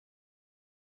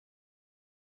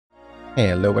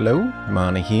Hello, hello,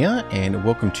 Mana here, and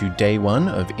welcome to day one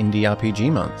of Indie RPG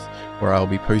month, where I'll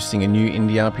be posting a new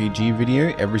Indie RPG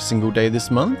video every single day this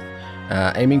month,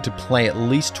 aiming to play at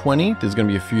least 20. There's going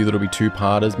to be a few that'll be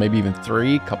two-parters, maybe even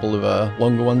three, a couple of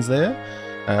longer ones there.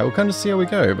 We'll kind of see how we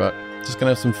go, but just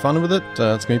going to have some fun with it. It's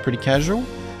going to be pretty casual.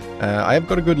 I have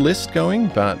got a good list going,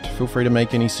 but feel free to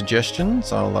make any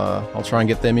suggestions. I'll try and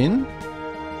get them in.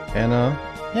 And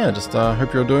yeah, just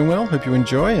hope you're doing well, hope you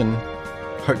enjoy, and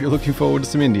hope you're looking forward to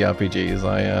some indie RPGs.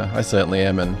 I certainly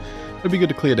am, and it'll be good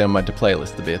to clear down my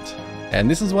playlist a bit. And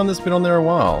this is one that's been on there a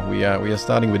while. We are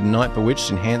starting with Knight Bewitched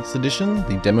Enhanced Edition,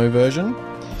 the demo version.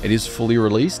 It is fully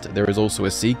released. There is also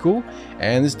a sequel,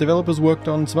 and this developer's worked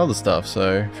on some other stuff,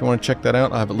 so if you want to check that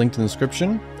out, I have it linked in the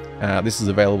description. This is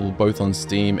available both on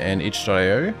Steam and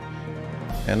itch.io.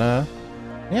 And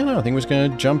yeah, no, I think we're just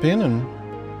going to jump in and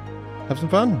have some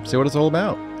fun, see what it's all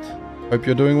about. Hope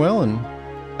you're doing well, and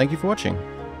thank you for watching.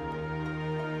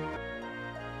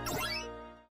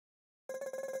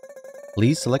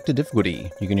 Please select a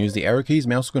difficulty. You can use the arrow keys,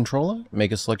 mouse, or controller.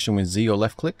 Make a selection with Z or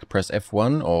left click. Press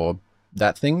F1 or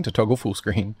that thing to toggle full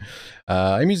screen.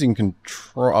 I'm using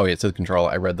control. Oh yeah, it says controller.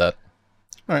 I read that.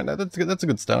 All right, that's a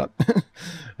good start.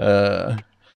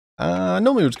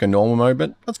 Normally we'll just go normal mode,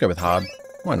 but let's go with hard.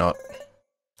 Why not?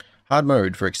 Hard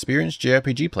mode for experienced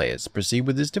JRPG players. Proceed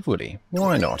with this difficulty.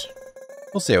 Why not?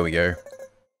 We'll see how we go.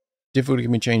 Difficulty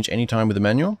can be changed anytime with the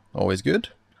manual. Always good.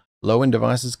 Low-end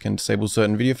devices can disable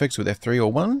certain video effects with F3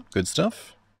 or 1. Good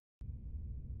stuff.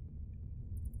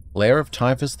 Lair of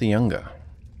Typhus the Younger.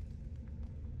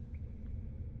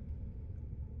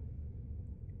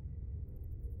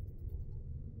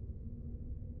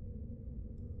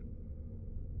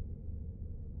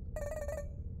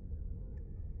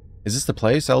 Is this the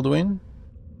place, Alduin?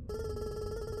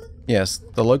 Yes,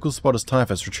 the local spot is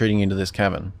Typhus retreating into this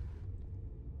cavern.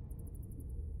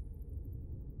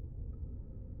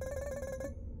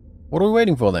 What are we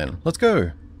waiting for then? Let's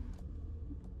go!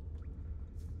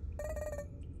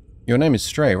 Your name is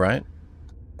Stray, right?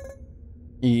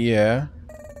 Yeah.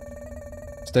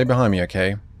 Stay behind me,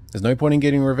 okay? There's no point in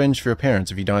getting revenge for your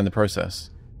parents if you die in the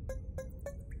process.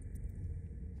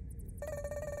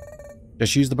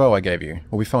 Just use the bow I gave you.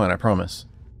 We'll be fine, I promise.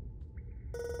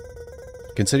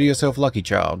 Consider yourself lucky,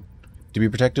 child. To be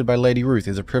protected by Lady Ruth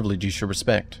is a privilege you should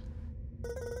respect.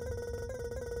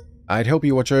 I'd help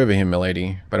you watch over him,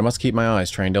 milady, but I must keep my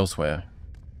eyes trained elsewhere.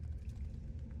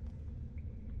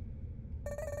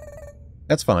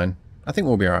 That's fine. I think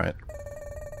we'll be alright.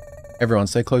 Everyone,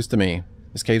 stay close to me.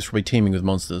 This cave's probably teeming with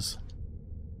monsters.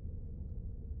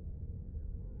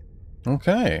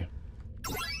 Okay.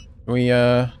 So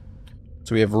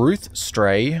we have Ruth,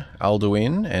 Stray,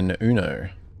 Alduin, and Uno.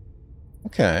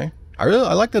 Okay. I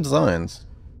like the designs.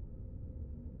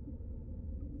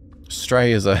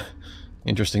 Stray is a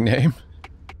interesting name.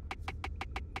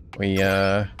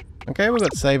 Okay, we've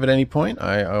got save at any point.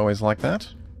 I always like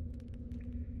that.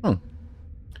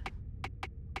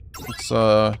 Let's,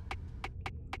 oh,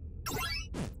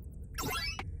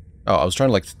 I was trying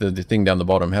to, like, the thing down the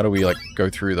bottom. How do we, like, go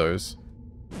through those?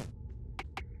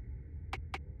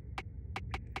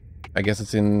 I guess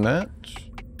it's in that?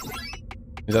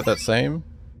 Is that same?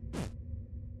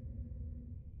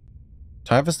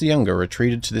 Typhus the Younger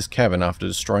retreated to this cavern after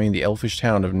destroying the elfish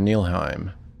town of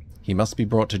Nilheim. He must be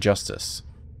brought to justice.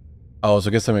 Oh, so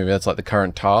I guess maybe that's like the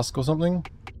current task or something?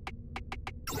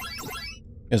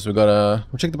 Yes, we've got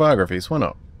we'll check the biographies, why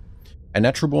not? A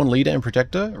natural-born leader and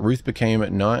protector, Ruth became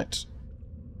Knight...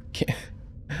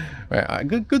 Right,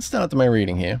 good start to my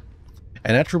reading here.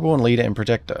 A natural-born leader and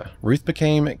protector, Ruth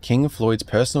became King Floyd's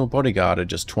personal bodyguard at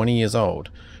just 20 years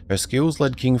old. Her skills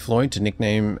led King Floyd to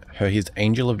nickname her his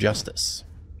Angel of Justice.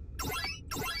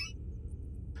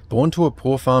 Born to a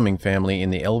poor farming family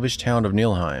in the elvish town of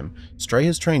Nilheim, Stray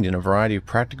has trained in a variety of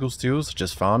practical skills such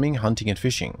as farming, hunting, and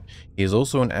fishing. He is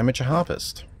also an amateur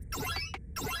harpist.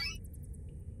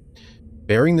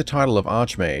 Bearing the title of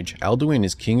Archmage, Alduin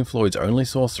is King Floyd's only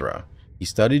sorcerer. He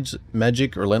studied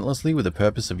magic relentlessly with the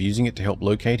purpose of using it to help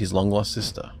locate his long-lost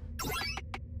sister.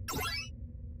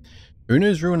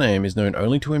 Uno's real name is known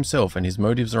only to himself and his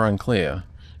motives are unclear.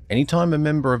 Anytime a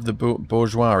member of the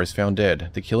bourgeois is found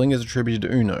dead, the killing is attributed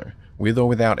to Uno, with or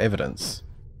without evidence.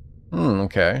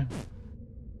 Okay.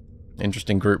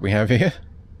 Interesting group we have here.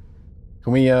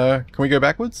 Can we go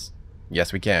backwards?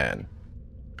 Yes, we can.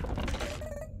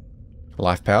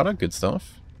 Life powder, good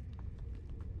stuff.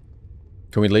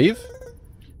 Can we leave?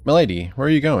 Milady, where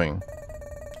are you going?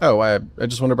 Oh, I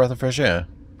just want a breath of fresh air.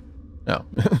 Oh.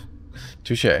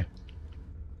 Touché.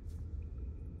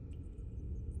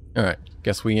 Alright,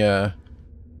 guess we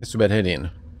better head in.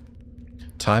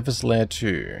 Typhus Lair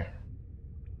 2.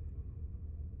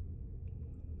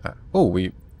 Oh,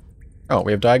 we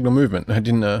have diagonal movement. I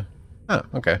didn't, oh,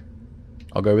 okay.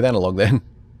 I'll go with analog then.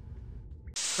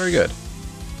 Very good.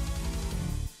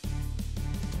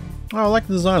 Oh, I like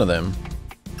the design of them.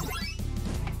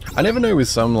 I never know with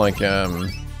some, like,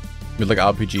 with like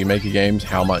RPG Maker games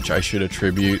how much I should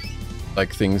attribute,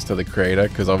 like, things to the creator,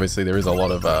 because obviously there is a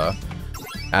lot of,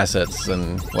 assets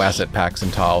and, well, asset packs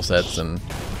and tile sets and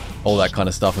all that kind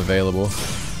of stuff available.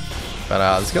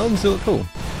 But, the skeletons still look cool.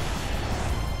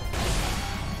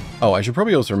 Oh, I should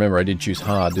probably also remember I did choose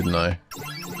hard, didn't I?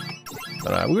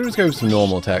 But we're gonna just go with some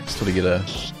normal attacks till we get a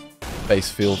base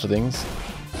feel for things.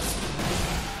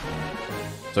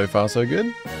 So far, so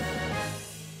good.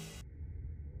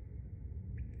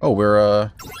 Oh,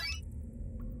 we're,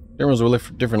 everyone's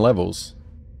with different levels.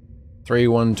 3,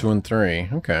 1, 2, and 3.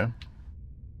 Okay.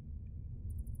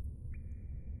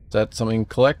 Is that something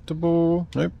collectible?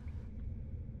 Nope.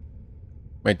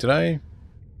 Wait, did I?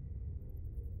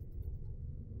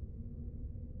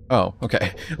 Oh,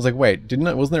 okay. I was like, wait,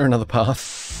 wasn't there another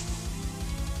path?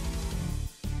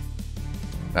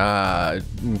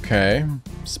 Okay.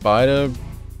 Spider,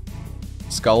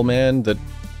 skull man that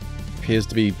appears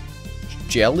to be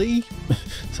jelly?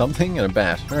 Something, and a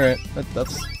bat. Alright,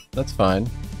 that's fine.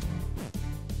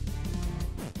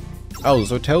 Oh,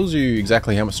 so it tells you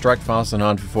exactly how much strike fast and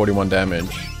hard for 41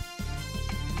 damage.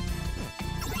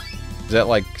 Is that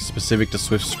like specific to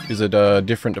Swift? Is it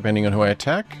different depending on who I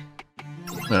attack?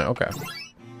 No, okay.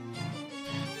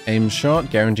 Aim shot,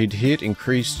 guaranteed to hit,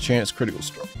 increased chance critical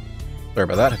strike. Sorry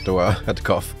about that, had to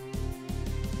cough.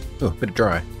 Oh, a bit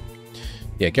dry.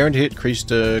 Yeah, guaranteed hit, increased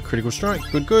critical strike.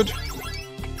 Good, good.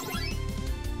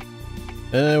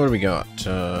 What do we got?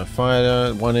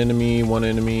 Fire, one enemy, and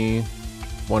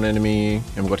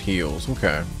we've got heals.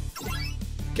 Okay.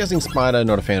 Guessing spider,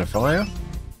 not a fan of fire.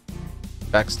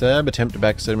 Backstab, attempt to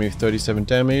backstab enemy with 37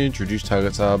 damage, reduce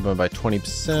target's armor by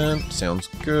 20%. Sounds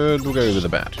good. We'll go with the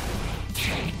bat.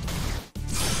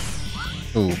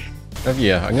 Ooh.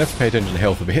 Yeah, I'm gonna have to pay attention to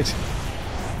health a bit.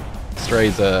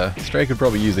 Stray could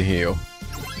probably use a heal.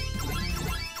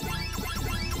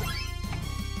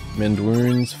 Mend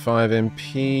wounds, 5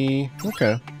 MP.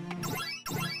 Okay.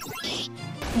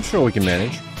 I'm sure we can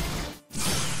manage.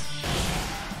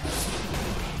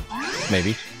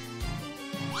 Maybe.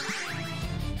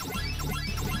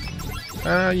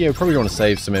 Yeah, we probably want to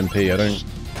save some MP. I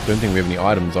don't think we have any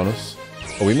items on us.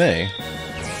 Or we may.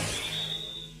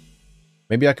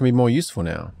 Maybe I can be more useful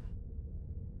now.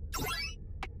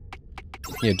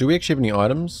 Yeah, do we actually have any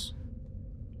items?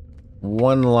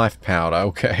 1 life powder,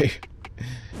 okay.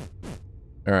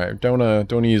 Alright, don't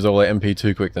wanna use all that MP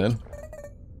too quick then.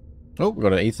 Oh, we've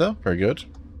got an ether, very good.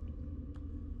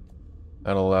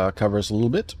 That'll cover us a little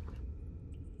bit.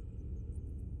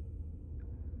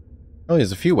 Oh,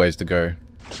 there's a few ways to go.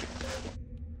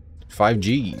 5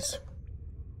 Gs.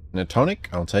 And a tonic,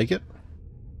 I'll take it.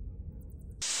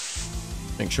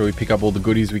 Make sure we pick up all the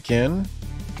goodies we can.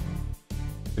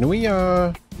 Can we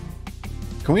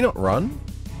not run?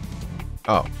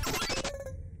 Oh.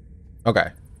 Okay.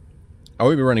 I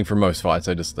won't be running for most fights,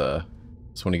 I just want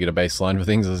to get a baseline for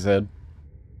things, as I said.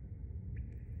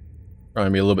 Try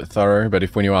and be a little bit thorough, but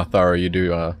when you are thorough, you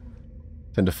do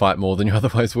tend to fight more than you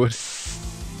otherwise would.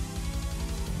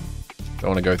 Don't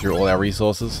want to go through all our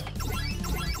resources.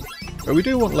 But we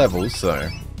do want levels, so...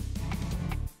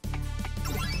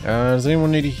 does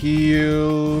anyone need a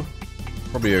heal?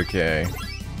 Probably okay.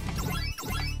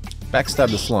 Backstab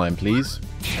the slime, please.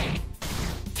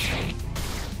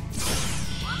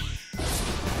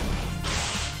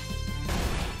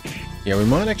 Yeah, we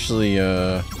might actually,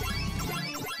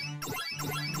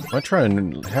 might try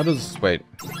and... How does... Wait.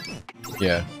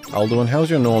 Yeah. Alduin, how's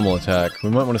your normal attack? We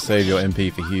might want to save your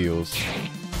MP for heals.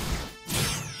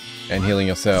 And healing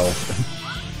yourself.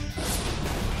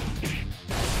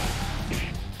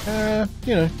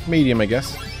 You know, medium, I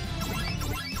guess.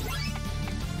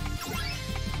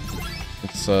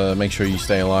 Let's make sure you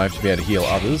stay alive to be able to heal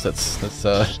others. That's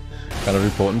kind of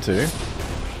important too.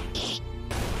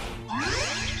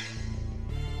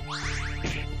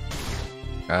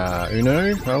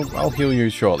 Uno, I'll heal you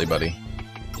shortly, buddy.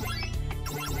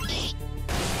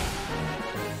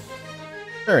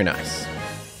 Very nice.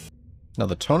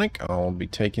 Another tonic, I'll be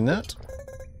taking that.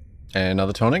 And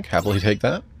another tonic, happily take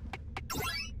that.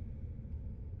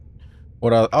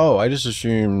 What are... Oh, I just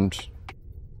assumed...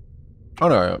 Oh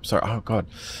no, I'm sorry, oh god.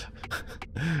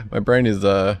 My brain is,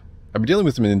 I've been dealing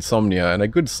with some insomnia and a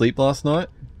good sleep last night.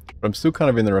 But I'm still kind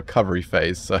of in the recovery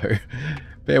phase, so...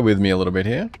 bear with me a little bit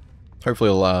here. Hopefully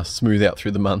it'll smooth out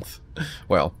through the month.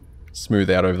 Well, smooth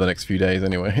out over the next few days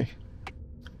anyway.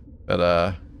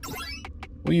 But,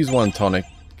 we'll use 1 tonic.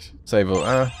 Save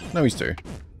a... no, he's 2.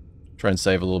 Try and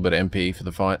save a little bit of MP for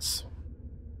the fights.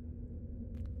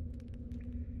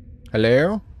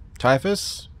 Hello?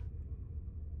 Typhus?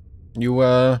 You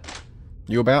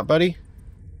about, buddy?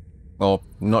 Well,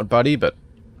 not buddy, but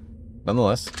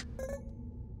nonetheless.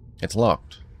 It's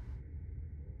locked.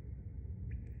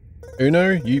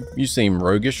 Uno, you seem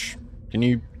roguish. Can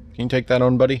you take that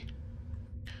on, buddy?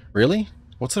 Really?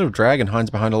 What sort of dragon hides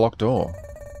behind a locked door?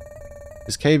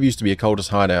 This cave used to be a cultist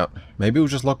hideout. Maybe it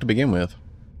was just locked to begin with.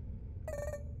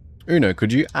 Uno,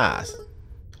 could you ask?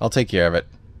 I'll take care of it.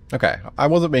 Okay, I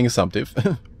wasn't being assumptive.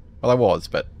 Well, I was,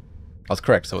 but I was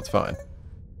correct, so it's fine.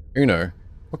 Uno,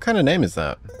 what kind of name is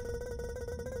that?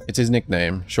 It's his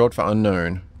nickname, short for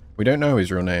unknown. We don't know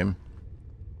his real name.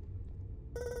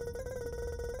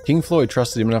 King Floyd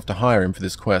trusted him enough to hire him for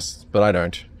this quest, but I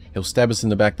don't. He'll stab us in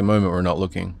the back the moment we're not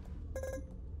looking.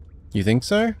 You think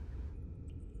so?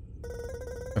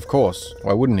 Of course.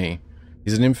 Why wouldn't he?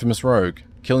 He's an infamous rogue.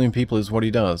 Killing people is what he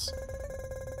does.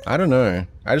 I don't know.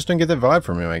 I just don't get that vibe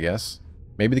from him, I guess.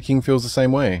 Maybe the king feels the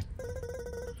same way.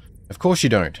 Of course you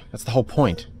don't. That's the whole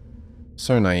point.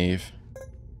 So naive.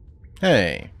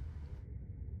 Hey.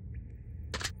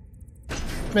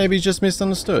 Maybe he's just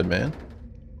misunderstood, man.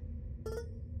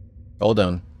 All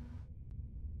done.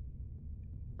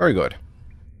 Very good.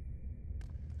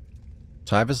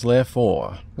 Typhus Lair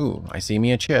 4. Ooh, I see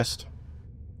me a chest.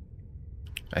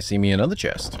 I see me another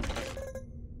chest.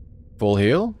 Full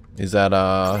heal? Is that,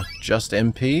 just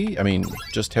MP? I mean,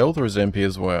 just health, or is it MP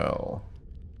as well?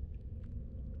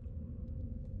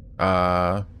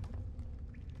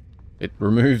 It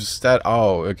removes stat...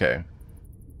 Oh, okay.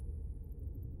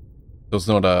 So it's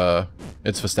not,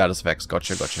 it's for status effects.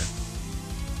 Gotcha, gotcha.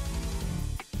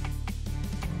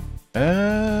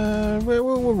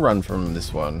 We'll run from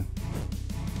this one.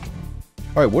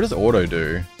 Oh, wait, what does auto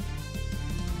do?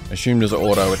 Assume there's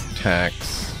auto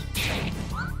attacks.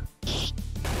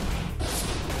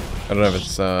 I don't know if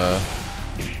it's,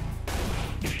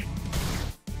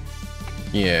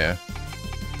 yeah.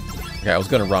 Okay, I was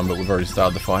gonna run, but we've already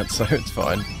started the fight, so it's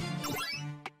fine.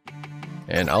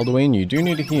 And Alduin, you do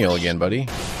need to heal again, buddy.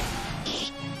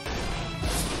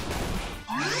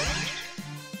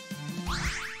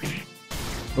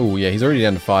 Oh yeah, he's already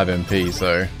down to 5 MP,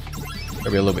 so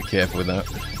gotta be a little bit careful with that.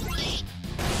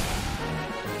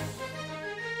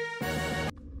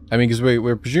 I mean, because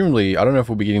we're presumably, I don't know if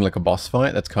we'll be getting like a boss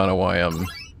fight. That's kind of why I'm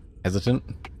hesitant.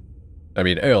 I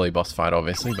mean, early boss fight,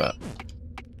 obviously, but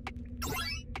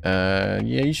yeah,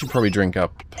 you should probably drink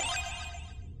up.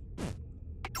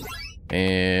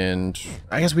 And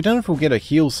I guess we don't know if we'll get a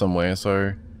heal somewhere,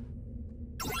 so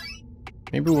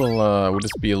maybe we'll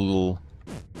just be a little.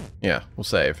 Yeah, we'll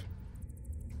save.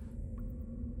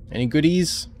 Any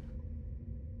goodies?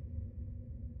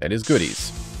 That is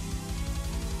goodies.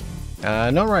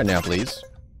 Not right now, please.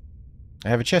 I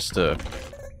have a chest to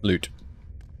loot.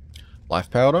 Life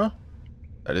powder.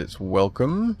 That is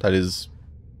welcome. That is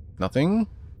nothing.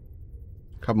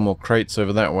 A couple more crates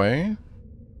over that way.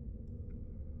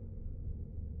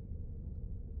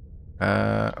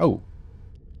 Oh.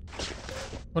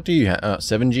 What do you have?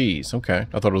 7 Gs. Okay.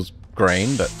 I thought it was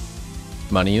grain, but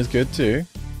money is good too.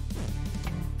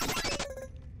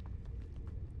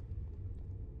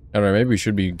 I don't know, maybe we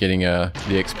should be getting the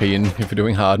XP in if we're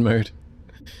doing hard mode.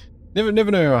 Never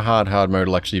know how hard mode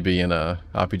will actually be in a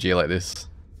RPG like this.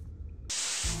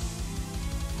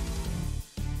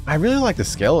 I really like the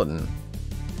skeleton.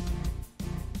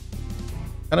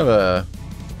 Kind of a...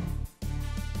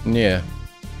 yeah.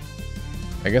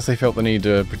 I guess they felt the need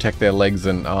to protect their legs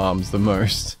and arms the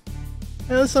most.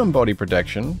 Yeah, there's some body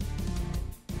protection.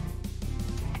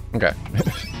 Okay.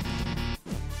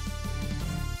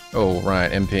 Oh, right,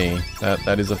 MP.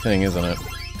 That is a thing, isn't it?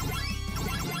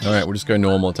 Alright, we'll just go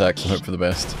normal attacks and hope for the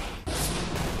best.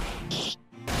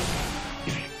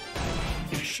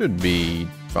 Should be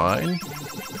fine.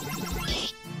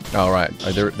 Oh, right.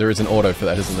 There is an auto for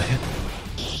that, isn't there?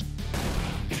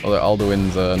 Although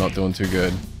Alduin's not doing too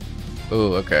good.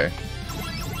 Oh, okay.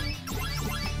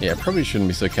 Yeah, probably shouldn't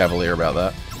be so cavalier about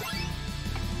that.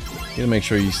 You gotta make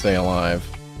sure you stay alive.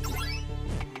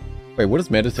 Wait, what does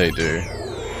meditate do?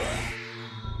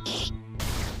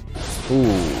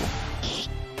 Ooh.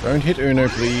 Don't hit Uno,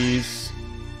 please.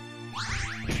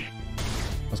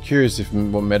 I was curious if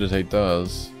what meditate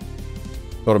does.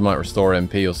 Thought it might restore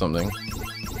MP or something.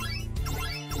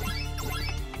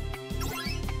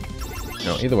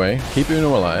 No, either way, keep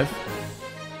Uno alive.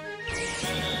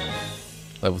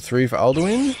 Level 3 for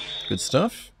Alduin. Good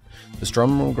stuff. The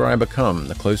stronger I become,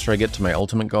 the closer I get to my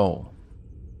ultimate goal.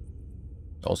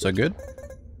 Also good.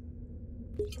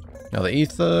 Another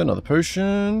ether, another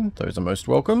potion. Those are most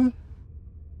welcome.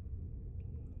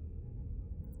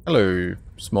 Hello,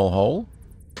 small hole.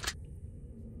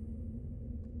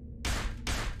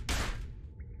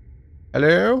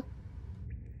 Hello?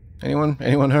 Anyone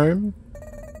home?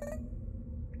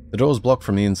 The door's blocked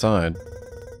from the inside.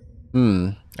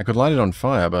 I could light it on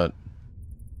fire, but...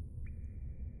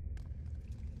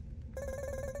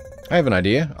 I have an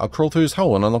idea. I'll crawl through this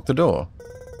hole and unlock the door.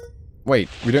 Wait,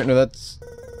 we don't know that's...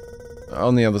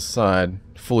 on the other side.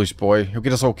 Foolish boy, he'll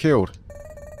get us all killed.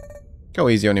 Go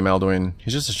easy on him, Alduin.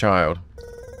 He's just a child.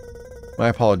 My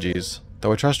apologies.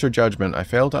 Though I trust your judgment, I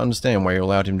fail to understand why you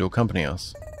allowed him to accompany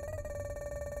us.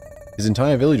 His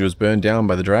entire village was burned down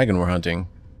by the dragon we're hunting.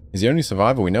 He's the only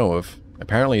survivor we know of.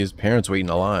 Apparently his parents were eaten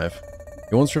alive.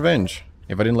 He wants revenge.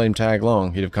 If I didn't let him tag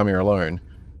along, he'd have come here alone.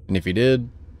 And if he did...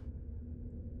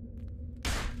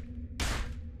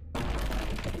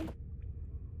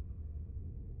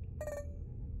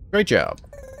 Great job.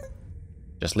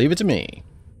 Just leave it to me.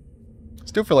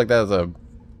 Still feel like it's a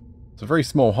very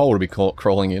small hole to be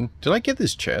crawling in. Did I get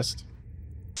this chest?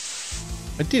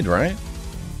 I did, right?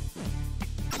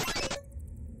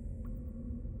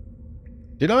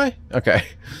 Did I? Okay. I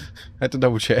had to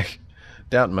double check.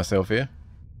 Doubting myself here.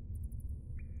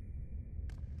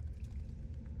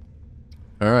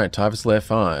 Alright, Typhus Lair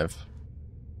 5.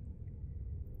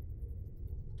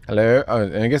 Hello? Oh,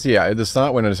 and I guess, yeah, at the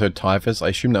start when I just heard Typhus, I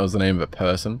assumed that was the name of a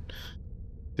person.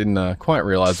 Didn't quite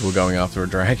realise we were going after a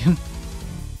dragon.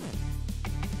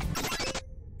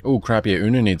 Oh crap, yeah,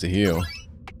 Una needs a heal.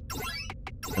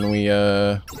 Can we,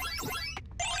 yeah,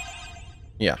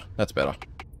 that's better.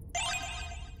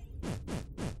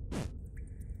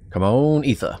 Come on,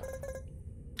 ether.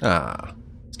 Ah,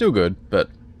 still good, but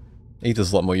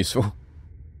ether's a lot more useful.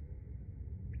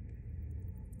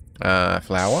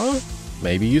 Flower?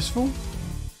 Maybe useful?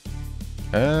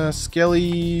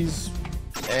 Skellies...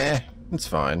 it's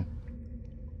fine.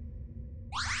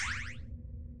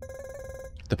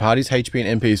 The party's HP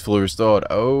and MP is fully restored.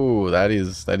 Oh, that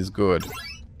is good.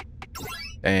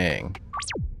 Dang.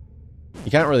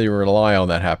 You can't really rely on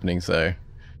that happening, so...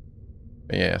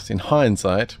 But yes, in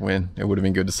hindsight, when it would have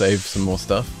been good to save some more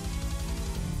stuff.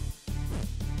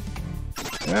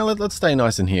 Well, let's stay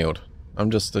nice and healed.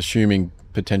 I'm just assuming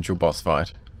potential boss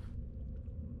fight.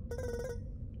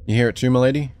 You hear it too, my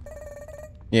lady?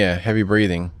 Yeah, heavy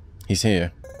breathing. He's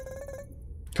here.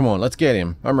 Come on, let's get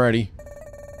him. I'm ready.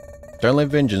 Don't let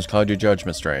vengeance cloud your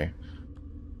judgment, Stray.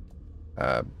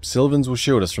 Sylvans will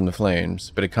shield us from the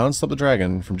flames, but it can't stop the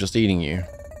dragon from just eating you.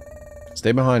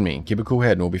 Stay behind me, keep a cool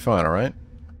head and we'll be fine, alright?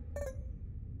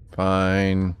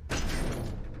 Fine.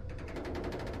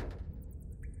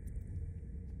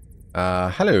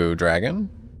 Hello, dragon.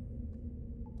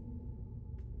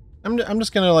 I'm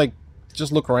just gonna, like,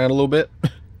 just look around a little bit.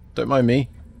 Don't mind me.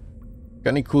 Got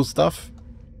any cool stuff?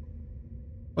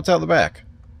 What's out the back?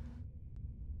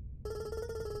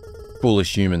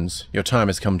 Foolish humans, your time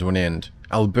has come to an end.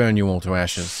 I'll burn you all to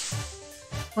ashes.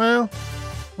 Well,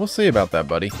 we'll see about that,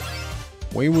 buddy.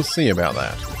 We will see about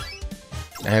that.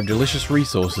 I have delicious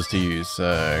resources to use,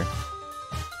 so...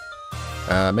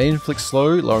 may inflict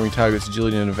slow, lowering target's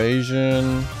agility and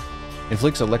evasion.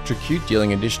 Inflicts electrocute,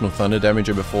 dealing additional thunder damage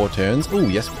over 4 turns. Oh,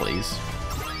 yes please.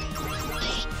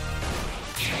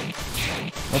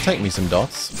 I'll take me some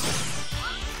dots.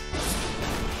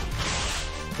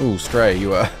 Ooh, Stray,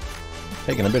 you are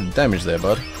taking a bit of damage there,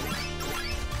 bud.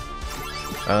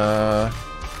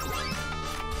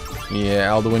 Yeah,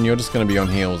 Alduin, you're just going to be on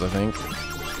heals, I think.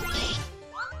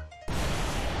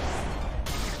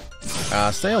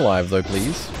 Stay alive, though,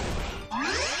 please.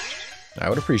 I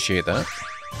would appreciate that.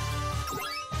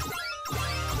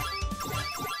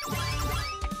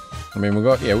 I mean, we've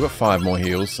got 5 more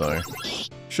heals, so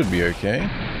should be okay.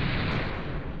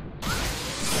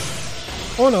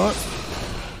 Or not.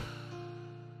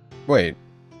 Wait.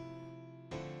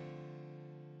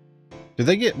 Did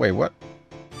they get... Wait, what?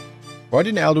 Why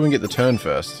didn't Alduin get the turn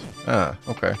first? Ah,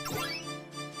 okay.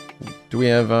 Do we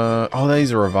have, oh,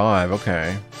 these are revive,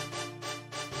 okay.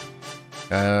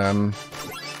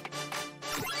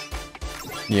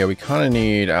 Yeah, we kind of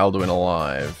need Alduin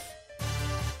alive.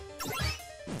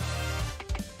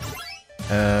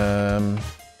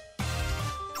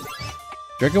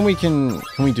 Do you reckon we can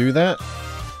we do that?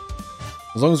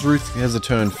 As long as Ruth has a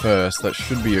turn first, that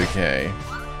should be okay.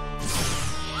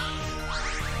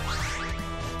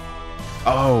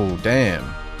 Oh,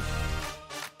 damn.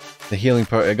 The healing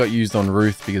it got used on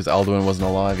Ruth because Alduin wasn't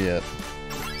alive yet.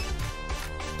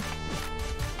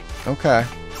 Okay.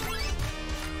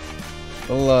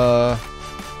 Well,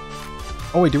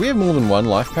 oh wait, do we have more than one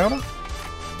life powder?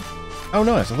 Oh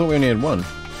nice, I thought we only had one.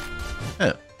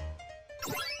 Yeah.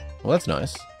 Well, that's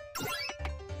nice.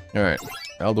 Alright.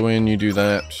 Alduin, you do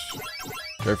that.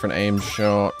 Go for an aim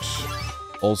shot.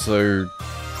 Also,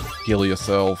 heal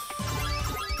yourself.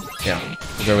 Yeah,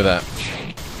 we'll go with that.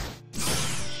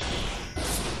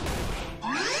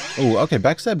 Oh, okay,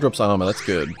 backstab drops armor, that's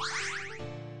good.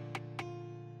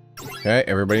 Okay,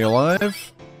 everybody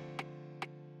alive?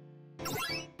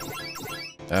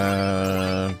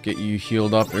 Get you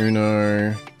healed up,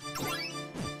 Uno.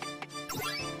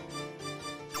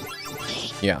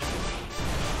 Yeah.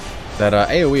 That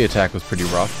AoE attack was pretty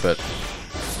rough, but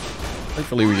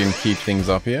hopefully we can keep things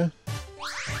up here.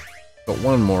 Got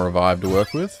one more revive to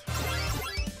work with.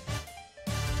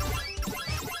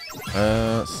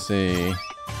 Let's see.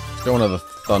 Let's go another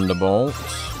Thunderbolt.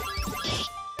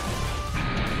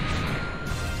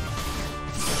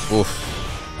 Oof.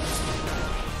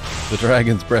 The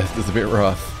dragon's breath is a bit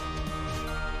rough.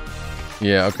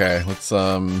 Yeah, okay, let's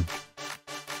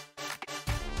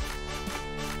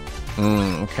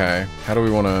okay. How do we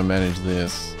want to manage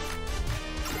this?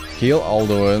 Heal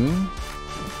Alduin.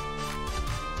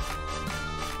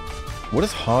 What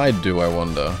does hide do, I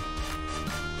wonder?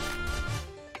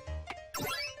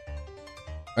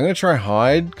 I'm gonna try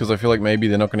hide, because I feel like maybe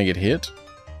they're not gonna get hit.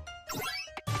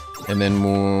 And then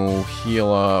we'll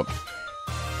heal up...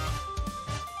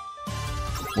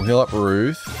 We'll heal up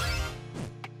Ruth.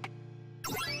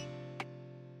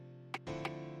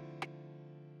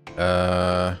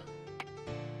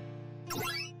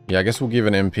 Yeah, I guess we'll give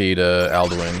an MP to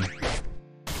Alduin.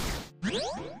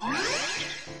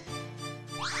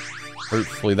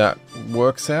 Hopefully that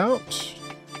works out.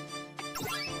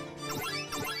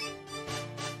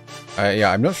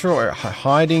 Yeah, I'm not sure.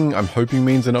 Hiding, I'm hoping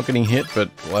means they're not getting hit, but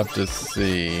we'll have to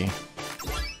see.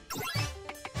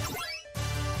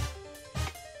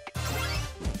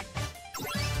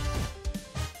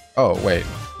 Oh, wait.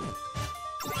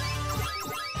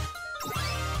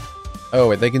 Oh,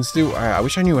 wait, they can still... I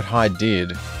wish I knew what hide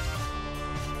did.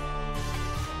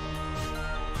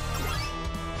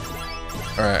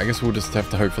 Alright, I guess we'll just have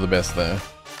to hope for the best there.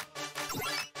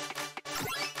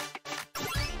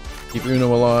 Keep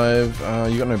Uno alive.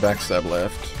 You got no backstab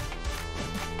left.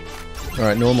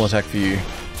 Alright, normal attack for you.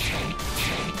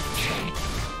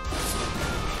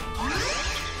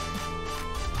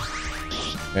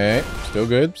 Okay, still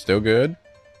good, still good.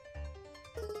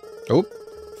 Oh,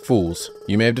 fools.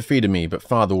 You may have defeated me, but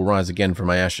Father will rise again from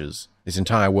my ashes. This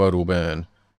entire world will burn.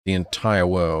 The entire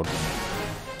world.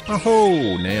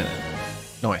 Oh, now.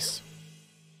 Nice.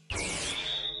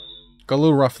 Got a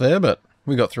little rough there, but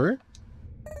we got through.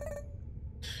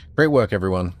 Great work,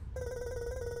 everyone.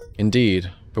 Indeed,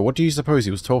 but what do you suppose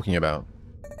he was talking about?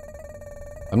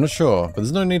 I'm not sure, but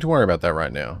there's no need to worry about that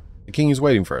right now. The king is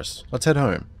waiting for us. Let's head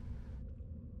home.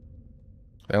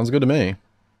 Sounds good to me.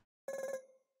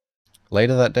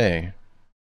 Later that day.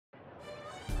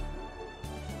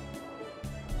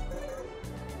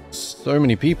 So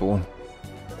many people.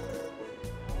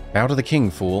 Bow to the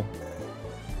king, fool.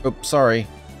 Oh, sorry.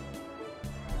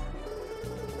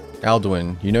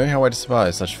 Alduin, you know how I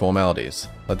despise such formalities.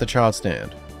 Let the child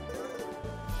stand.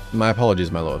 My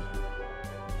apologies, my lord.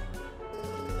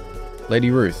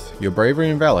 Lady Ruth, your bravery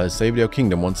and valor has saved our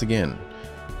kingdom once again.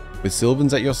 With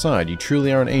Sylvans at your side, you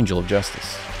truly are an angel of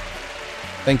justice.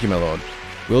 Thank you, my lord.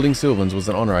 Wielding Sylvans was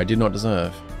an honor I did not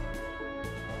deserve.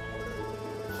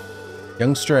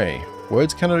 Young Stray,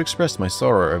 words cannot express my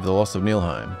sorrow over the loss of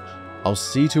Nilheim. I'll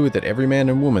see to it that every man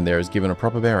and woman there is given a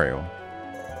proper burial.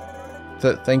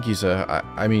 Thank you, sir.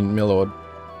 I mean, my lord.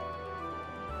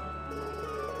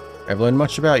 I've learned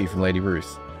much about you from Lady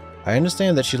Ruth. I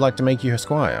understand that she'd like to make you her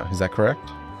squire, is that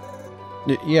correct?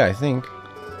 Yeah, I think.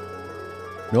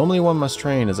 Normally one must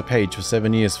train as a page for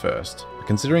 7 years first, but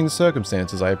considering the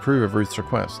circumstances, I approve of Ruth's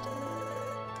request.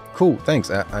 Cool,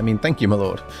 thanks. I mean, thank you, my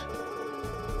lord.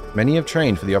 Many have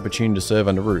trained for the opportunity to serve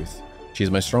under Ruth. She is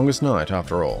my strongest knight,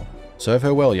 after all. Serve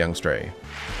her well, young Stray.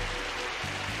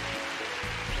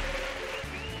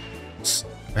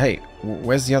 Hey,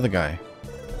 where's the other guy?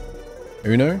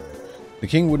 Uno? The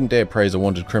king wouldn't dare praise a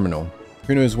wanted criminal.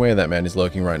 Who knows where that man is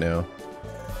lurking right now?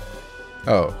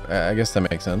 Oh, I guess that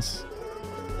makes sense.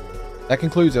 That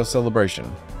concludes our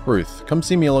celebration. Ruth, come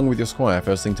see me along with your squire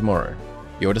first thing tomorrow.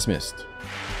 You're dismissed.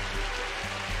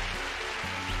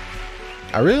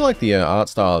 I really like the art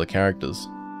style of the characters.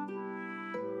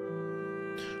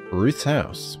 Ruth's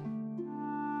house.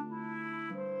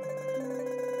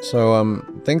 So,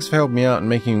 thanks for helping me out and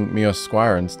making me a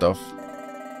squire and stuff.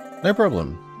 No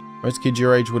problem. Most kids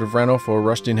your age would have ran off or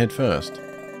rushed in head first.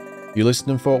 You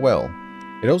listened and fought well.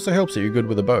 It also helps that you're good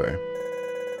with a bow.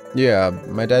 Yeah,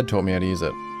 my dad taught me how to use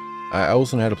it. I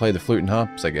also know how to play the flute and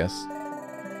harps, I guess.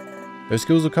 Those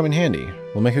skills will come in handy.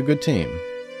 We'll make a good team.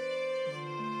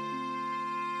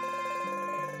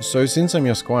 So since I'm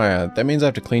your squire, that means I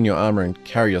have to clean your armor and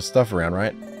carry your stuff around,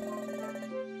 right?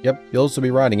 Yep, you'll also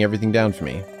be writing everything down for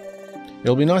me.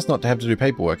 It'll be nice not to have to do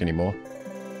paperwork anymore.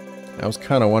 I was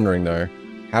kinda wondering though,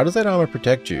 how does that armor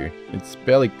protect you? It's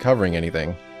barely covering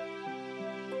anything.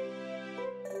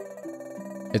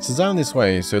 It's designed this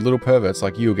way so little perverts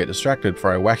like you will get distracted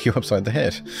before I whack you upside the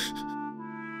head.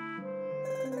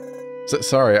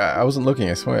 Sorry, I wasn't looking,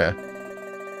 I swear.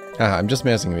 Haha, I'm just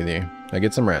messing with you. Now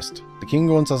get some rest. The king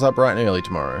wants us up bright and early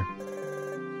tomorrow.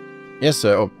 Yes,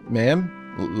 sir. Oh, ma'am?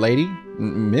 Lady?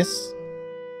 Miss?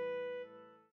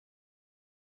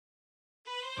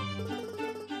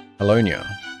 Alonia.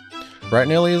 Bright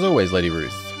and early as always, Lady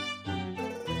Ruth.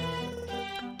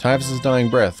 Typhus's dying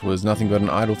breath was nothing but an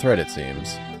idle threat, it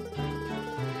seems.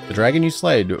 The dragon you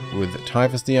slayed with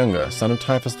Typhus the Younger, son of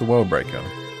Typhus the Worldbreaker.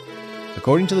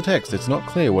 According to the text, it's not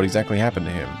clear what exactly happened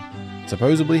to him.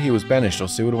 Supposedly he was banished or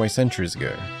sealed away centuries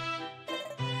ago.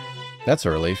 That's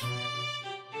a relief.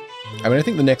 I mean, I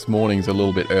think the next morning's a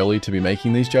little bit early to be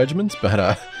making these judgments,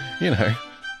 but you know.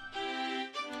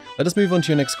 Let us move on to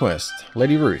your next quest.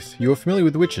 Lady Ruth, you are familiar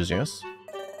with witches, yes?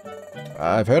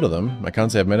 I've heard of them. I can't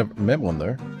say I've met one,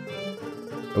 though.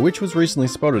 A witch was recently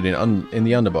spotted in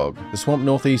the Underbog, the swamp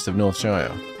northeast of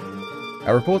Northshire.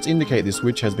 Our reports indicate this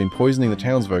witch has been poisoning the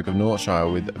townsfolk of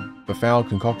Northshire with befouled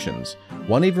concoctions.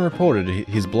 One even reported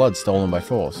his blood stolen by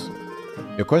force.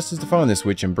 Your quest is to find this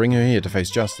witch and bring her here to face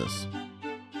justice.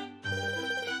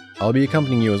 I'll be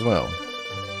accompanying you as well.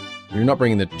 You're not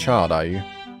bringing the child, are you?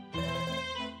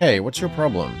 Hey, what's your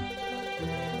problem?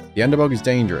 The Underbog is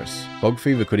dangerous. Bog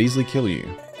fever could easily kill you.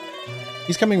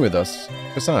 He's coming with us.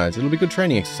 Besides, it'll be good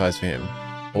training exercise for him.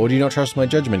 Or do you not trust my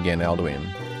judgment again, Alduin?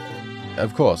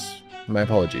 Of course. My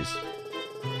apologies.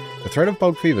 The threat of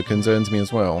bog fever concerns me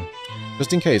as well.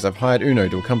 Just in case, I've hired Uno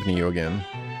to accompany you again.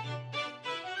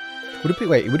 Would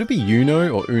it be Uno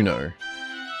or Uno?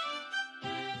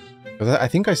 Because I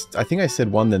think I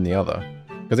said one then the other.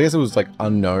 Because I guess it was like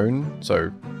unknown,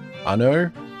 so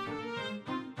Uno?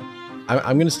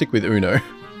 I'm gonna stick with Uno.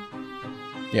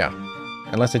 Yeah.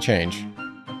 Unless I change.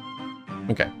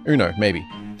 Okay, Uno, maybe.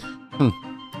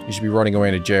 You should be rotting away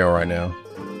in a jail right now.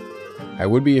 I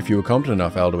would be if you were competent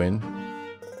enough, Alduin.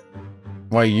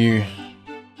 Why you...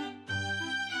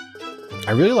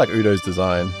 I really like Udo's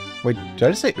design. Wait, did I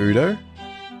just say Udo?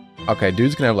 Okay,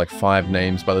 dude's gonna have like 5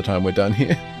 names by the time we're done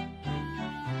here.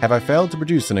 Have I failed to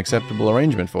produce an acceptable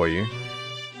arrangement for you?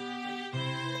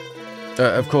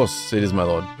 Of course it is, my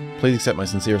lord. Please accept my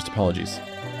sincerest apologies.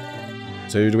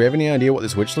 So, do we have any idea what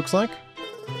this witch looks like?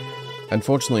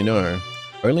 Unfortunately, no.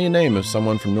 Only a name of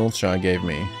someone from Northshire gave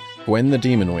me. Gwen the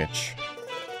Demon Witch.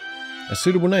 A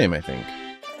suitable name, I think.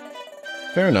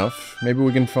 Fair enough. Maybe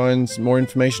we can find more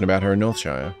information about her in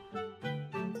Northshire.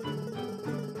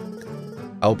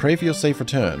 I'll pray for your safe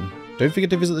return. Don't forget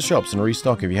to visit the shops and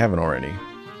restock if you haven't already.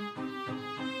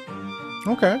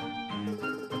 Okay.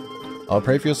 I'll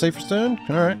pray for your safe return?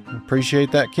 Alright.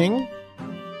 Appreciate that, King.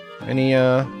 Any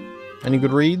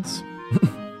good reads?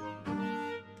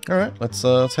 Alright, let's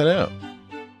head out.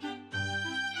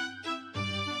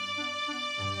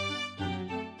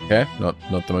 Okay,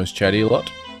 not the most chatty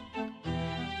lot.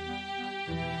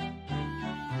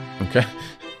 Okay,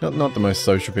 not the most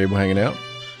social people hanging out.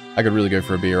 I could really go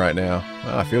for a beer right now.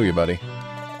 I feel you, buddy.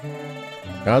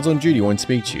 Guards on duty won't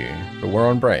speak to you, but we're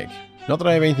on break. Not that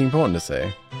I have anything important to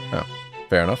say. Oh,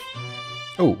 fair enough.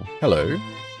 Oh, hello.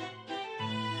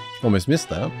 Almost missed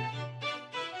that.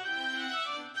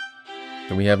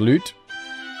 Do we have loot?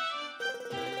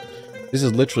 This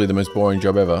is literally the most boring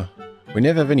job ever. We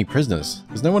never have any prisoners.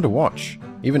 There's no one to watch.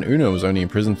 Even Uno was only in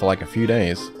prison for like a few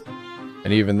days.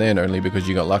 And even then, only because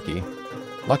you got lucky.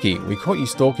 Lucky, we caught you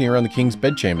stalking around the king's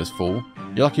bedchambers, fool.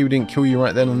 You're lucky we didn't kill you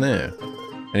right then and there.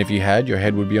 And if you had, your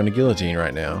head would be on a guillotine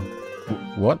right now.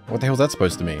 What? What the hell's that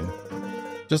supposed to mean?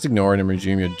 Just ignore it and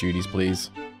resume your duties, please.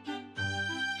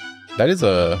 That is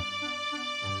a...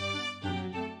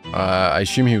 I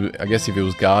assume I guess if he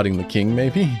was guarding the king,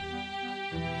 maybe?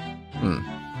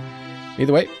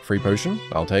 Either way, free potion.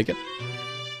 I'll take it.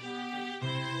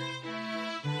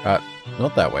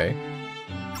 Not that way.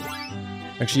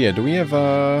 Actually, yeah, do we have,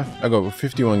 I got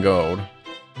 51 gold.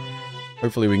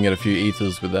 Hopefully we can get a few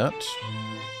ethers with that.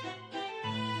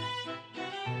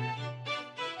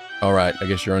 Alright, I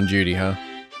guess you're on duty, huh?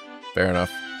 Fair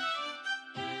enough.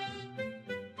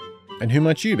 And who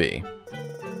might you be?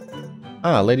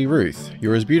 Ah, Lady Ruth,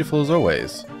 you're as beautiful as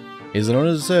always. It is an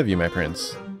honor to serve you, my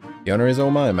prince. The honor is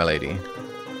all mine, my lady.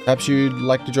 Perhaps you'd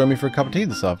like to join me for a cup of tea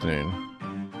this afternoon?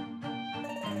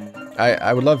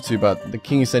 I would love to, but the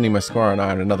king is sending my squire and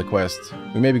I on another quest.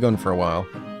 We may be gone for a while.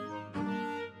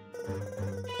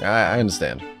 I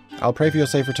understand. I'll pray for your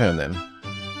safe return then.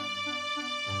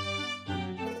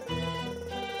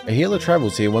 A healer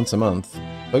travels here once a month.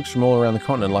 Folks from all around the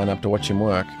continent line up to watch him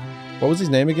work. What was his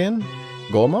name again?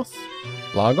 Gormoth?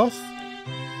 Largoth?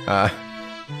 I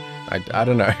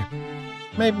don't know.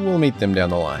 Maybe we'll meet them down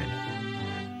the line.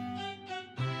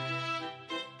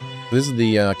 This is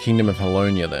the Kingdom of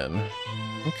Halonia then.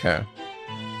 Okay.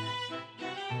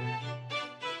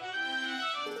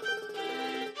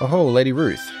 Oh, Lady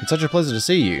Ruth. It's such a pleasure to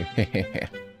see you.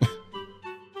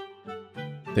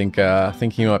 think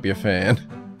you might be a fan.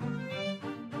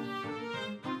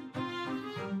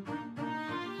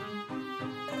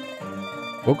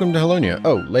 Welcome to Halonia.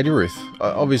 Oh, Lady Ruth.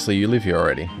 Obviously you live here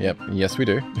already. Yep, yes we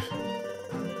do.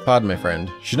 Pardon, my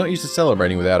friend. She's not used to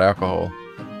celebrating without alcohol.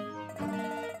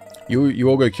 You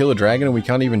all go kill a dragon and we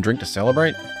can't even drink to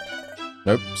celebrate?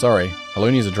 Nope, sorry.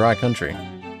 Halonia's a dry country.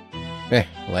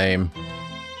 Lame.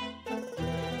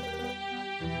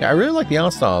 Yeah, I really like the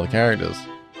art style of the characters.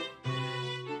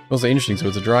 Also interesting, so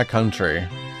it's a dry country.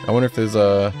 I wonder if there's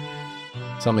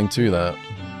something to that.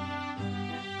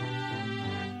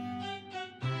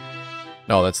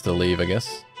 Oh, that's to leave, I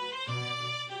guess.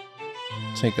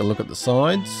 Take a look at the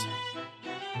sides.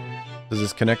 Does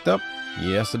this connect up?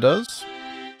 Yes, it does.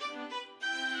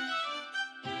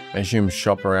 I assume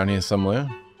shop around here somewhere.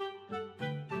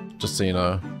 Just so you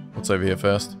know what's over here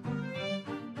first.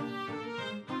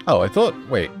 Oh, I thought...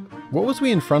 Wait. What was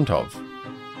we in front of?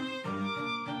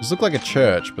 This looked like a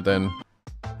church, but then...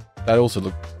 That also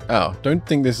looked... Oh, don't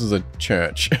think this is a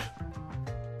church.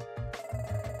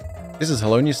 This is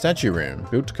Halonia's statue room,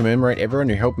 built to commemorate everyone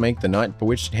who helped make the Knight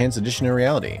Bewitched enhanced edition a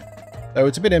reality. Though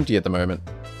it's a bit empty at the moment.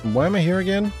 Why am I here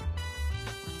again?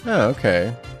 Oh,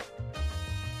 okay.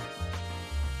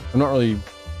 I'm not really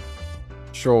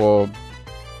sure.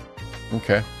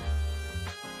 Okay.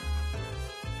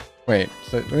 Wait,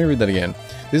 so let me read that again.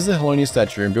 This is the Halonia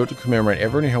statue room, built to commemorate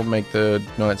everyone who helped make the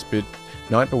Knight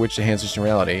Bewitched enhanced edition a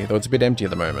reality, though it's a bit empty at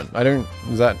the moment. I don't...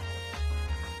 Is that...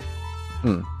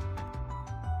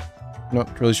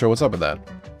 Not really sure what's up with that.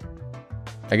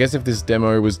 I guess if this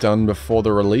demo was done before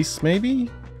the release,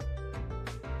 maybe?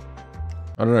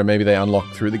 I don't know, maybe they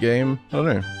unlocked through the game? I don't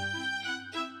know.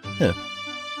 Yeah.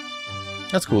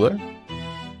 That's cool though.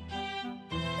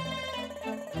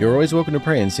 You're always welcome to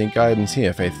pray and seek guidance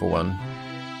here, faithful one.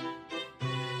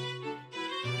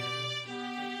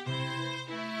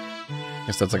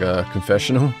 Guess that's like a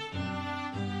confessional.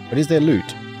 What is their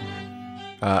loot?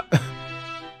 I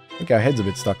think our head's a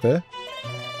bit stuck there.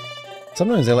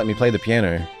 Sometimes they let me play the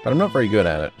piano, but I'm not very good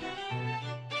at it.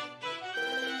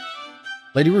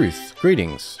 Lady Ruth,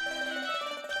 greetings.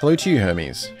 Hello to you,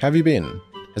 Hermes. How have you been?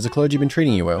 Has the clergy been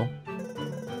treating you well?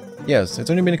 Yes, it's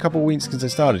only been a couple of weeks since I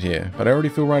started here, but I already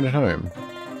feel right at home.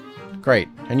 Great,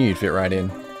 I knew you'd fit right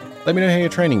in. Let me know how your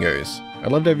training goes.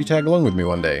 I'd love to have you tag along with me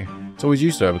one day. It's always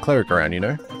used to have a cleric around, you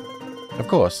know? Of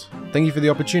course. Thank you for the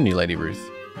opportunity, Lady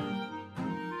Ruth.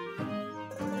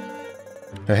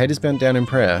 Her head is bent down in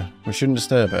prayer. We shouldn't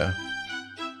disturb her.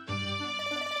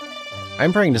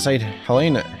 I'm praying to Saint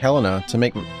Helena to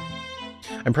make...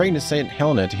 I'm praying to Saint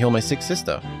Helena to heal my sick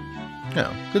sister.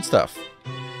 Oh, good stuff.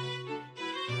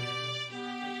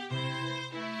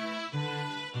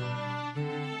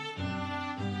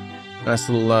 Nice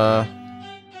little, I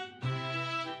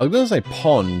was gonna say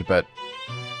pond, but...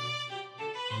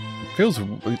 It feels...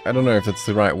 I don't know if that's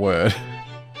the right word.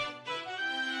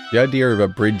 The idea of a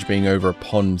bridge being over a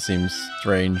pond seems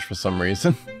strange for some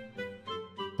reason.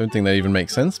 Don't think that even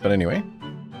makes sense, but anyway.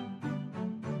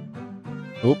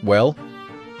 Oh, well.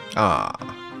 Ah.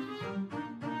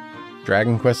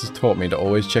 Dragon Quest has taught me to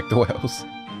always check the wells.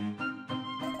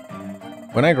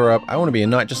 When I grow up, I want to be a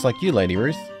knight just like you, Lady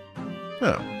Ruth.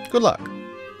 Oh, good luck.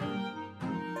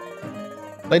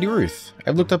 Lady Ruth,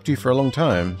 I've looked up to you for a long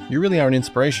time. You really are an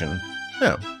inspiration.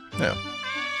 Oh,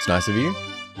 it's nice of you.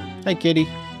 Hey, kitty.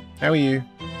 How are you?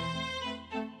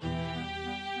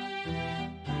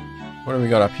 What have we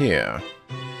got up here?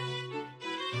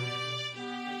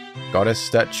 Goddess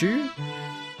statue?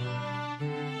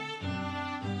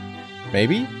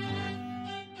 Maybe?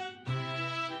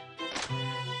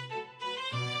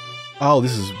 Oh,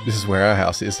 this is where our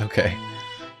house is, okay.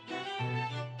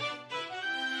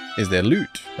 Is there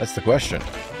loot? That's the question.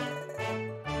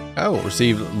 Oh,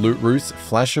 receive Ruth's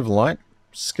Flash of Light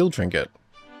skill trinket.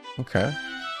 Okay.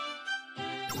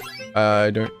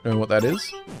 I don't know what that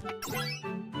is.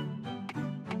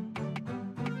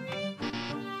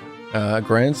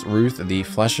 Grants Ruth the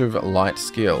Flash of Light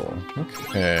skill.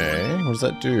 Okay, what does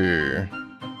that do?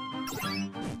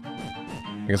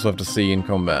 guess we'll have to see in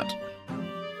combat.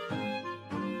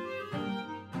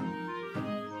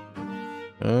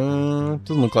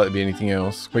 Doesn't look like there'd be anything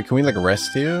else. Wait, can we like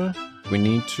rest here? We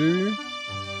need to?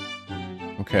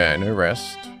 Okay, no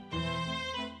rest.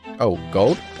 Oh,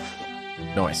 gold?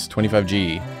 Nice,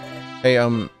 25G. Hey,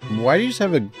 why do you just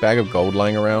have a bag of gold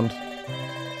lying around?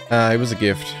 It was a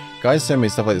gift. Guys send me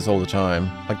stuff like this all the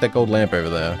time. Like that gold lamp over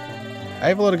there. I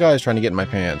have a lot of guys trying to get in my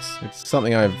pants. It's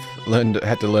something I've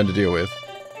had to learn to deal with.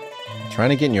 Trying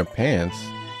to get in your pants?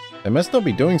 They must not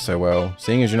be doing so well,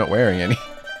 seeing as you're not wearing any.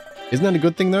 Isn't that a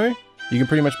good thing, though? You can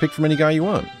pretty much pick from any guy you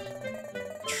want.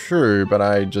 True, but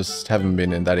I just haven't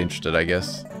been that interested, I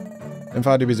guess. I'm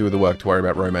far too busy with the work to worry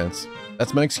about romance.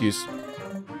 That's my excuse.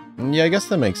 Yeah, I guess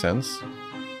that makes sense.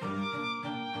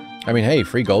 I mean, hey,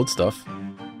 free gold stuff.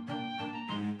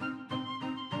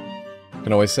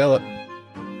 Can always sell it.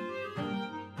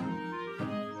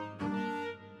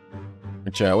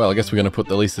 Which, well, I guess we're going to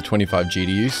put at least the 25G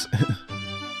to use.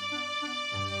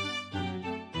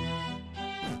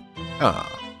 Ah,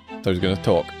 so he's going to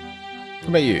talk. What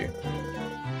about you?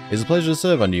 It's a pleasure to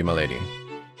serve under you, my lady.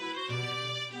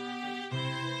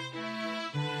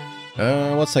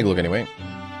 Let's take a look anyway.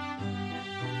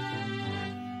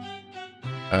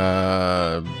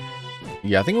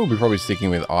 Yeah, I think we'll be probably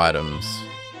sticking with items.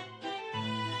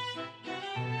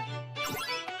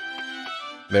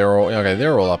 They're all, okay,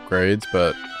 they're all upgrades,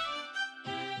 but...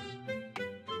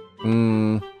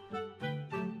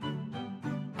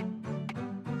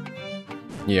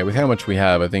 yeah, with how much we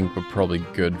have, I think we're probably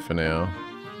good for now.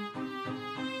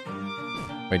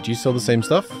 Wait, do you sell the same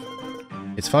stuff?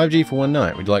 It's 5G for one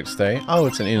night. Would you like to stay? Oh,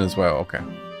 it's an inn as well. Okay.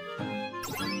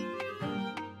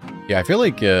 Yeah, I feel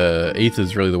like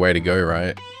ether's really the way to go,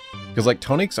 right? Because like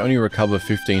tonics only recover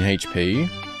 15 HP,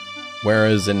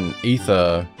 whereas in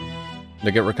ether,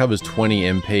 like it recovers 20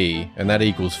 MP, and that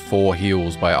equals 4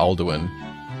 heals by Alduin.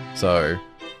 So,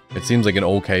 it seems like in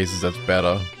all cases that's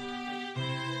better.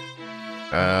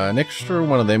 An extra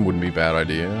one of them wouldn't be a bad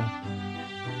idea.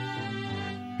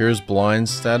 Here's blind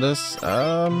status.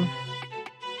 We'll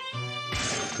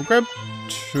grab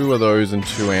 2 of those and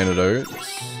 2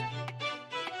 antidotes.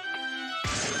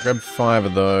 Grab 5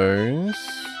 of those.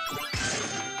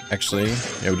 Actually,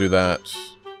 yeah, we'll do that.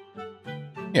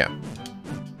 Yeah.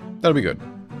 That'll be good.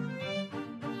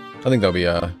 I think that'll be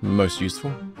most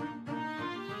useful.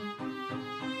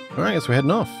 Alright, guess we're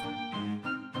heading off.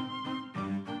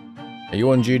 Are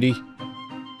you on duty?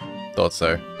 Thought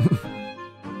so.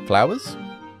 Flowers?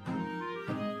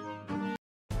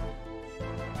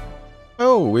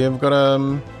 Oh, we have got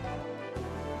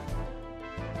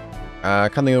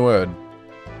can't think of the word.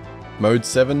 Mode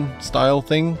 7 style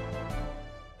thing?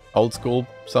 Old school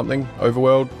something?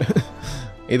 Overworld?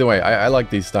 Either way, I like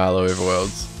these style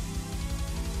overworlds.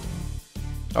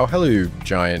 Oh, hello,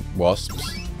 giant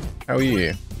wasps. How are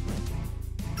you?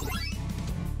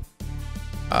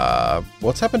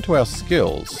 What's happened to our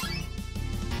skills?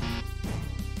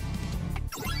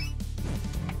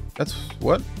 That's...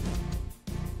 what?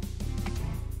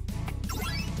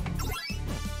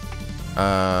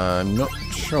 I'm not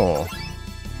sure.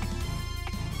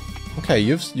 Okay,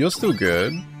 you're still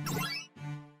good.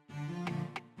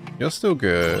 You're still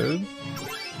good.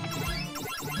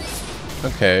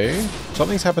 Okay.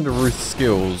 Something's happened to Ruth's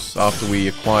skills after we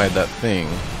acquired that thing.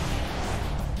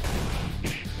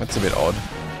 That's a bit odd.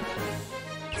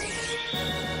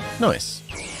 Nice.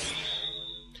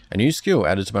 A new skill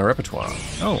added to my repertoire.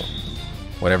 Oh.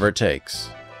 Whatever it takes.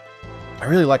 I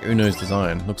really like Uno's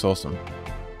design. Looks awesome.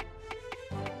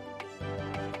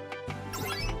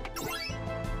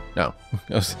 No.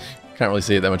 Can't really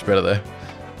see it that much better there.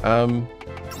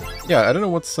 Yeah, I don't know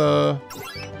what's, I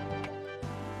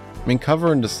mean,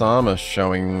 cover and disarm are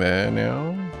showing there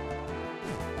now.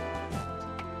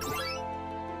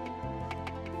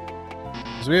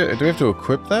 Do we have to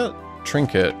equip that?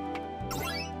 Trinket.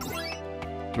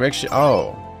 Do we actually...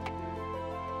 oh.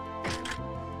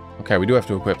 Okay, we do have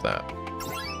to equip that.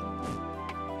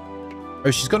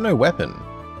 Oh, she's got no weapon.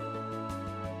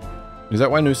 Is that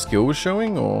why no skill was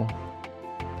showing, or...?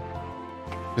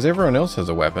 Because everyone else has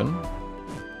a weapon.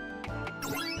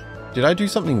 Did I do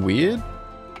something weird?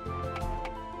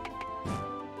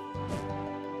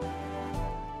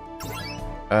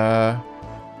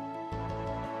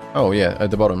 Oh yeah, at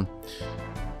the bottom.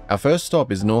 Our first stop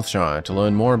is Northshire to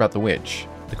learn more about the witch.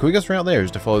 The quickest route there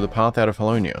is to follow the path out of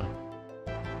Halonia.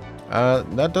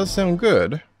 That does sound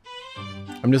good.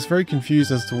 I'm just very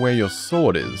confused as to where your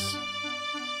sword is.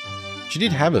 She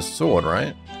did have a sword,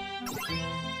 right?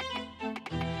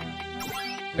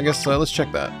 I guess, let's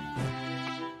check that.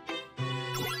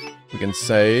 We can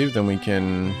save, then we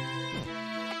can...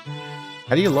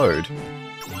 How do you load?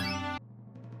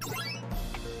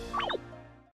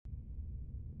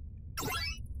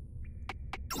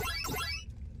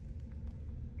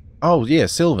 Oh, yeah,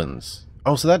 Sylvans.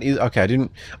 Oh, so that is... Okay,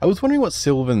 I was wondering what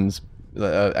Sylvans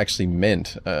actually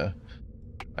meant. I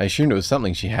assumed it was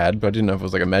something she had, but I didn't know if it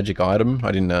was like a magic item.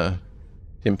 I didn't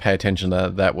pay attention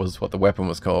that that was what the weapon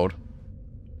was called.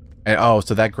 And, oh,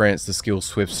 so that grants the skill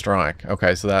Swift Strike.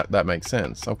 Okay, so that makes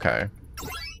sense. Okay.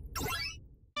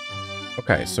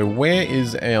 Okay, so where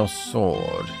is our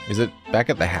sword? Is it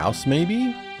back at the house,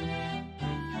 maybe?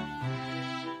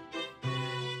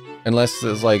 Unless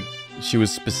there's like... she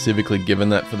was specifically given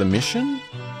that for the mission?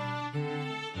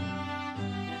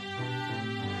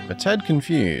 A tad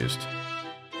confused.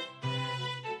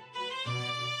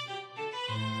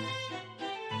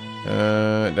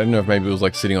 I don't know if maybe it was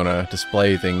like sitting on a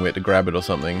display thing, we had to grab it or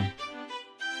something.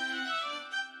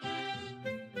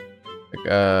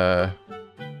 Like,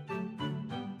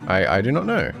 I do not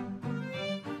know.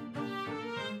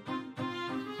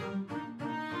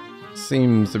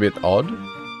 Seems a bit odd.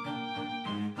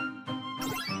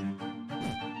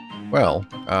 Well,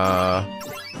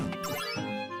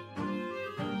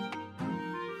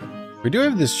 we do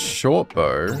have this short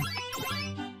bow.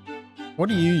 What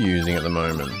are you using at the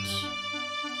moment?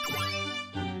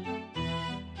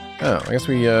 Oh, I guess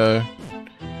we,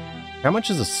 how much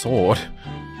is a sword?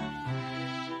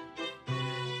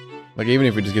 Like, even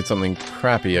if we just get something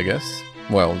crappy, I guess.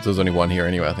 Well, there's only one here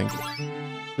anyway, I think.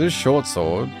 There's a short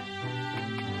sword.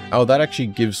 Oh, that actually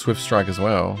gives Swift Strike as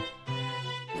well.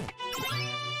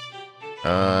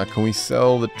 Can we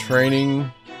sell the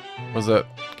training? What does that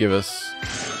give us?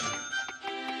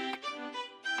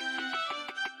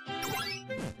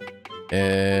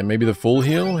 Maybe the full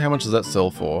heal? How much does that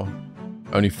sell for?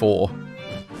 Only 4.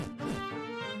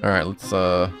 Alright, let's,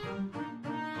 I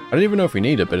don't even know if we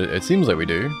need it, but it seems like we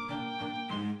do.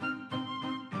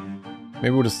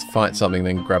 Maybe we'll just fight something,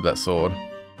 then grab that sword.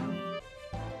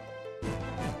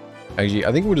 Actually,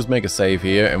 I think we'll just make a save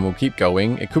here, and we'll keep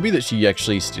going. It could be that she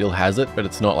actually still has it, but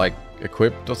it's not, like,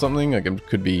 equipped or something. Like, it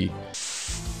could be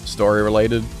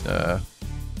story-related. I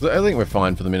think we're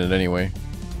fine for the minute anyway.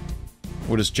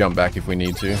 We'll just jump back if we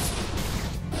need to.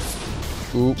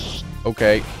 Oop.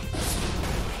 Okay.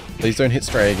 Please don't hit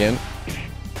Stray again.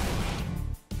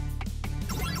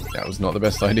 That was not the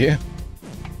best idea.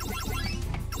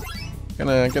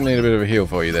 Gonna need a bit of a heal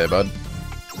for you there, bud.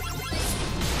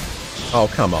 Oh,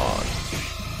 come on.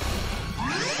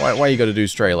 Why you gotta do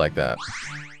Stray like that?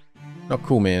 Not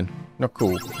cool, man. Not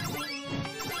cool.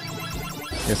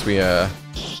 Guess we, gonna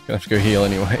have to go heal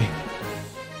anyway.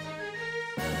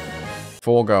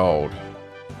 4 gold.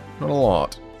 Not a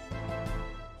lot.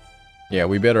 Yeah,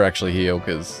 we better actually heal,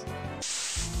 because...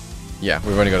 yeah,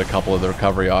 we've only got a couple of the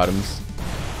recovery items.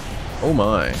 Oh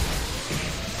my.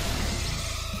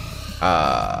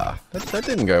 That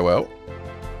didn't go well.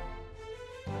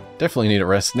 Definitely need a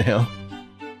rest now.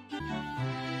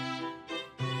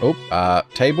 Oh,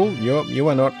 table? You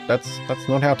are not... That's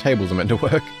not how tables are meant to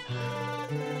work.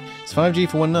 It's 5G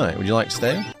for one night. Would you like to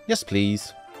stay? Yes,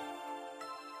 please.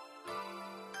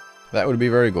 That would be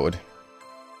very good.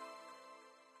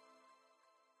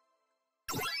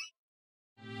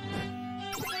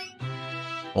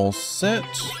 All set.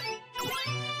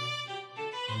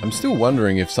 I'm still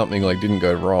wondering if something, like, didn't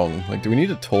go wrong. Like, do we need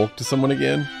to talk to someone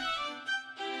again?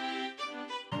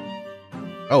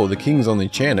 Oh, the king's on the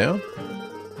chair now?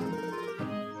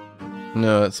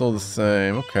 No, it's all the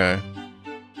same. Okay.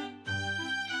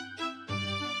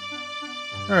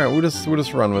 Alright, we'll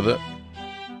just run with it.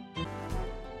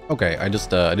 Okay, I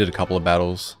did a couple of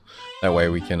battles. That way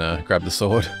we can grab the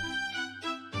sword.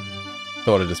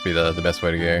 Thought it'd just be the best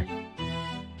way to go.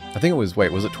 I think it was,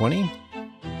 wait, was it 20?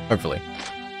 Hopefully.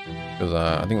 Because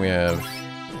I think we have,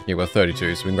 yeah, we're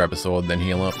 32, so we can grab a sword, then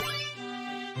heal up.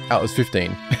 Oh, it was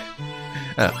 15.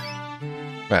 Ah.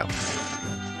 Well,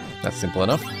 that's simple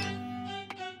enough.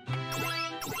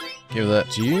 Give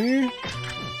that to you.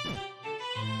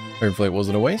 Hopefully it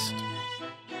wasn't a waste.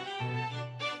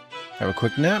 Have a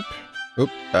quick nap. Oop,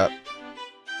 and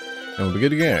we'll be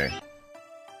good to go.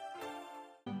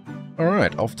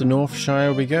 Alright, off to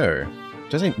Northshire we go.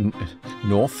 Does it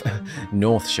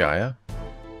Northshire?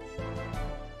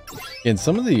 Yeah, and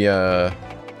some of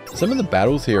the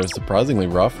battles here are surprisingly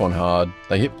rough on hard.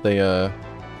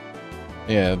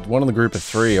 Yeah, one in the group of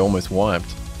 3 almost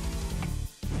wiped.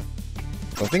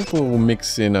 I think we'll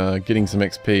mix in getting some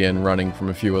XP and running from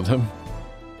a few of them.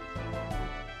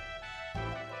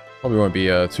 Probably won't be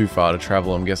too far to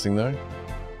travel, I'm guessing, though.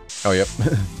 Oh, yep.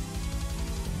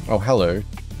 Oh, hello.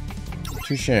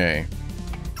 Touché.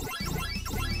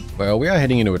 Well, we are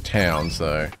heading into a town,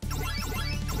 so...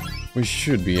 we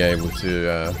should be able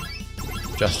to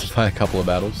justify a couple of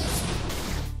battles.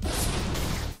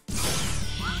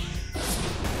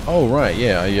 Oh right,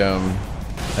 yeah,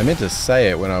 I meant to say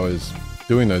it when I was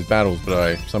doing those battles, but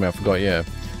I somehow forgot. Yeah,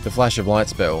 the Flash of Light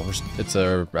spell. It's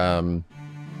a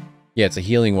yeah, it's a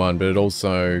healing one, but it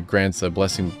also grants a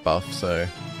blessing buff. So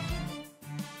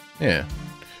yeah,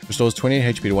 restores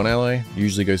 28 HP to one ally.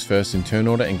 Usually goes first in turn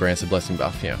order and grants a blessing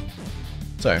buff. Yeah,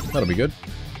 so that'll be good.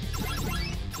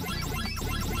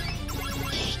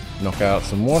 Knock out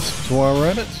some wasps while we're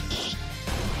at it.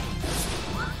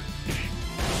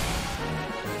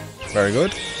 Very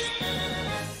good.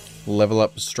 Level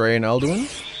up Stray and Alduin.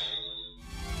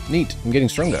 Neat, I'm getting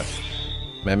stronger.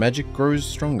 My magic grows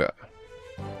stronger.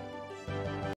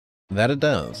 That it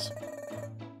does.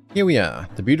 Here we are,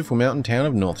 the beautiful mountain town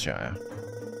of Northshire.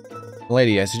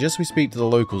 Lady, I suggest we speak to the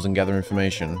locals and gather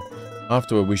information.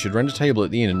 Afterward, we should rent a table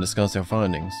at the inn and discuss our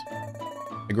findings.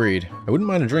 Agreed. I wouldn't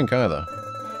mind a drink either.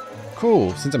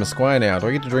 Cool, since I'm a squire now, do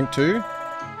I get to drink too?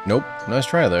 Nope, nice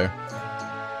try though.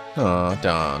 Aw,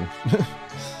 darn.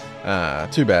 Ah,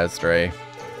 too bad, Stray.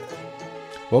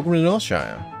 Welcome to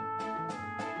Northshire.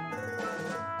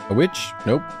 A witch?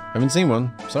 Nope, haven't seen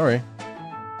one. Sorry.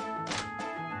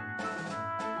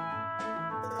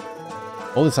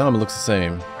 All this armor looks the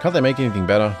same. Can't they make anything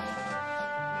better?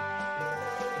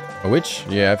 A witch?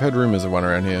 Yeah, I've heard rumors of one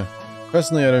around here.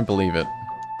 Personally, I don't believe it.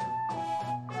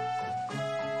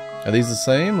 Are these the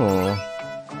same, or...?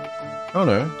 Oh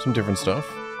no, some different stuff.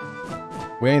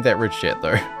 We ain't that rich yet,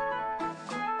 though.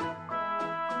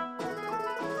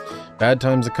 Bad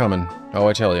times are coming. Oh,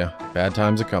 I tell ya, bad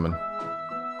times are coming.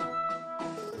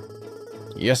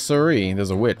 Yes, sirree, there's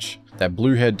a witch. That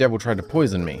blue-haired devil tried to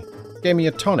poison me. Gave me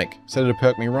a tonic, said it'd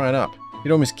perk me right up.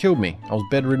 It almost killed me. I was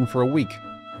bedridden for a week.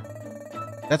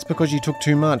 That's because you took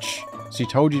too much. She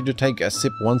told you to take a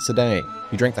sip once a day.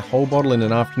 You drank the whole bottle in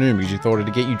an afternoon because you thought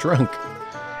it'd get you drunk.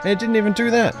 And it didn't even do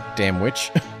that. Damn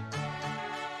witch.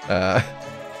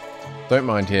 Don't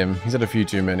mind him. He's had a few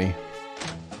too many.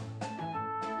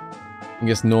 I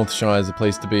guess Northshire is the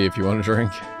place to be if you want to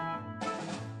drink.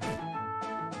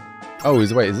 Oh,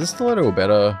 wait, is this stiletto or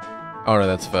better? Oh no,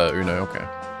 that's for Uno, okay.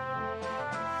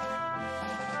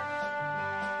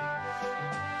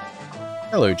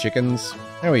 Hello, chickens.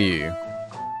 How are you?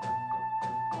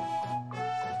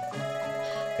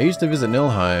 I used to visit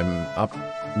Nilheim up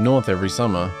north every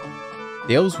summer.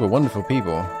 The elves were wonderful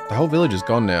people. The whole village is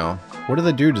gone now. What did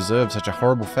they do to deserve such a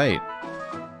horrible fate?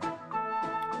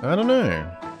 I don't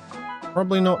know.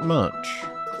 Probably not much.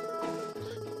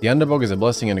 The underbog is a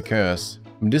blessing and a curse.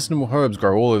 Medicinal herbs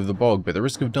grow all over the bog, but the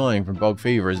risk of dying from bog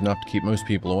fever is enough to keep most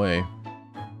people away.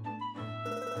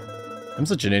 I'm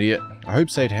such an idiot. I hope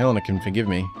St. Helena can forgive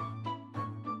me.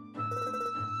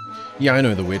 Yeah, I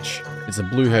know the witch. It's a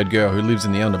blue-haired girl who lives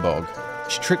in the underbog.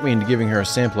 She tricked me into giving her a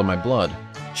sample of my blood.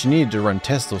 She needed to run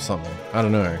tests or something. I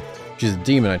don't know. She's a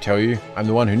demon, I tell you. I'm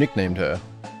the one who nicknamed her.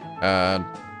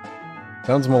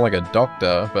 Sounds more like a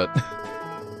doctor, but...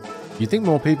 You'd think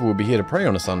more people would be here to pray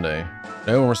on a Sunday.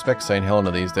 No one respects St.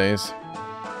 Helena these days.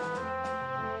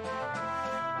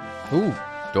 Ooh,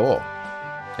 door.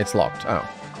 It's locked. Oh.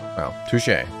 Well,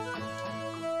 touché.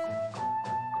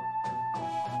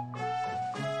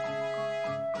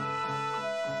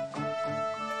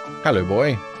 Hello,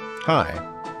 boy. Hi.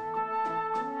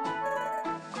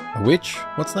 A witch?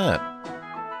 What's that?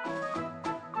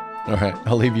 Alright,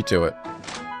 I'll leave you to it.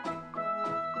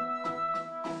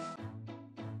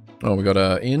 Oh, we got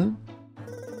a inn?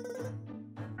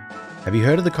 Have you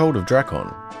heard of the cult of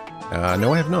Drakon?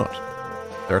 No I have not.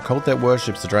 They're a cult that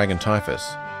worships the dragon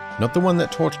Typhus. Not the one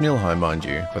that torched Nilheim, mind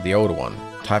you, but the older one,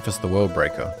 Typhus the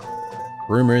Worldbreaker.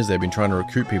 Rumour is they've been trying to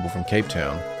recruit people from Cape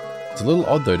Town. It's a little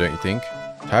odd though, don't you think?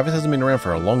 Typhus hasn't been around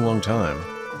for a long time.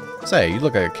 Say, you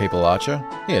look like a capable archer.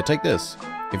 Here, take this.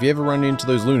 If you ever run into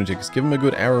those lunatics, give them a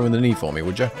good arrow in the knee for me,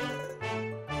 would ya?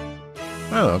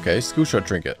 Oh, okay, skillshot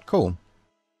trinket. Cool.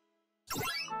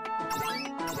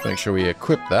 Make sure we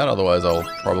equip that, otherwise I'll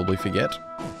probably forget.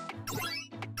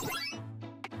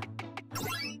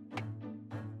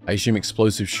 I assume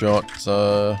explosive shots,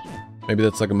 maybe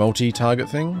that's like a multi-target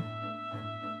thing?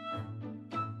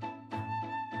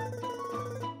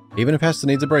 Even a pastor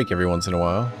needs a break every once in a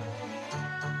while.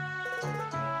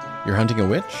 You're hunting a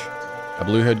witch? A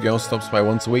blue-haired girl stops by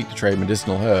once a week to trade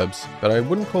medicinal herbs, but I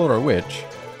wouldn't call her a witch.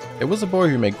 There was a boy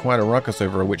who made quite a ruckus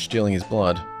over a witch stealing his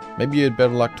blood. Maybe you had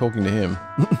better luck talking to him.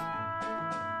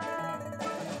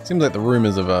 Seems like the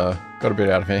rumors have got a bit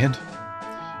out of hand.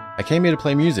 I came here to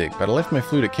play music, but I left my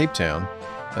flute at Cape Town.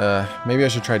 Maybe I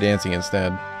should try dancing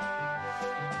instead.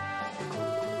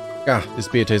 Ah, this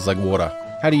beer tastes like water.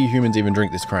 How do you humans even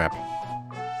drink this crap?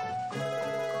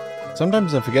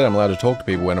 Sometimes I forget I'm allowed to talk to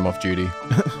people when I'm off duty.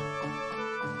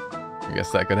 I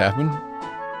guess that could happen.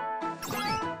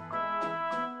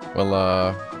 Well,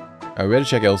 I better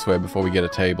check elsewhere before we get a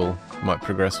table. Might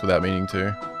progress without meaning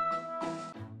to.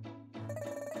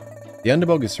 The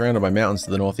Underbog is surrounded by mountains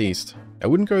to the northeast. I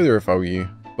wouldn't go there if I were you.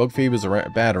 Bog fevers are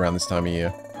bad around this time of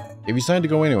year. If you decide to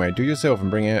go anyway, do yourself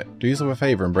a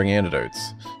favor and bring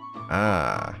antidotes.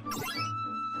 Ah.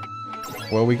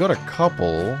 Well, we got a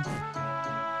couple.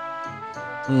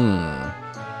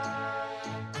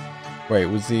 Wait,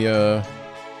 was the,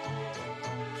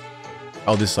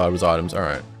 oh, this side was items,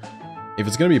 alright. If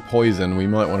it's gonna be poison, we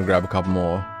might want to grab a couple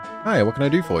more. Hi, what can I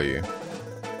do for you?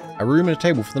 A room and a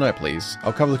table for the night, please.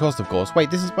 I'll cover the cost, of course.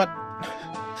 Wait, this is what?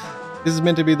 This is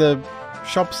meant to be the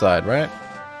shop side, right?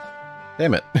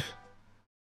 Damn it.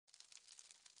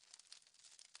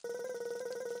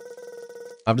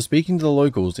 After speaking to the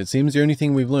locals, it seems the only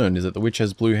thing we've learned is that the witch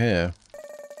has blue hair.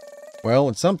 Well,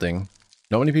 it's something.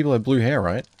 Not many people have blue hair,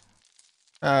 right?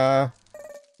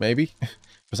 Maybe.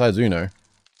 Besides Uno.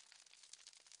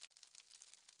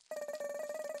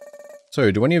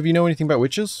 So, do any of you know anything about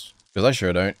witches? Because I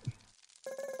sure don't.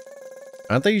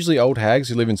 Aren't they usually old hags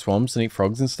who live in swamps and eat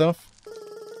frogs and stuff?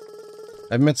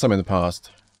 I've met some in the past.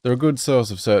 They're a good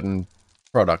source of certain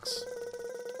products.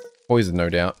 Poison, no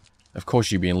doubt. Of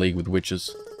course you'd be in league with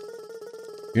witches.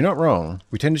 You're not wrong.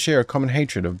 We tend to share a common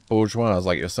hatred of bourgeois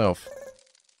like yourself.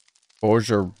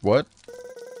 Bourgeois what?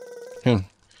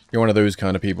 You're one of those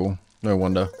kind of people. No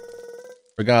wonder.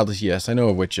 Regardless, yes, I know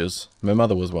of witches. My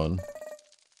mother was one.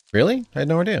 Really? I had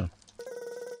no idea.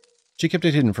 She kept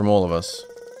it hidden from all of us.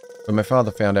 When my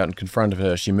father found out and confronted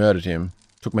her, she murdered him,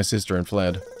 took my sister and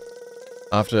fled.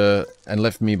 And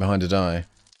left me behind to die.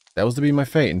 That was to be my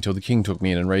fate until the king took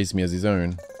me in and raised me as his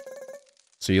own.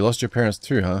 So you lost your parents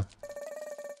too, huh?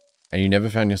 And you never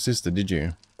found your sister, did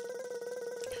you?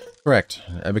 Correct.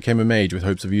 I became a mage with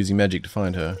hopes of using magic to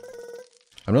find her.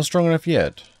 I'm not strong enough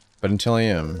yet, but until I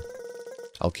am,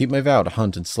 I'll keep my vow to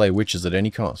hunt and slay witches at any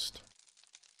cost.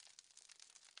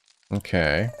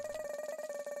 Okay.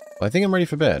 Well, I think I'm ready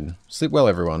for bed. Sleep well,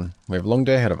 everyone. We have a long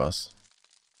day ahead of us.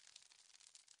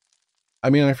 I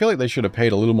mean, I feel like they should have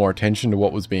paid a little more attention to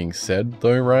what was being said,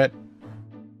 though, right?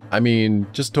 I mean,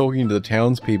 just talking to the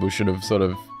townspeople should have sort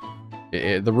of...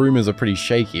 the rumors are pretty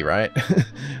shaky, right?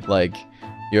 Like,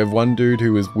 you have one dude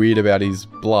who was weird about his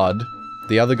blood.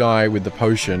 The other guy with the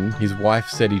potion, his wife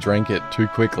said he drank it too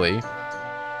quickly.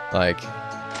 Like,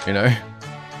 you know?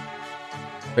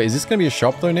 Wait, is this going to be a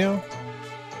shop, though, now?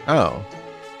 Oh.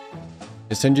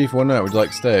 It's 10G for one night, would you like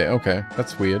to stay? Okay,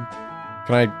 that's weird.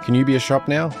 Can you be a shop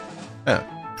now? Oh.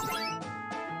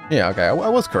 Yeah, okay, I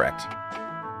was correct.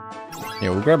 Yeah,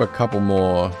 we'll grab a couple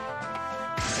more.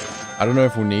 I don't know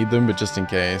if we'll need them, but just in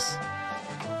case.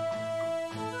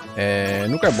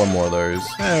 And we'll grab one more of those.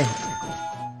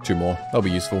 Two more. That'll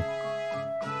be useful.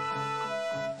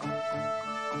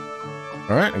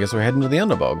 Alright, I guess we're heading to the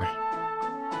Underbog.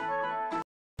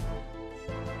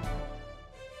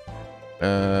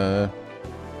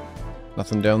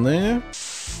 Nothing down there.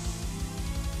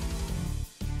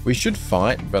 We should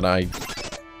fight, but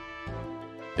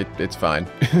it's fine.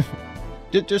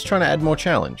 Just trying to add more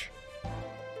challenge.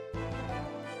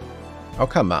 Oh,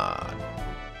 come on.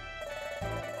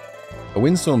 A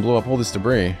windstorm blew up all this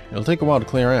debris. It'll take a while to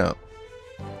clear out.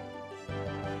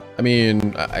 I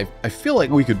mean, I feel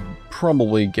like we could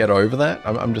probably get over that.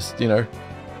 I'm just, you know...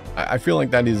 I feel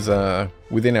like that is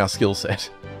within our skill set.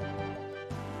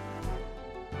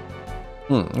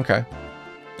 Okay.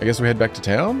 I guess we head back to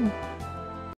town?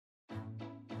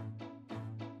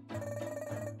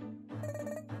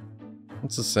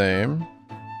 It's the same.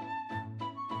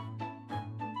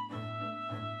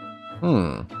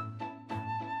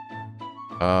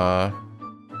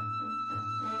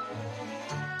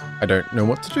 I don't know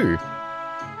what to do.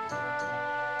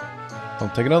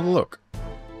 I'll take another look.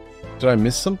 Did I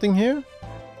miss something here?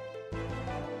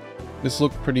 This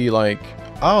looked pretty like...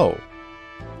 Oh!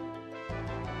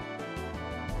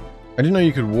 I didn't know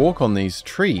you could walk on these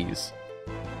trees.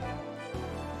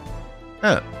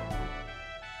 Huh.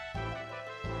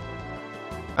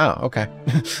 Oh, okay.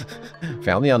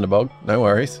 Found the Underbog. No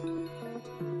worries.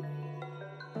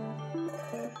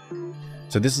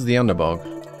 So this is the Underbog.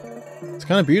 It's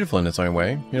kind of beautiful in its own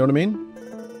way, you know what I mean?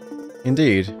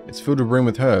 Indeed, it's filled with room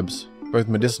with herbs, both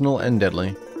medicinal and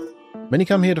deadly. Many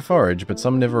come here to forage, but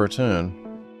some never return.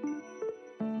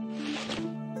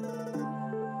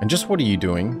 And just what are you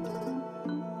doing?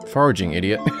 Foraging,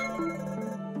 idiot.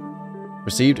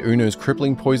 Received Uno's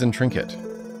crippling poison trinket.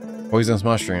 Poisonous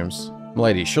mushrooms.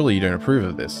 Milady, surely you don't approve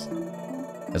of this.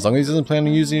 As long as he doesn't plan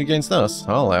on using it against us,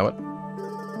 I'll allow it.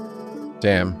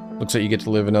 Damn, Looks like you get to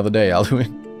live another day, Alduin.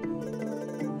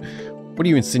 What are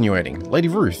you insinuating? Lady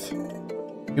Ruth.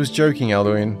 He was joking,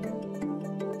 Alduin.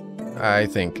 I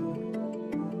think.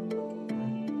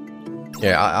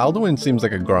 Yeah, Alduin seems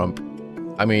like a grump.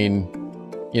 I mean,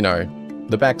 you know,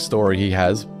 the backstory he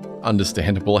has,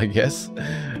 understandable, I guess.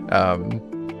 I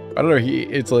don't know,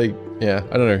 it's like, yeah,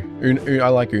 I don't know. I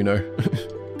like Uno.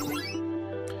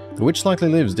 The witch likely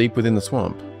lives deep within the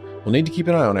swamp. We'll need to keep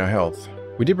an eye on our health.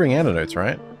 We did bring antidotes,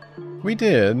 right? We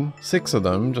did. 6 of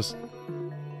them, just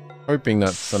hoping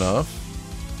that's enough.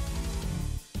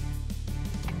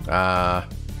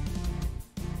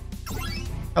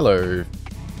 Hello,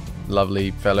 lovely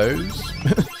fellows.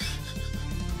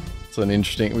 It's an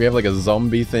interesting... We have like a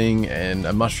zombie thing and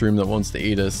a mushroom that wants to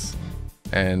eat us.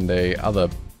 And a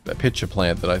pitcher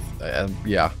plant that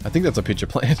yeah, I think that's a pitcher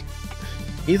plant.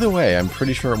 Either way, I'm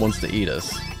pretty sure it wants to eat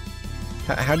us.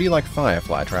 How do you like fire,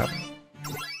 Flytrap?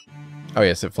 Oh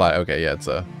yes, it fly. Okay, yeah, it's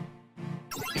a...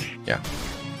 Yeah.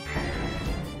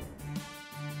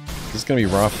 This is gonna be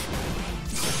rough.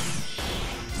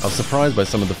 I was surprised by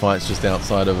some of the fights just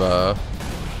outside of the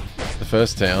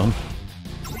first town.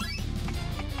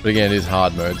 But again, it is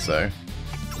hard mode, so...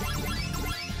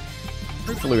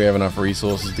 Hopefully we have enough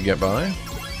resources to get by.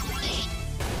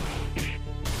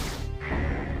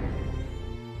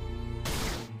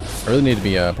 I really need to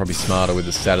be probably smarter with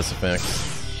the status effects.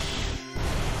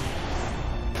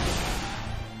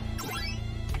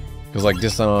 Because like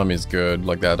disarm is good,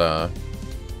 like that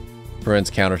prevents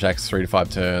counterattacks 3 to 5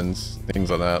 turns, things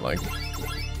like that, like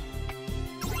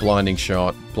blinding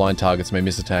shot, blind targets may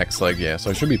miss attacks, like yeah, so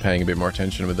I should be paying a bit more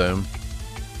attention with them.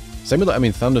 Same with, I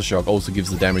mean, Thundershock also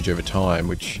gives the damage over time,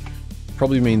 which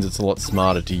probably means it's a lot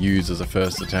smarter to use as a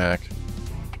first attack.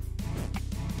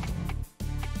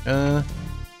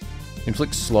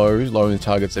 Inflict slow, lowering the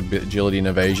target's agility and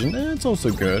evasion. It's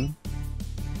also good.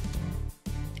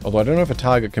 Although I don't know if a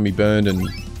target can be burned and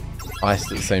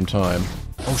iced at the same time.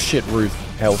 Oh shit, Ruth.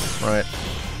 Health, right.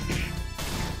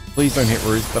 Please don't hit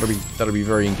Ruth, that'll be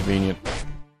very inconvenient.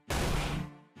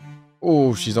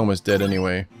 Oh, she's almost dead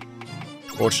anyway.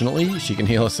 Fortunately, she can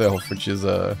heal herself, which is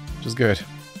good.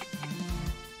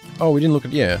 Oh, we didn't look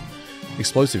at, yeah.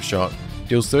 Explosive shot.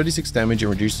 Deals 36 damage and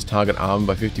reduces target armor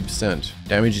by 50%.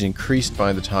 Damage is increased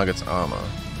by the target's armor.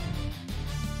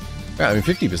 Yeah, I mean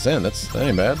 50%, that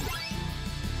ain't bad.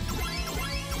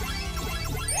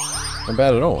 Not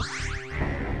bad at all.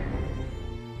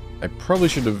 I probably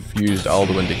should have used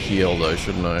Alduin to heal though,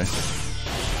 shouldn't I?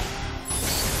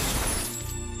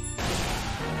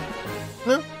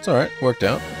 No, it's alright, worked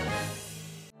out.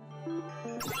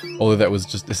 Although that was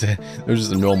just it was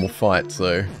just a normal fight,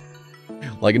 so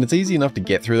like, and it's easy enough to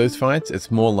get through those fights. It's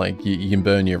more like you can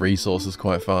burn your resources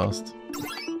quite fast.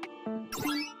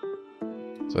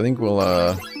 So I think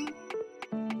we'll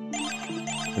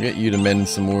get you to mend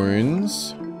some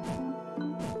wounds.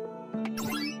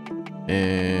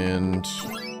 And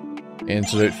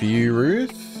antidote for you,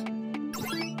 Ruth.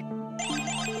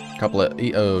 Couple of...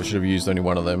 Oh, should have used only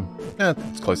one of them.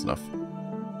 It's close enough.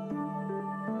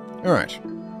 Alright.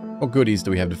 What goodies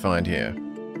do we have to find here?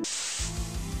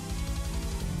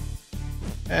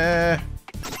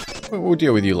 We'll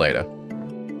deal with you later.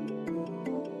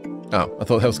 Oh, I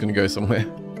thought that was going to go somewhere.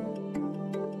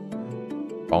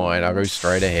 Fine, I'll go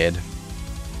straight ahead.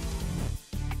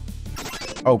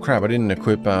 Oh crap, I didn't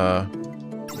equip that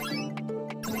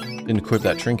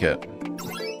trinket.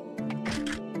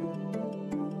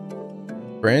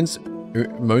 Grants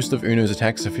most of Uno's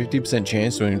attacks a 50%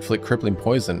 chance to inflict crippling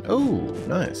poison. Oh,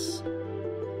 nice.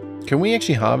 Can we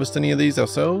actually harvest any of these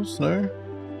ourselves? No?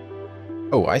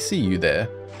 Oh, I see you there.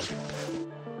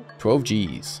 12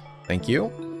 Gs. Thank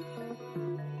you.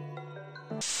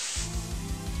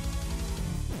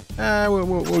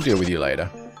 We'll deal with you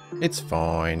later. It's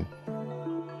fine.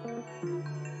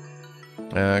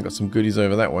 Got some goodies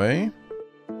over that way.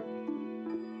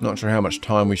 Not sure how much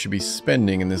time we should be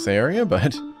spending in this area,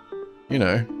 but, you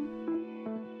know.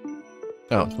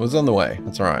 Oh, it was on the way.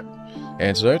 That's alright.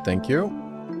 Antidote, thank you.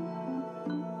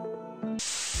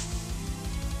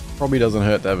 Probably doesn't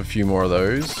hurt to have a few more of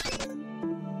those.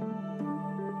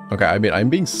 Okay, I mean, I'm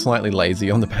being slightly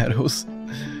lazy on the battles.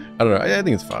 I don't know, I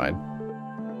think it's fine.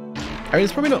 I mean,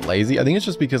 it's probably not lazy. I think it's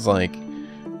just because, like,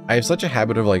 I have such a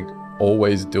habit of, like,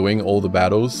 always doing all the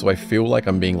battles, so I feel like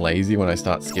I'm being lazy when I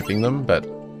start skipping them, but,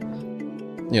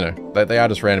 you know, they are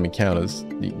just random encounters.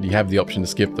 You have the option to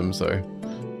skip them, so,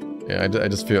 yeah, I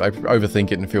just feel, I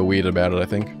overthink it and feel weird about it, I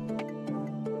think.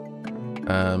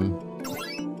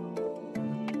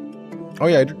 Oh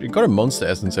yeah, I got a monster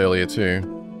essence earlier too.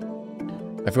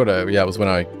 I forgot, yeah, it was when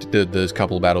I did those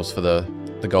couple of battles for the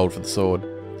gold for the sword.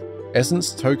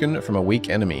 Essence token from a weak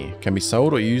enemy. Can be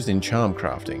sold or used in charm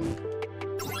crafting.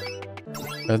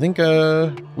 I think,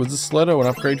 was the Sledder an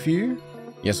upgrade for you?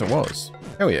 Yes, it was.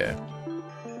 Hell yeah.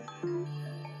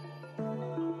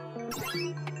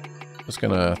 Just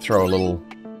gonna throw a little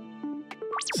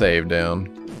save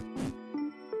down.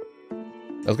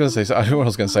 I was gonna say, I don't know what I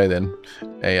was gonna say then.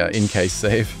 A in-case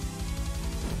save.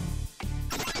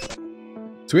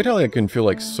 It's weird how I can feel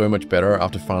like so much better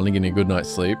after finally getting a good night's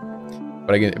sleep.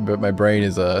 But my brain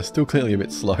is still clearly a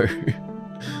bit slow.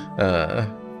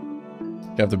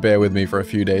 You have to bear with me for a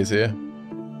few days here.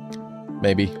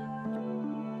 Maybe.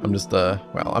 I'm just,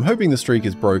 well, I'm hoping the streak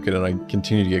is broken and I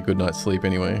continue to get good night's sleep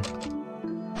anyway.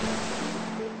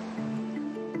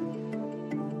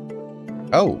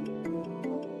 Oh.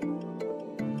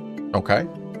 Okay.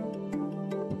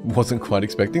 Wasn't quite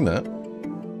expecting that.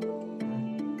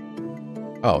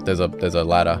 Oh, there's a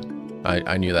ladder.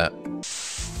 I knew that.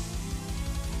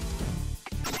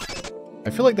 I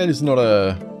feel like that is not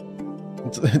a...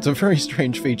 It's a very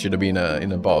strange feature to be in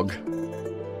a bog.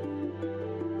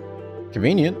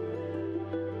 Convenient.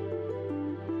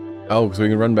 Oh, because we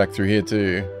can run back through here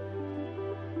too.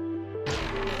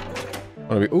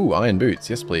 Ooh, iron boots.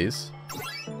 Yes, please.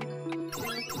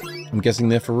 I'm guessing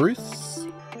they're for Ruth?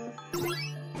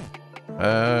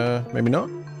 Maybe not?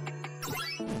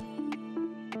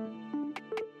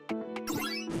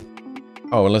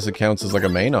 Oh, unless it counts as like a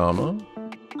main armor.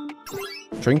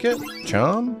 Trinket?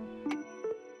 Charm?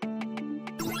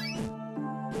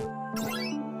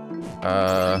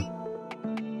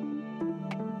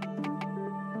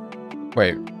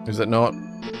 Wait, is it not?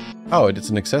 Oh, it's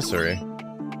an accessory.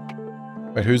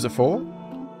 Wait, who's it for?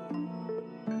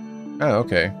 Oh,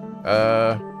 okay.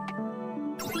 I'll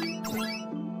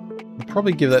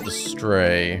probably give that to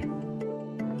Stray.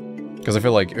 Because I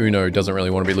feel like Uno doesn't really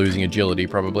want to be losing agility,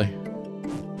 probably.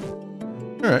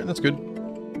 Alright, that's good.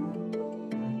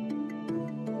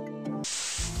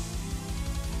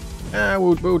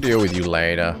 We'll deal with you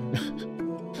later.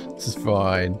 This is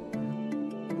fine.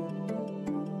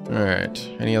 Alright,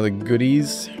 any other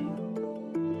goodies?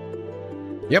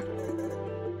 Yep.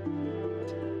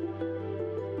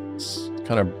 It's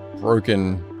kind of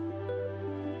broken.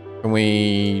 Can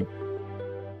we...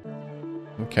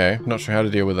 Okay, not sure how to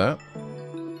deal with that.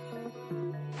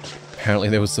 Apparently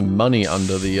there was some money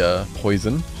under the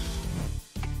poison.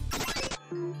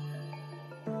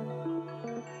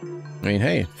 I mean,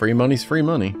 hey, free money's free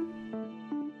money.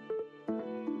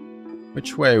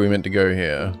 Which way are we meant to go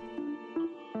here?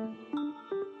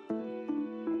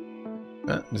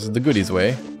 Ah, this is the goodies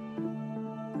way.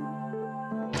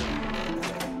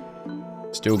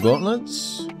 Steel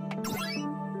gauntlets?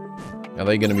 Are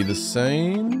they going to be the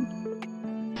same?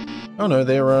 Oh no,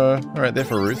 they're, alright, they're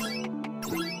for Ruth.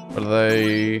 What are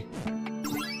they?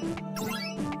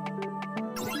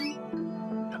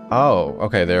 Oh,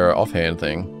 okay, they're an offhand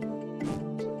thing.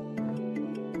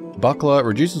 Buckler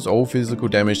reduces all physical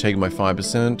damage taken by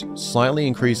 5%, slightly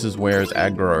increases wearer's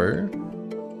aggro,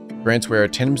 grants wearer a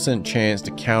 10% chance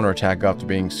to counterattack after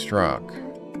being struck.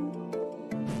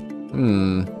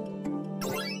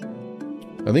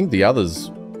 I think the others,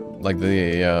 like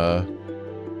the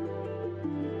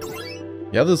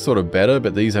others sort of better,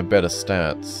 but these have better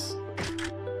stats.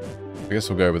 I guess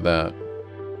we'll go with that.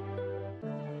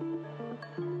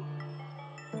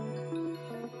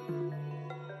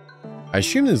 I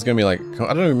assume there's going to be like,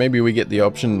 I don't know, maybe we get the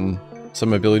option,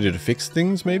 some ability to fix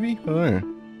things, maybe? I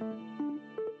don't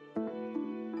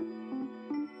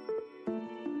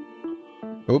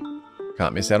know. Oop,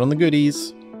 can't miss out on the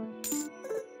goodies.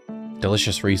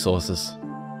 Delicious resources.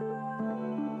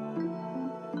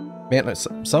 Man,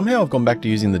 somehow I've gone back to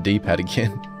using the D-pad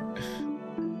again.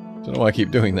 Don't know why I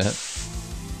keep doing that.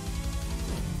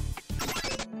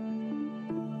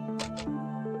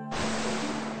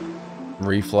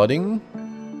 Reflooding?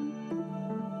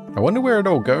 I wonder where it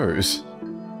all goes.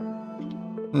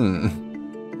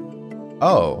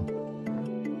 Oh.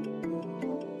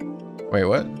 Wait,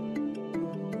 what?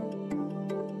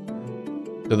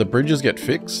 Do the bridges get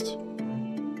fixed?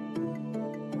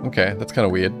 Okay, that's kind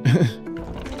of weird.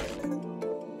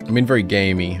 I mean, very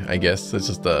gamey, I guess. It's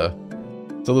just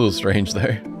it's a little strange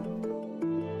though.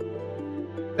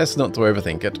 Best not to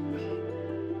overthink it.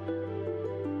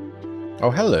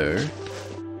 Oh, hello.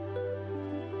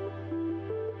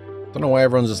 Don't know why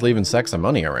everyone's just leaving sacks of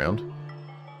money around.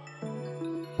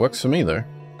 Works for me though.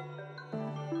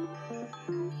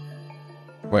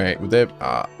 Wait, would there?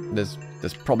 There's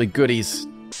probably goodies.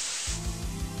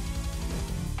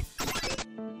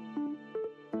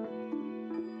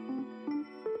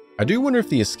 I do wonder if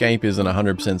the escape isn't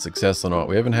 100% success or not.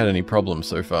 We haven't had any problems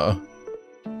so far.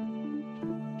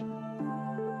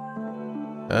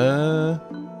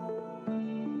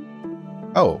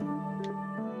 Oh.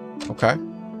 Okay.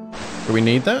 Do we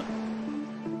need that?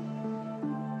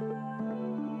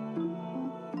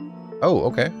 Oh,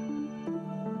 okay.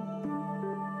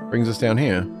 Brings us down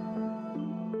here.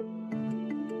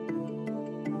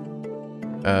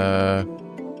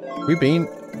 We've been...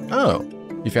 Oh,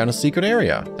 you found a secret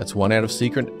area. That's 1 out of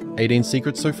 18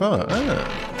 secrets so far. Ah.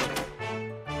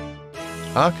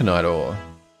 Arcanite ore.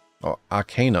 Or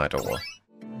Arcanite ore.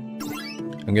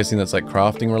 I'm guessing that's like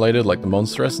crafting related, like the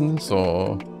monster essence,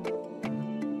 or...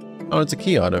 Oh, it's a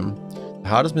key item. The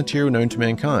hardest material known to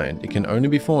mankind. It can only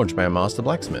be forged by a master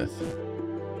blacksmith.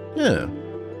 Yeah.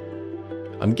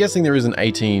 I'm guessing there isn't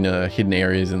 18 hidden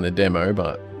areas in the demo,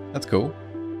 but that's cool.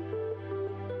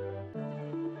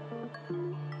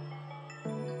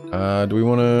 Do we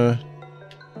want to...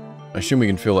 I assume we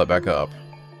can fill that back up.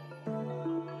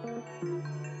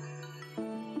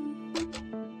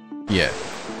 Yeah.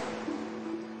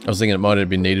 I was thinking it might have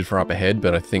been needed for up ahead,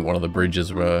 but I think one of the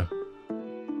bridges were...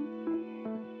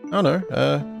 Oh no,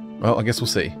 well, I guess we'll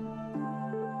see.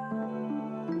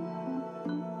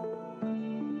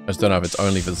 I just don't know if it's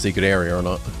only for the secret area or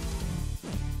not.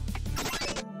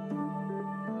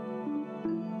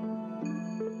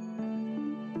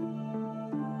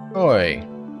 Oi,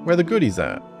 where are the goodies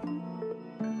at?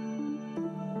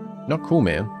 Not cool,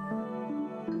 man.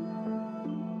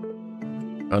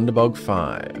 Underbog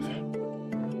 5.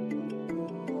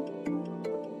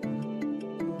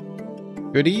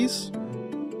 Goodies?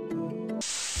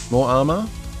 More armor?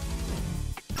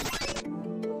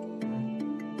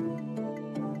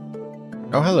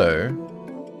 Oh, hello.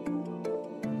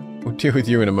 We'll deal with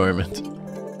you in a moment.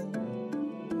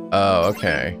 Oh,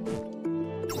 okay.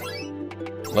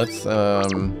 Let's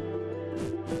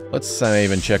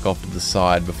save and check off to the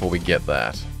side before we get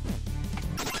that.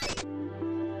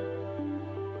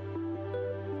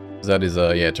 That is,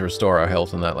 yeah, to restore our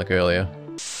health and that like earlier.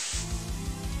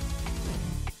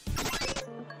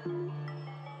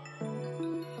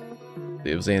 See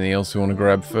if there's anything else we want to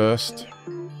grab first.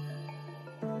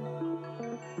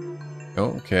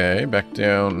 Okay, back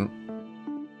down.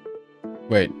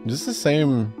 Wait, is this the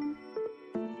same...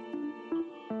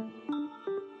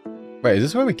 Wait, is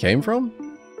this where we came from?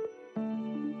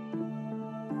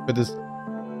 But this...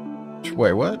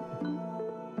 Wait, what?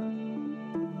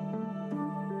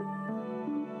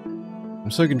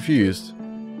 I'm so confused.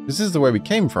 This is the way we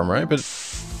came from, right? But...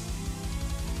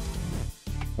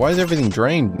 Why is everything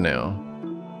drained now?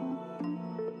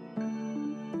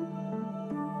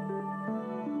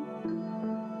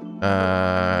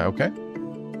 Okay.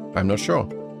 I'm not sure.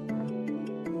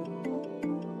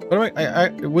 But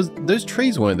I was... Those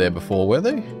trees weren't there before, were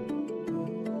they?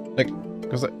 Like,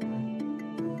 because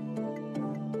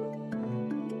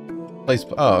place...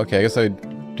 Oh, okay, I guess I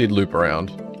did loop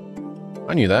around.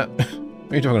 I knew that.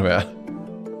 What are you talking about?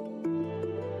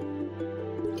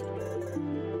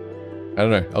 I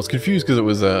don't know. I was confused because it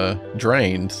was,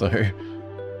 drained, so...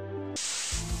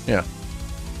 Yeah.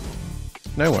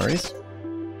 No worries.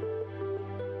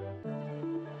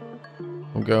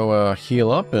 We'll go,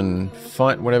 heal up and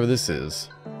fight whatever this is.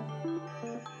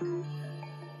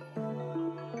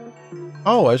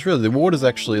 Oh, I just realized the water's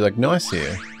actually, like, nice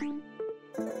here.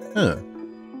 Huh.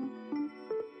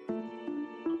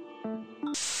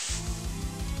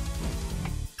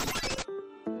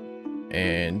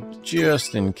 And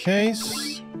just in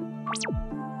case...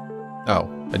 Oh,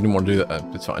 I didn't want to do that.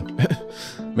 It's fine.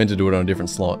 Meant to do it on a different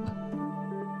slot.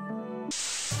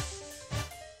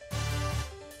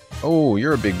 Oh,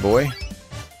 you're a big boy.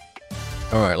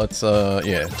 Alright, let's,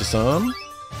 yeah, disarm.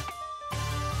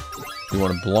 We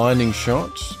want a blinding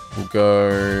shot. We'll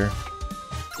go...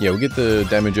 Yeah, we'll get the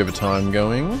damage over time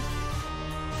going.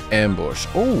 Ambush.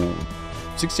 Oh,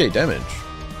 68 damage.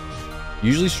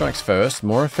 Usually strikes first,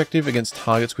 more effective against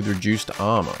targets with reduced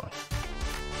armor.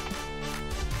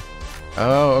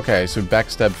 Oh, okay, so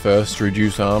backstab first to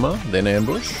reduce armor, then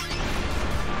ambush.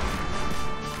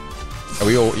 Are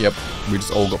we all... Yep, we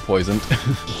just all got poisoned.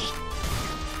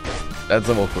 That's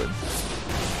awkward.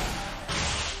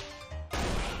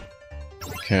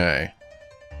 Okay.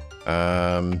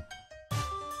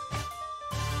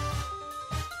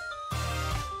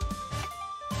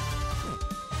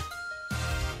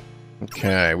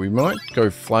 Okay, we might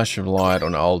go Flash of Light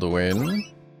on Alduin.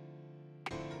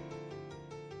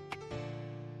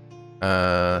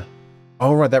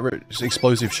 Oh right, that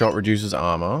explosive shot reduces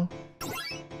armor.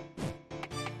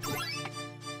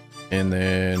 And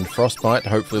then Frostbite,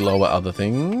 hopefully lower other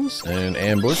things. And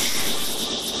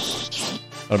Ambush.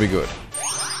 That'll be good.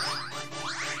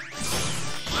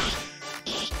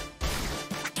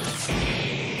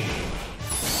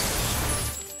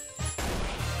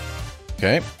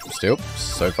 Okay, still,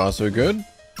 so far so good.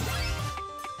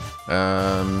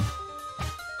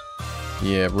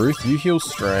 Yeah, Ruth, you heal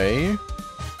Stray.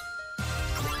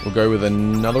 We'll go with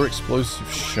another explosive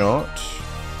shot.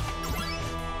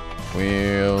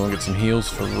 We'll get some heals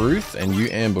for Ruth, and you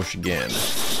ambush again.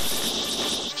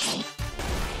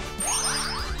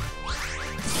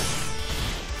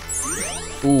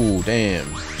 Ooh,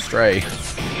 damn. Stray.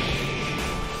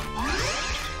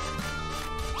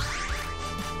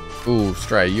 Ooh,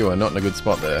 Stray, you are not in a good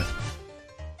spot there.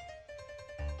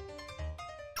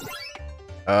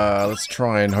 Let's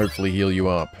try and hopefully heal you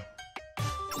up.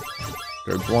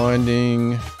 Go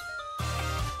blinding.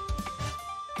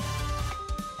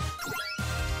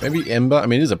 Maybe Ember? I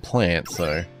mean, it is a plant,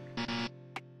 so...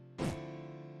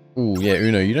 Ooh, yeah,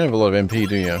 Uno, you don't have a lot of MP,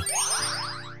 do you?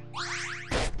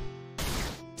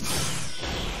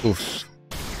 Oof.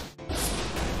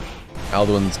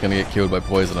 Alduin's gonna get killed by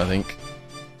poison, I think.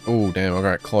 Ooh, damn,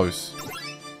 alright, close.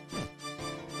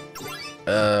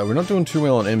 We're not doing too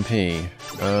well on MP.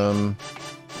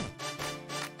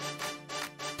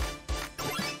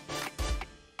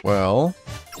 Well...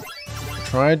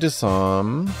 Try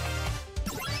disarm...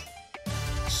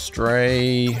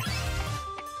 Stray...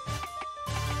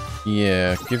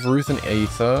 Yeah, give Ruth an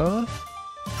Aether.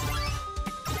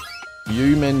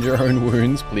 You mend your own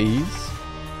wounds, please.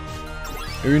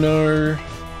 Uno...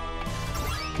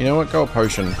 You know what? Go a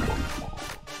potion.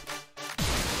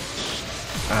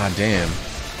 Ah, damn.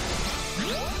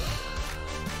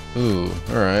 Ooh,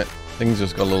 alright. Things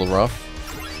just got a little rough.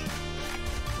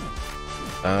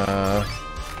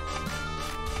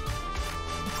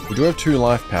 We do have 2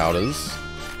 life powders.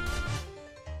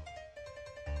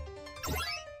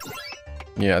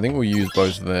 Yeah, I think we'll use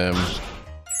both of them.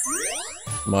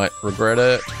 Might regret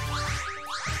it.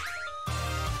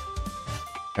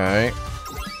 Okay.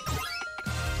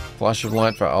 Flash of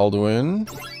light for Alduin.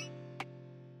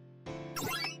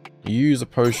 Use a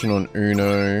potion on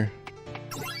Uno.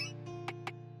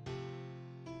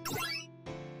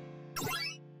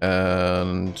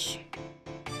 And...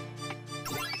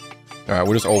 Alright,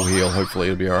 we'll just all heal. Hopefully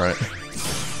it'll be alright.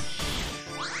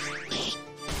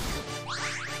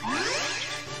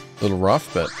 A little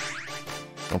rough, but...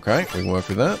 Okay, we can work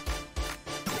with that.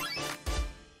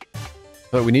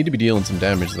 But we need to be dealing some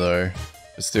damage, though.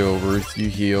 But still, Ruth, you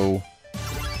heal.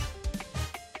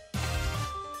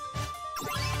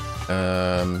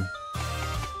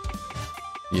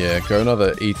 Yeah, go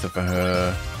another Ether for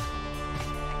her.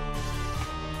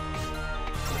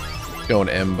 Go an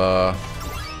Ember.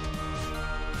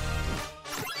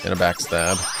 And a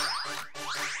backstab.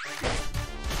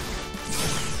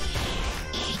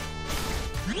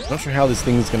 Not sure how this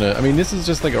thing's gonna... I mean, this is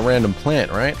just like a random plant,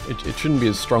 right? It shouldn't be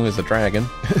as strong as a dragon.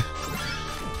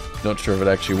 Not sure if it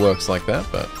actually works like that,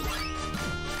 but...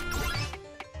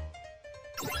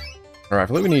 Alright, I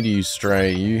feel like we need to use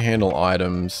Stray. You handle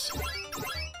items.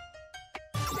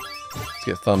 Let's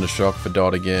get Thundershock for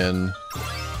Dot again.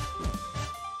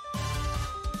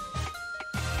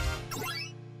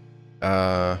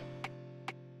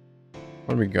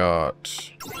 What do we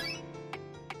got?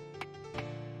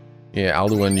 Yeah,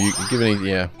 Alduin, you give any...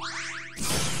 Yeah.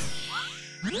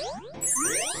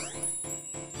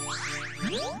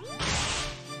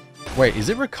 Wait, is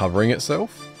it recovering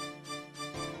itself?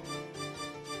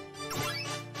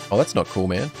 Oh, that's not cool,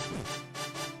 man.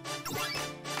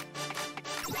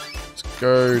 Let's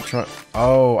go try...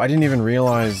 Oh, I didn't even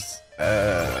realize...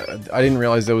 I didn't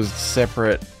realize there was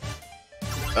separate...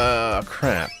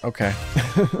 crap. Okay.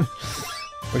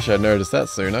 Wish I'd noticed that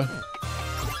sooner.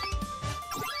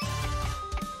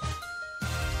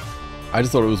 I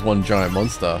just thought it was one giant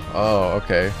monster. Oh,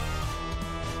 okay.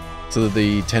 So that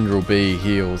the Tendril Bee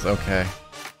heals. Okay.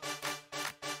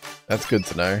 That's good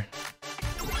to know.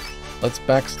 Let's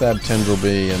backstab Tendril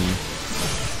Bee and...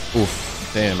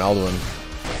 Oof. Damn, Alduin.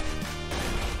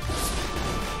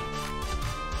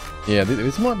 Yeah,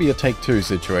 this might be a take 2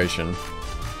 situation.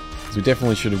 Because we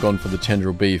definitely should have gone for the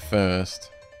Tendril Bee first.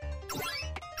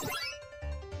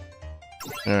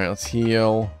 Alright, let's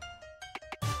heal.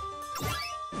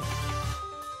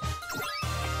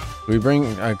 We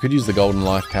bring... I could use the golden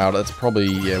life powder. That's probably...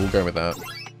 Yeah, we'll go with that.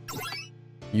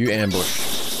 You ambush.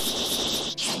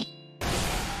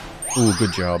 Ooh,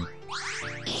 good job.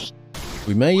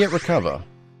 We may yet recover.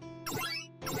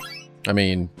 I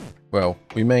mean, well,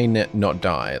 we may not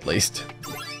die, at least.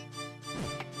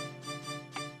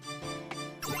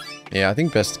 Yeah, I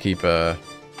think best to keep her...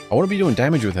 I want to be doing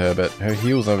damage with her, but her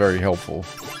heals are very helpful.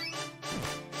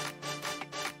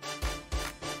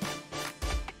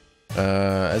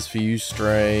 As for you,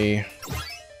 Stray...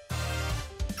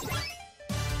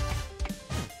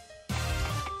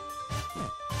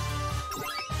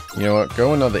 You know what?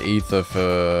 Go another ether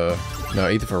for... No,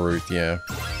 ether for Ruth, yeah.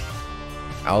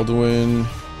 Alduin.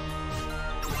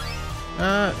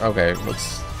 Okay,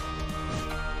 let's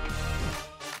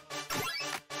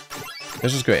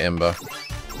just go Ember.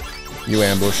 You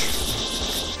ambush.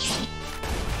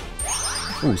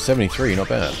 Ooh, 73, not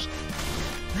bad.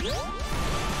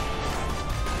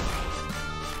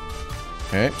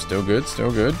 Okay, still good,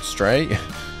 still good. Stray.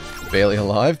 Barely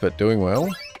alive, but doing well.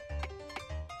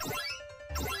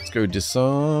 Let's go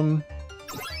disarm.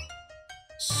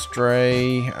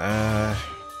 Stray. I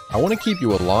want to keep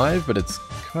you alive, but it's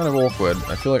kind of awkward.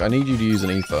 I feel like I need you to use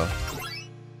an ether.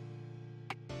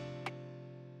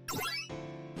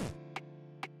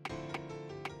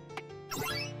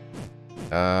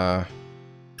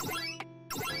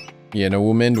 Yeah, no,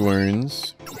 we'll mend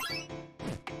wounds.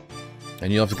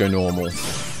 And you'll have to go normal.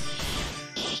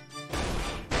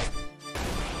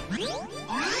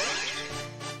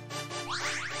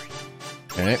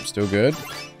 Okay, still good.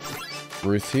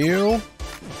 Ruth heal.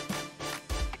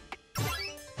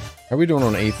 How are we doing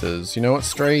on ethers? You know what?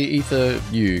 Stray ether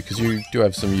you, because you do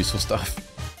have some useful stuff.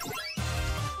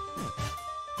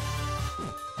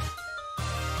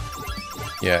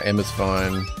 Yeah, Emma's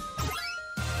fine.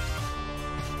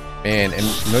 Man, and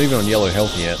not even on yellow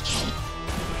health yet.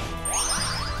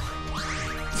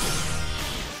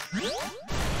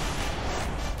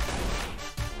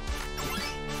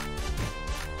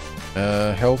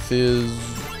 Health is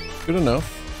good enough.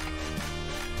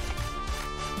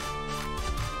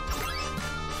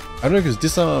 I don't know, because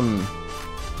disarming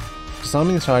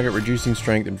the target, reducing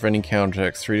strength, and preventing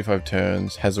counterattacks 3 to 5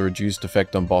 turns, has a reduced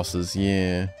effect on bosses,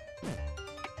 yeah.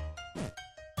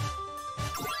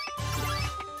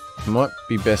 Might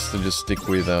be best to just stick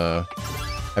with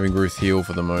having Ruth heal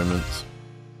for the moment.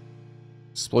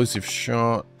 Explosive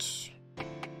shot.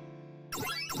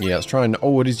 Yeah, let's try and...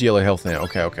 Oh, it is yellow health now.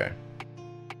 Okay, okay.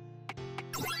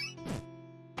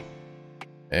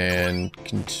 And...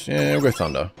 Yeah, we'll go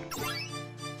Thunder.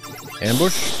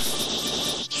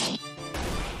 Ambush.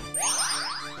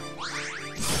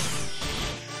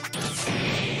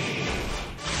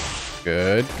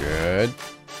 Good, good.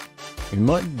 We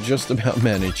might just about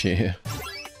manage here.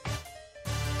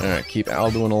 Alright, keep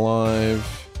Alduin alive.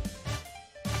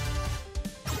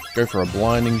 Go for a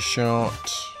blinding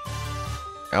shot.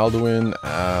 Alduin,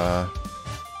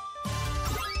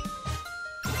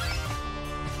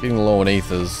 getting low on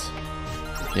ethers.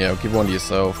 Yeah, give one to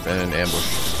yourself and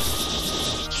ambush.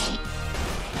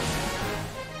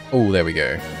 Oh, there we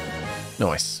go.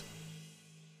 Nice.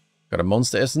 Got a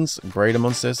monster essence, a greater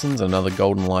monster essence, and another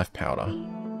golden life powder.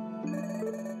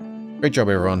 Great job,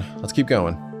 everyone. Let's keep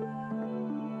going.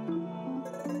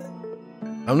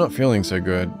 I'm not feeling so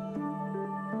good.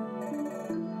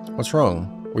 What's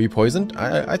wrong? Were you poisoned?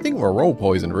 I think we're all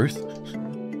poisoned, Ruth.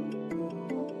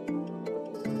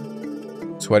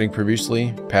 Sweating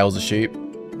profusely, pale as a sheep.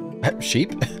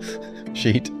 Sheep?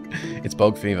 Sheet. It's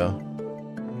bog fever.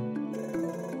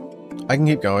 I can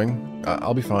keep going.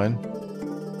 I'll be fine.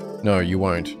 No, you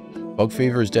won't. Bog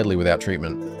fever is deadly without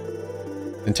treatment.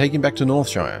 Then take him back to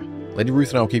Northshire. Lady Ruth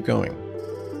and I'll keep going.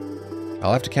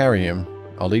 I'll have to carry him.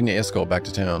 I'll lead an escort back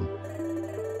to town.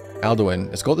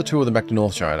 Alduin, escort the two of them back to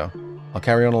Northshire. I'll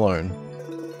carry on alone.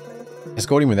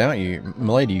 Escorting without you?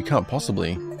 Milady, you can't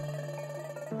possibly.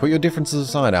 Put your differences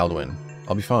aside, Alduin.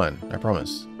 I'll be fine, I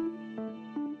promise.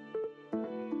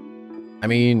 I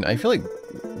mean, I feel like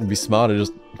it'd be smarter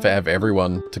just to have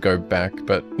everyone to go back,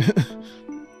 but...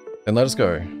 Then let us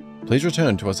go. Please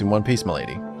return to us in one piece,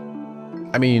 milady.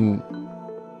 I mean...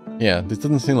 Yeah, this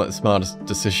doesn't seem like the smartest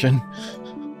decision.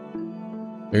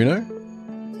 Uno?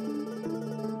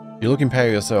 You're looking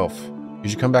pale yourself. You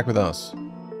should come back with us.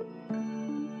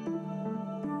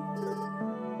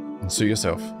 And suit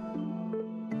yourself.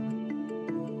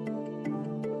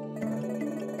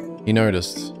 He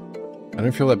noticed. I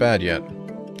don't feel that bad yet.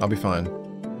 I'll be fine.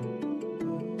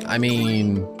 I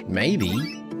mean, maybe.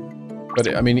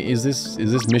 But I mean, is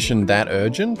this mission that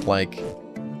urgent? Like,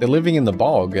 they're living in the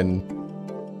bog, and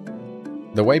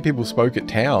the way people spoke at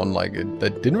town, like,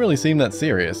 that didn't really seem that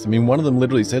serious. I mean, one of them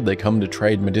literally said they come to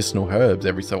trade medicinal herbs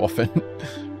every so often.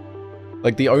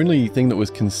 Like, the only thing that was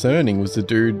concerning was the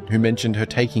dude who mentioned her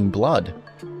taking blood.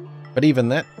 But even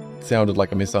that sounded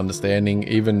like a misunderstanding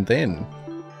even then.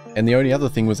 And the only other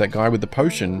thing was that guy with the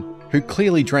potion, who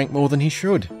clearly drank more than he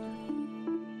should.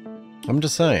 I'm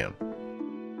just saying.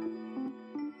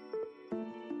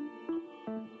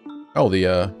 Oh,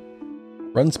 the,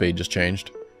 run speed just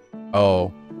changed.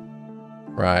 Oh.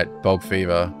 Right, bog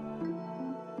fever.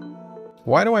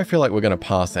 Why do I feel like we're gonna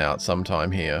pass out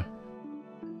sometime here?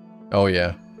 Oh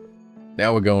yeah.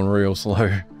 Now we're going real slow.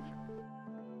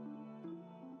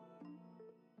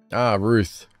 Ah,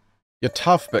 Ruth. You're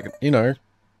tough, but, you know,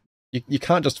 you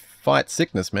can't just fight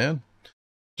sickness, man.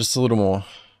 Just a little more.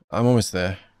 I'm almost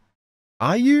there.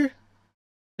 Are you?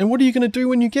 And what are you going to do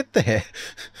when you get there?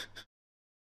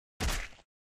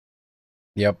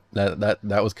 Yep,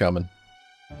 that was coming.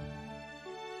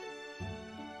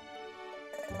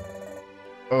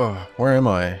 Oh, where am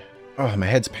I? Oh, my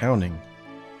head's pounding.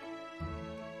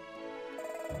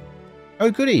 Oh,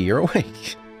 goody, you're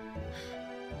awake.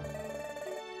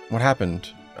 What happened?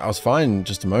 I was fine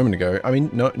just a moment ago. I mean,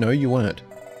 no, you weren't.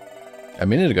 A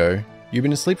minute ago, you've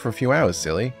been asleep for a few hours,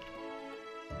 silly.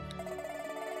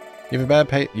 You have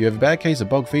a bad case of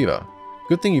bog fever.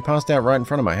 Good thing you passed out right in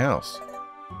front of my house.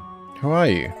 Who are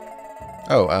you?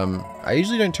 Oh, I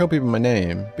usually don't tell people my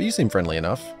name, but you seem friendly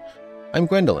enough. I'm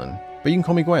Gwendolyn, but you can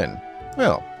call me Gwen.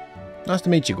 Well, nice to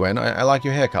meet you, Gwen. I like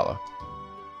your hair color.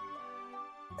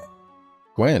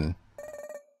 Gwen?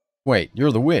 Wait,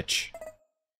 you're the witch.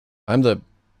 I'm the...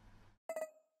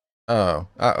 Oh,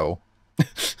 uh-oh.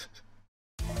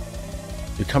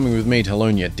 You're coming with me to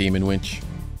Alonia, demon witch.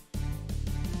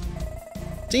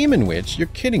 Demon witch? You're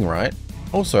kidding, right?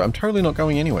 Also, I'm totally not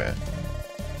going anywhere.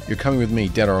 You're coming with me,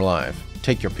 dead or alive.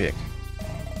 Take your pick.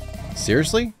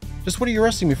 Seriously? Just what are you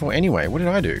arresting me for anyway? What did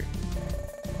I do?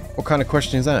 What kind of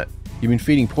question is that? You've been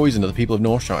feeding poison to the people of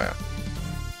Northshire.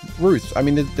 Ruth, I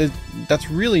mean, that's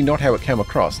really not how it came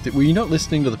across. Were you not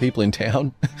listening to the people in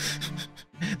town?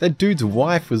 That dude's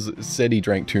wife said he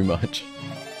drank too much.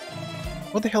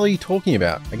 What the hell are you talking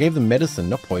about? I gave them medicine,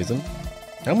 not poison.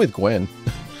 I'm with Gwen.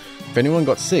 If anyone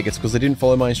got sick, it's because they didn't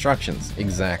follow my instructions.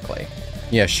 Exactly.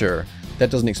 Yeah, sure. That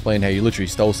doesn't explain how you literally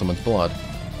stole someone's blood.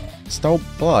 Stole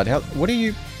blood? How? What are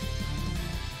you...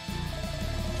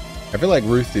 I feel like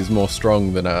Ruth is more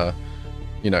strong than,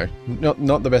 you know,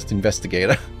 not the best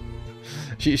investigator.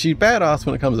 She's badass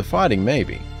when it comes to fighting,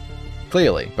 maybe.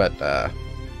 Clearly, but,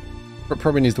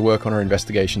 probably needs to work on her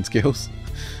investigation skills.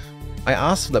 I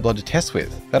asked for that blood to test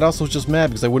with. That ass was just mad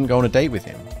because I wouldn't go on a date with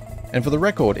him. And for the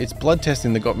record, it's blood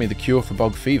testing that got me the cure for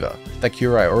bog fever. That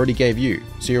cure I already gave you,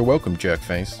 so you're welcome,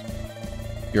 jerkface.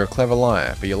 You're a clever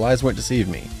liar, but your lies won't deceive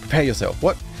me. Prepare yourself.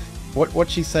 What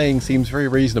she's saying seems very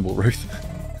reasonable, Ruth.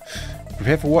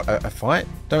 Prepare for what? A fight?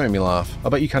 Don't make me laugh. I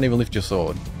bet you can't even lift your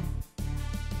sword.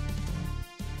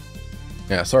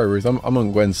 Yeah, sorry, Ruth. I'm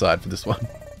on Gwen's side for this one.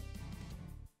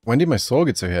 When did my sword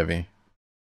get so heavy?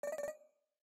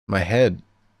 My head.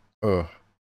 Ugh.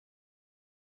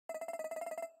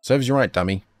 Serves you right,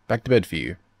 dummy. Back to bed for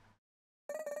you.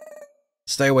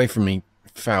 Stay away from me,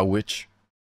 foul witch.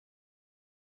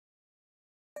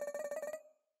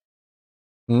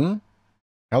 Hmm?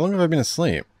 How long have I been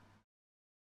asleep?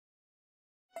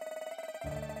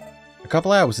 A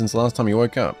couple hours since the last time you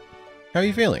woke up. How are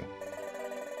you feeling?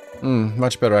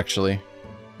 Much better actually.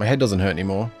 My head doesn't hurt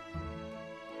anymore.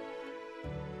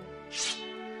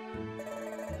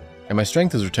 And my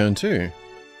strength has returned too.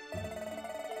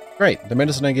 Great, the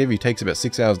medicine I gave you takes about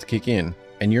 6 hours to kick in,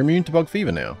 and you're immune to bog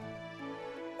fever now.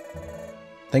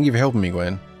 Thank you for helping me,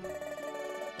 Gwen.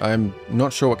 I'm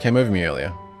not sure what came over me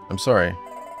earlier. I'm sorry.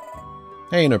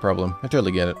 Hey, no problem. I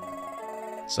totally get it.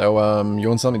 So, you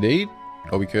want something to eat?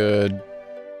 Or we could...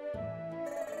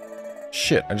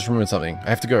 Shit, I just remembered something. I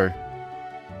have to go.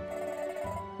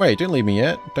 Wait, don't leave me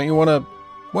yet. Don't you want to...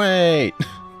 Wait!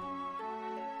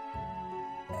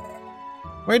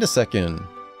 Wait a second.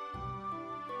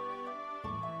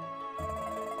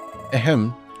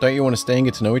 Ahem. Don't you want to stay and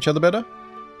get to know each other better?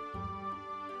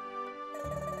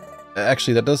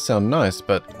 Actually, that does sound nice,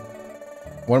 but...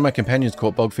 One of my companions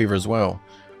caught bog fever as well.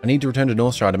 I need to return to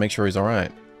Northshire to make sure he's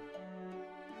alright.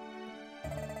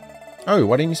 Oh,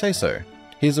 why didn't you say so?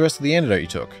 Here's the rest of the antidote you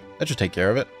took. That should take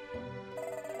care of it.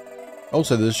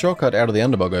 Also, there's a shortcut out of the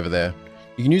underbog over there.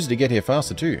 You can use it to get here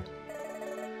faster too.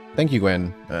 Thank you,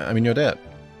 Gwen. I mean your debt.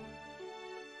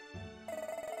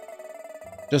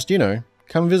 Just, you know,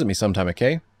 come visit me sometime,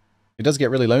 okay? It does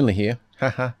get really lonely here. Ha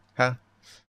ha ha.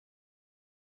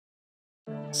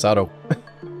 Subtle.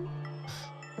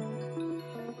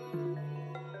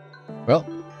 Well,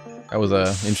 that was an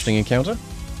interesting encounter.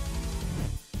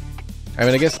 I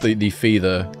mean, I guess the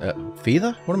fever...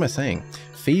 fever? What am I saying?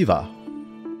 Fever.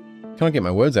 Can't get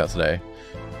my words out today.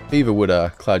 Fever would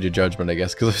cloud your judgment, I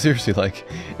guess, because seriously, like,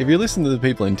 if you listen to the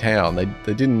people in town, they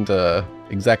didn't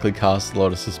exactly cast a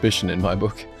lot of suspicion in my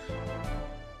book.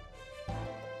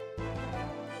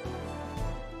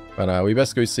 But we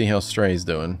best go see how Stray's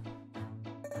doing.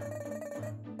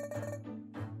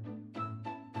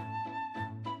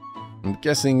 I'm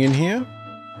guessing in here?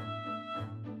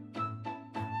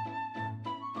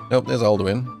 Nope, there's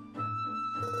Alduin.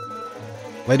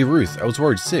 Lady Ruth, I was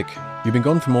worried sick. You've been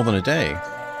gone for more than a day.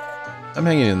 I'm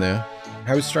hanging in there.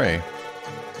 How is Stray?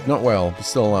 Not well, but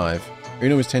still alive.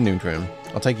 Uno is tending to him.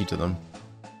 I'll take you to them.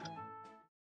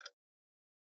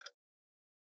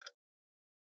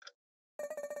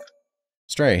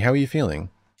 Stray, how are you feeling?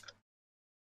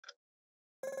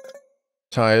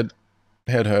 Tired.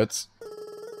 Head hurts.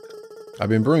 I've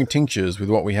been brewing tinctures with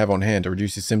what we have on hand to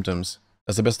reduce his symptoms.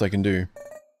 That's the best I can do.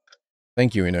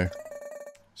 Thank you, Uno.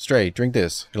 Stray, drink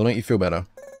this. It'll make you feel better.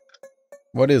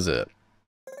 What is it?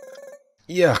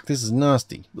 Yuck, this is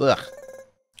nasty. Ugh.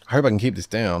 I hope I can keep this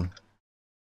down.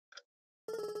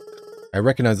 I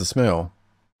recognize the smell.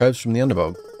 Herbs from the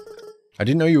underbog. I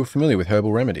didn't know you were familiar with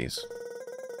herbal remedies.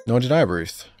 Nor did I,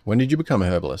 Ruth. When did you become a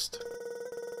herbalist?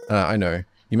 I know.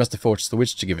 You must have forced the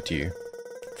witch to give it to you.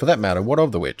 For that matter, what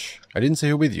of the witch? I didn't see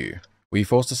her with you. Were you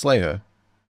forced to slay her?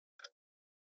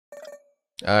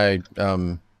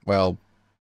 Well...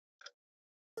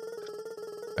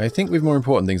 I think we've more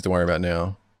important things to worry about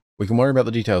now. We can worry about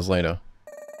the details later.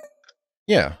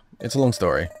 Yeah, it's a long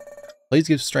story. Please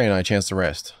give Stray and I a chance to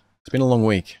rest. It's been a long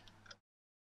week.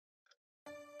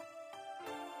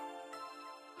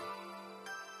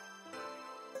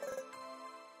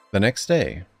 The next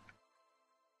day.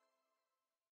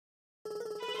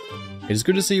 It is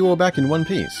good to see you all back in one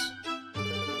piece.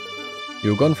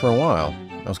 You were gone for a while.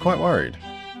 I was quite worried.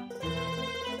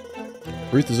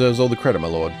 Ruth deserves all the credit, my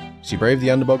lord. She braved the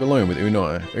underbog alone with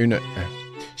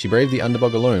She braved the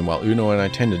underbog alone while Uno and I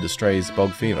tended to Stray's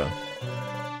bog fever.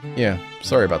 Yeah,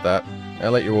 sorry about that. I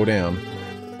let you all down.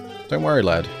 Don't worry,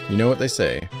 lad. You know what they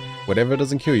say. Whatever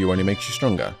doesn't kill you only makes you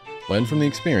stronger. Learn from the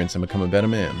experience and become a better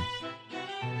man.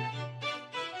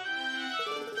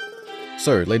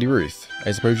 So, Lady Ruth,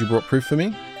 I suppose you brought proof for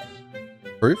me?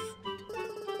 Proof?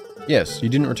 Yes, you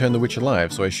didn't return the witch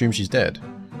alive, so I assume she's dead.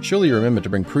 Surely you remembered to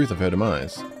bring proof of her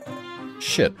demise.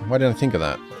 Shit, why didn't I think of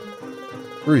that?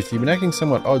 Ruth, you've been acting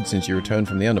somewhat odd since you returned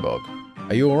from the underbog.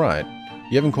 Are you alright?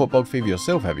 You haven't caught bog fever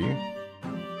yourself, have you?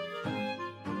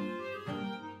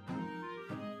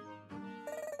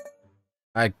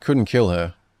 I couldn't kill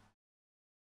her.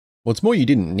 What's more, you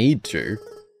didn't need to.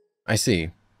 I see.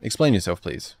 Explain yourself,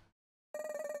 please.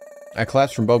 I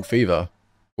collapsed from bog fever.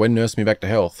 Gwen nursed me back to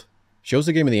health. She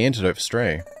also gave me the antidote for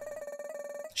Stray.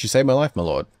 She saved my life, my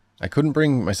lord. I couldn't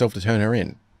bring myself to turn her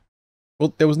in.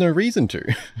 Well, there was no reason to.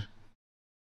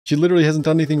 She literally hasn't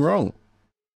done anything wrong.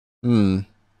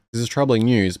 This is troubling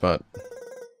news, but...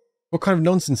 What kind of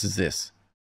nonsense is this?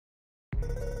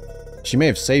 She may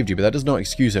have saved you, but that does not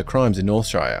excuse her crimes in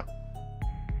Northshire.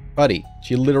 Buddy,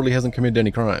 she literally hasn't committed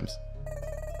any crimes.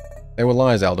 They were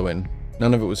lies, Alduin.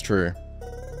 None of it was true.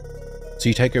 So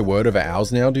you take her word over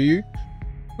ours now, do you?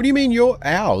 What do you mean you're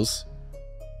ours?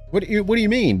 What do you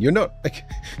mean? You're not... like...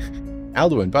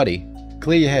 Alduin, buddy,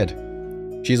 clear your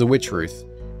head. She's a witch, Ruth.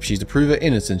 If she's to prove her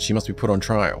innocence, she must be put on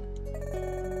trial.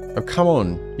 Oh, come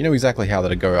on. You know exactly how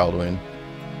that'd go, Alduin.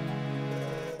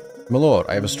 My lord,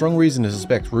 I have a strong reason to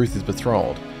suspect Ruth is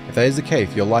betrothed. If that is the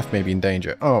case, your life may be in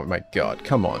danger. Oh my god,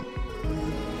 come on.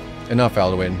 Enough,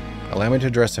 Alduin. Allow me to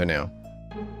address her now.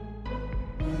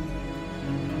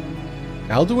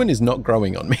 Alduin is not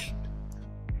growing on me.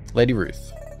 Lady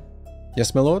Ruth.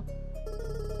 Yes, my lord?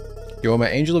 You are my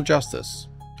angel of justice.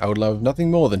 I would love nothing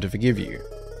more than to forgive you.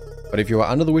 But if you are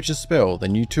under the witch's spell,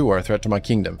 then you too are a threat to my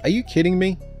kingdom. Are you kidding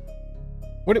me?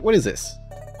 What is this?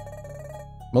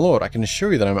 My lord, I can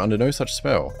assure you that I'm under no such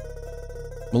spell.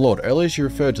 My lord, earlier she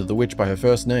referred to the witch by her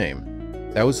first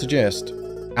name. That would suggest...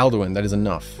 Alduin, that is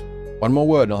enough. One more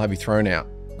word and I'll have you thrown out.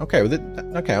 Okay, with it.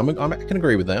 Okay, I can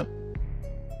agree with that.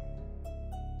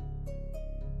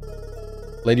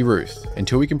 Lady Ruth,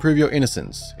 until we can prove your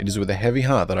innocence, it is with a heavy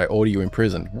heart that I order you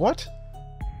imprisoned. What?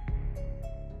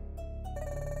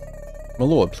 My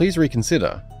lord, please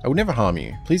reconsider. I would never harm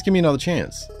you. Please give me another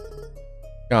chance.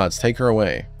 Guards, take her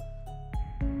away.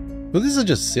 Well, this is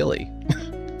just silly.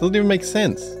 Doesn't even make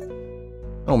sense.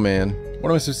 Oh man, what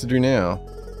am I supposed to do now?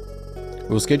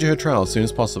 We'll schedule her trial as soon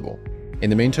as possible. In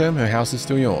the meantime, her house is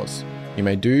still yours. You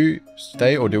may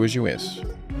stay or do as you wish.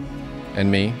 And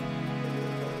me?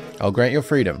 I'll grant your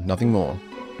freedom, nothing more.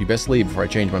 You best leave before I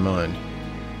change my mind.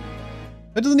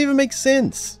 That doesn't even make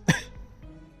sense.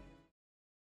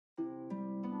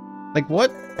 Like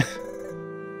what?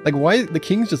 Like why the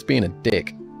king's just being a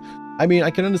dick? I mean,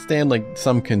 I can understand like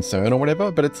some concern or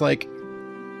whatever, but it's like,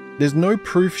 there's no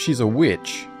proof she's a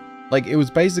witch. Like it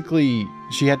was basically,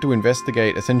 she had to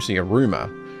investigate essentially a rumor.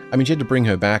 I mean, she had to bring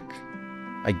her back,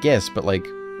 I guess, but like,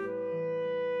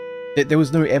 there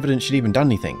was no evidence she'd even done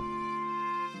anything.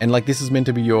 And like, this is meant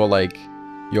to be your like,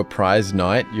 your prize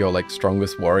knight, your like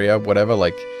strongest warrior, whatever,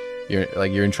 like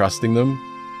you're entrusting them.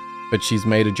 But she's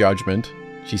made a judgment.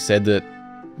 She said that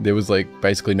there was like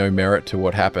basically no merit to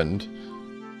what happened.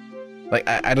 Like,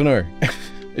 I don't know.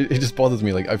 It just bothers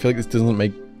me. Like, I feel like this doesn't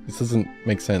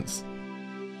make sense.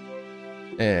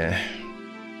 Eh.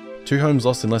 2 homes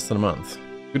lost in less than a month.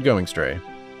 Good going, Stray.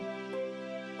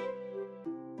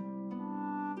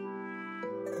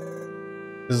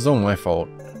 This is all my fault.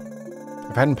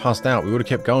 If I hadn't passed out, we would have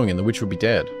kept going and the witch would be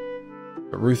dead.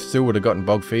 But Ruth still would have gotten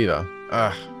bog fever.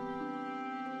 Ugh.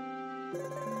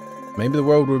 Maybe the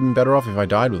world would have been better off if I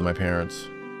died with my parents.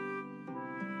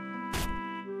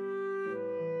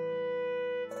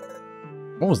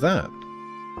 What was that?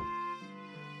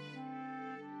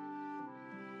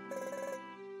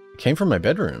 It came from my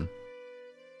bedroom.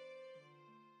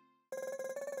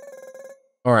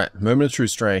 Alright, moment of truth,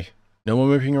 Stray. No more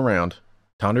moving around.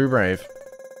 Time to be brave.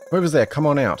 Whoever's there, come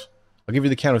on out. I'll give you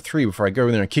the count of 3 before I go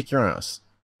in there and kick your ass.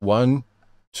 1,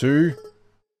 2...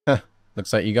 Huh,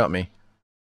 looks like you got me.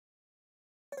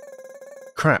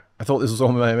 Crap, I thought this was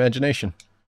all my imagination.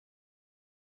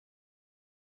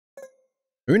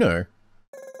 Uno?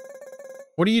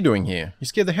 What are you doing here? You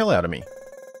scared the hell out of me.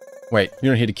 Wait,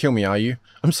 you're not here to kill me, are you?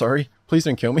 I'm sorry. Please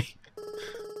don't kill me.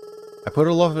 I put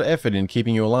a lot of effort in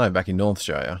keeping you alive back in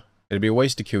Northshire. It'd be a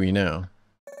waste to kill you now.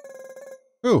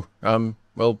 Ooh,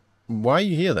 well, why are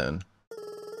you here then?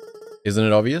 Isn't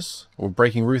it obvious? We're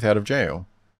breaking Ruth out of jail.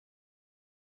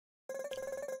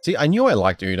 See, I knew I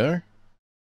liked Uno.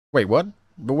 Wait, what?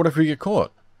 But what if we get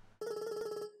caught?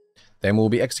 Then we'll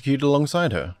be executed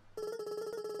alongside her.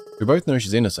 We both know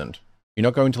she's innocent. You're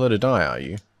not going to let her die, are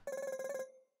you?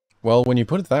 Well, when you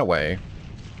put it that way...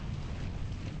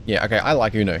 Yeah, okay, I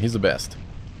like Uno. He's the best.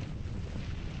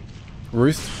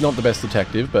 Ruth's not the best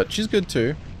detective, but she's good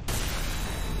too.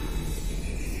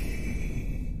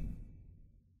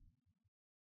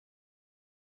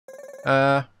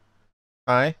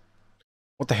 Hi?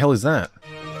 What the hell is that?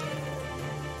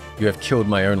 You have killed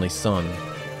my only son.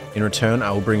 In return,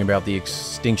 I will bring about the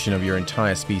extinction of your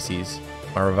entire species.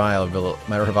 My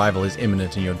revival is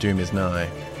imminent and your doom is nigh.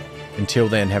 Until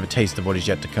then, have a taste of what is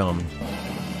yet to come.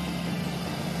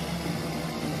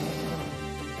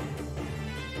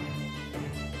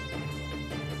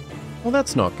 Well,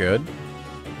 that's not good.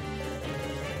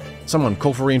 Someone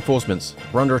call for reinforcements.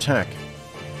 We're under attack.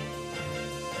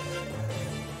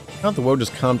 Can't the world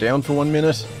just calm down for 1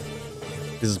 minute?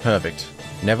 This is perfect.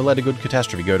 Never let a good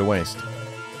catastrophe go to waste.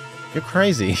 You're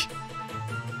crazy.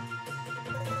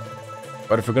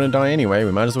 But if we're gonna die anyway,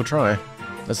 we might as well try.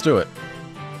 Let's do it.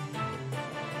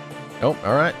 Oh,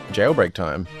 alright. Jailbreak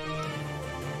time.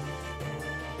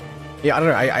 Yeah, I don't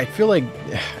know. I feel like...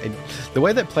 the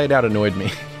way that played out annoyed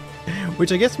me.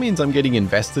 Which I guess means I'm getting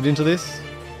invested into this.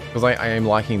 Because I am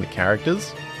liking the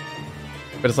characters.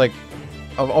 But it's like...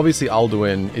 Obviously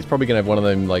Alduin is probably going to have one of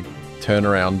them, like,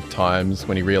 turnaround times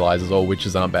when he realizes all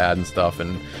witches aren't bad and stuff.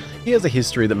 And he has a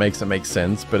history that makes it make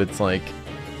sense. But it's like...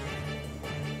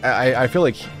 I feel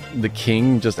like the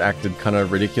king just acted kind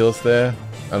of ridiculous there.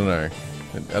 I don't know.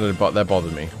 That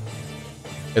bothered me.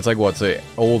 It's like, what, so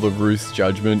all the Ruth's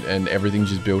judgment and everything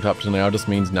she's built up to now just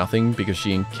means nothing because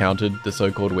she encountered the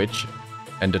so-called witch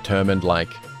and determined, like,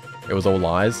 it was all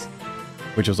lies,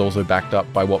 which was also backed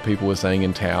up by what people were saying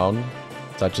in town,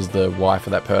 such as the wife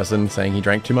of that person saying he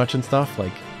drank too much and stuff,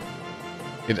 like,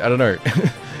 I don't know.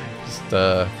 Just,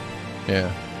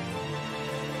 yeah.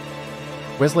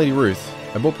 Where's Lady Ruth?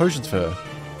 I bought potions for her.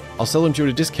 I'll sell them to you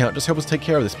at a discount, just help us take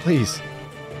care of this, please.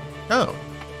 Oh.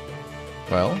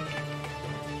 Well.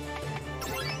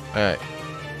 Alright.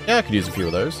 Yeah, I could use a few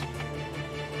of those.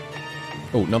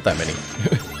 Oh, not that many.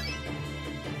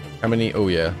 How many? Oh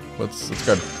yeah. Let's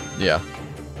go. Yeah.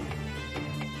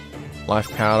 Life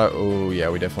powder. Oh yeah,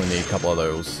 we definitely need a couple of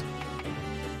those.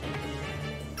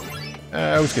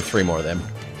 Let's get 3 more of them.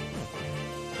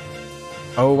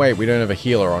 Oh wait, we don't have a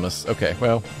healer on us. Okay,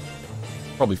 well,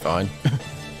 probably fine.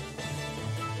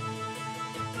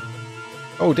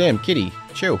 Oh damn, kitty,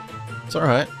 chill. It's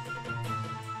alright.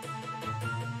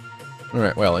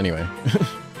 Alright, well, anyway.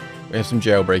 We have some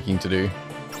jailbreaking to do.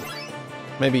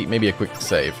 Maybe a quick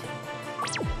save.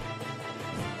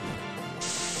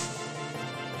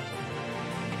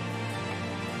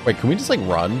 Wait, can we just, like,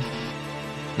 run?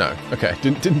 No. Okay,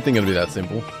 didn't think it'd be that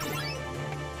simple.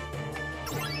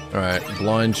 Alright,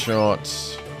 blind shot.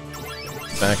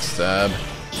 Backstab.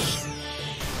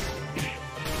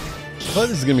 I feel like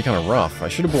this is gonna be kind of rough. I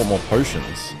should have bought more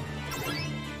potions.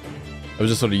 I was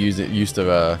just sort of used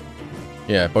to,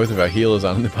 yeah, both of our healers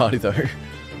aren't in the party though.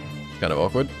 It's kind of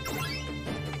awkward.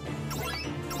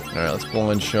 Alright, let's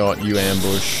blind shot, you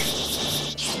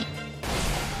ambush.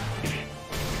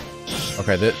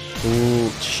 Okay, that... Ooh,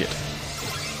 shit.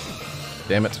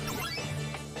 Damn it.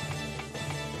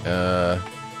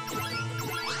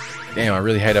 Damn, I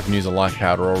really hate having to use a life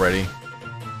powder already.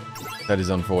 That is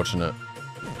unfortunate.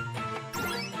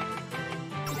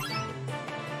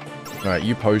 Alright,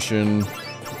 you potion.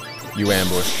 You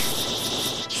ambush.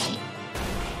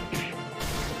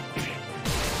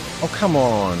 Oh, come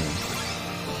on.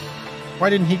 Why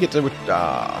didn't he get to...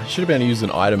 should have been able to use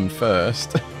an item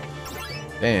first.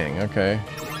 Dang, okay.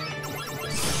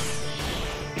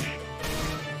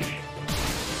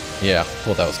 Yeah,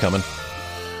 thought that was coming.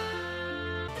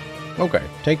 Okay,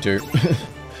 take two.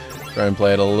 Try and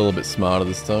play it a little bit smarter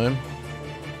this time.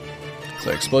 So,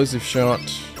 explosive shot,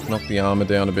 knock the armor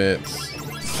down a bit.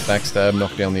 Backstab,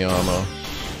 knock down the armor.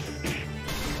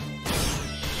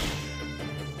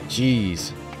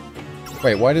 Jeez.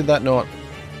 Wait, why did that not...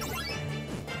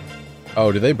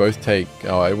 Oh, do they both take...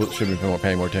 Oh, I should have been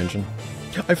paying more attention.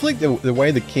 I feel like the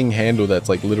way the king handled that's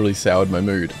like literally soured my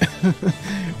mood.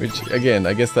 Which, again,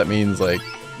 I guess that means like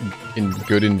in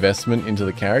good investment into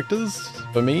the characters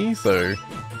for me, so...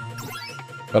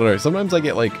 I don't know, sometimes I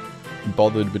get like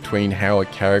bothered between how a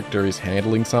character is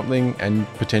handling something and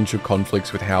potential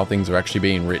conflicts with how things are actually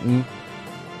being written.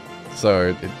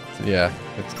 So, yeah,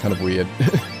 it's kind of weird.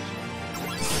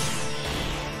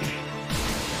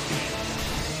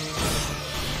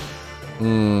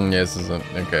 Yeah, this isn't...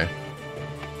 Okay.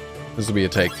 This will be a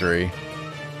take 3.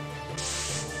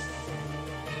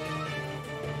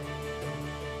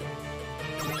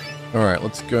 Alright,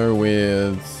 let's go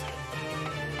with...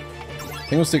 I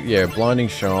think we'll stick... Yeah, blinding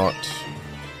shot.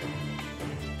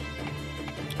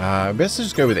 Best to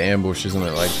just go with ambush, isn't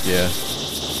it? Like, yeah.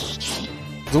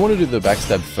 I want to do the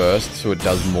backstab first, so it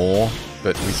does more,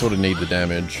 but we sort of need the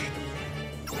damage.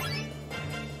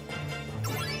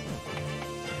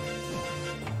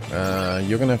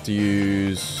 You're gonna have to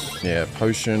use... Yeah,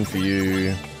 potion for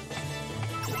you.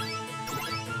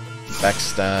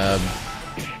 Backstab.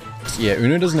 Yeah,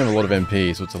 Uno doesn't have a lot of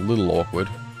MP, so it's a little awkward.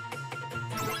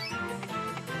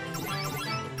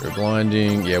 Go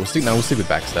blinding. Yeah, we'll stick with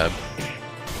backstab.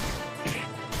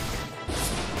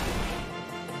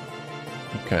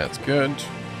 Okay, that's good.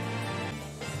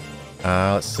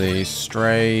 Let's see.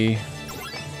 Stray.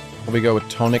 Probably go with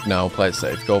tonic. No, we'll play it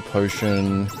safe. Gold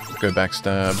potion. Go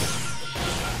backstab.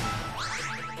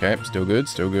 Okay, still good,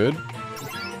 still good.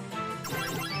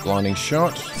 Blinding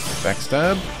shot.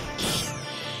 Backstab.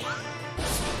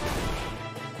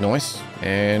 Nice.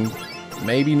 And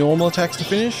maybe normal attacks to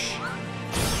finish.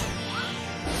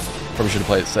 Probably should have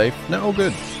played it safe. No, all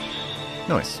good.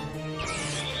 Nice.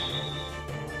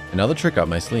 Another trick up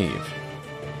my sleeve.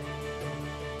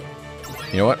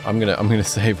 You know what? I'm gonna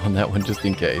save on that one just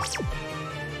in case.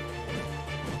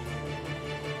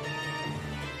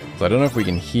 So I don't know if we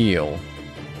can heal.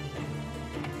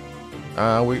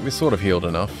 We sort of healed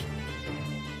enough.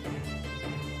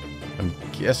 I'm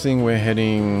guessing we're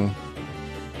heading...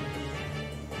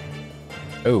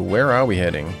 Oh, where are we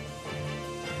heading?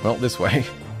 Well, this way.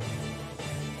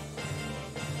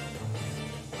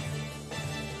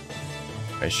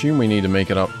 I assume we need to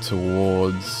make it up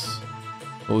towards...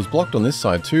 Well, it was blocked on this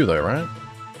side too, though, right?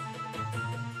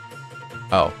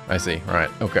 Oh, I see. Right,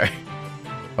 okay.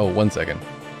 Oh, 1 second.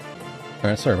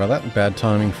 Alright, sorry about that. Bad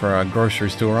timing for our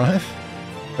groceries to arrive.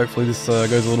 Hopefully this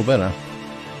goes a little better.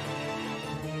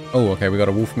 Oh, okay, we got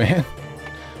a wolf man.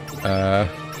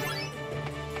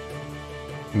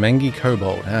 Mangy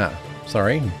kobold. Ah,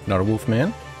 sorry, not a wolf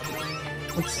man.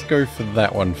 Let's go for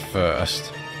that one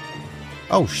first.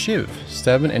 Oh, Shiv.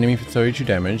 Stab an enemy for 32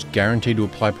 damage, guaranteed to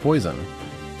apply poison.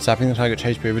 Sapping the target's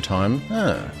HP over time.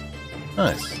 Ah,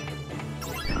 nice.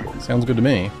 Sounds good to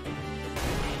me.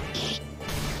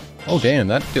 Oh damn,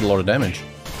 that did a lot of damage.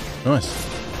 Nice.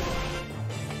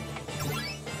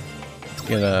 Let's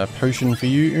get a potion for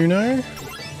you, Uno.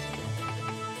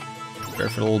 Go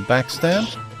for a little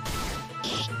backstab.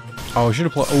 Oh, I should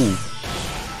apply... Oh.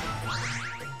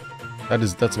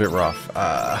 That's a bit rough.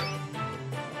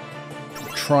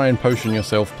 Try and potion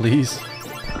yourself, please.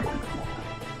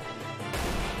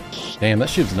 Damn, that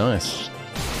ship's nice.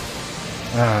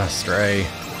 Ah, Stray.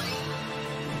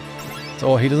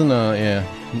 Oh, he doesn't, yeah.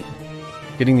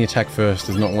 Getting the attack first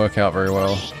does not work out very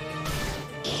well.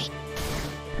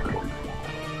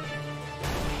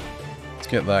 Let's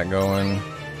get that going.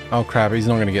 Oh crap, he's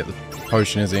not going to get the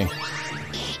potion, is he?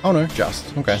 Oh no,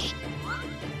 just. Okay.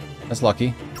 That's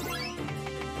lucky.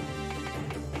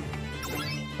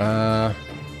 I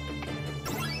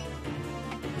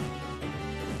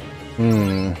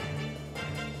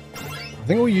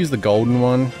think we'll use the golden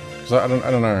one, because I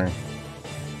don't know.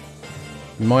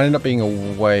 It might end up being a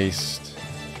waste.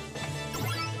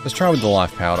 Let's try with the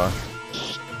life powder.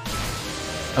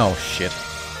 Oh shit.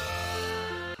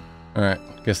 Alright,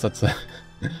 guess that's a...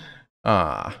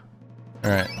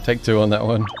 Alright, take 2 on that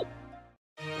one.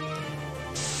 I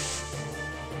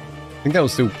think that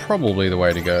was still probably the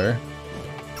way to go.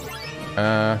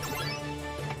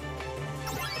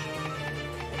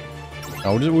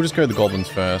 Oh, we'll just go with the goblins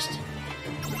first.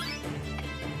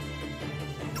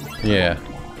 Yeah.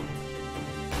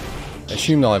 I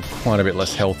assume they'll have quite a bit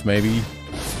less health, maybe.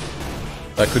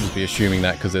 I could just be assuming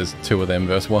that because there's 2 of them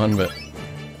versus 1, but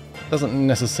it doesn't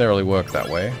necessarily work that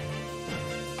way.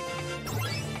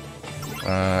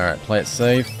 Alright, play it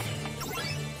safe.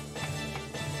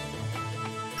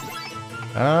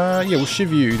 Yeah, we'll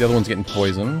shiv you. The other one's getting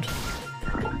poisoned.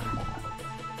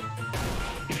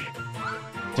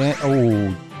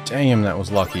 Oh, damn, that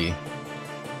was lucky.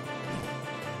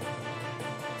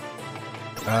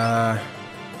 Yeah,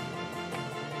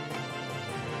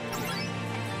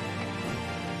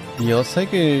 let's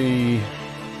take a...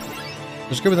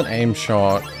 Let's go with an aim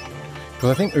shot. Because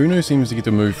I think Uno seems to get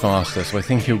to move faster, so I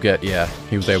think he'll get... Yeah,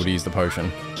 he was able to use the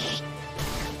potion.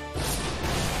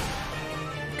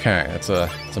 Okay, it's a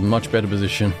much better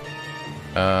position.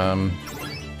 I'm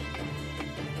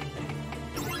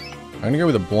gonna go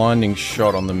with a blinding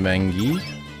shot on the Mangy.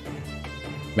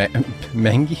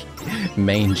 Mangy?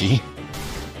 Mangy.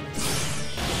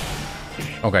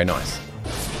 Okay, nice.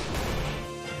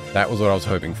 That was what I was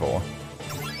hoping for.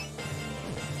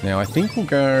 Now, I think we'll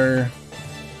go...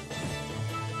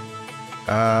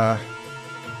 I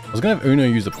was gonna have Uno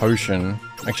use a potion.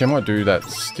 Actually, I might do that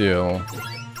still.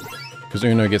 Because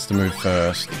Uno gets to move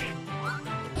first.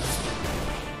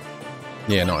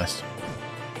 Yeah, nice.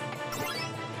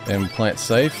 Then play it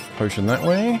safe. Potion that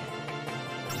way.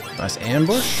 Nice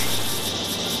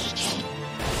ambush.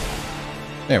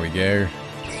 There we go.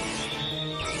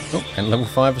 Oh, and level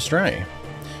 5 Astray.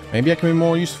 Maybe I can be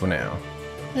more useful now.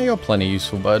 Yeah, you're plenty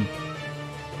useful, bud.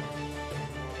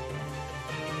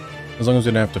 As long as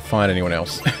we don't have to fight anyone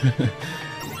else.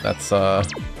 That's,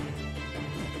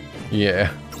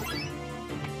 yeah.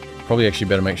 Probably actually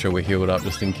better make sure we're healed up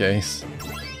just in case.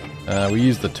 We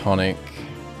use the tonic.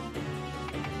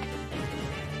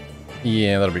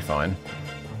 Yeah, that'll be fine.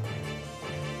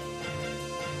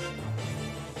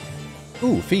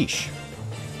 Ooh, fish.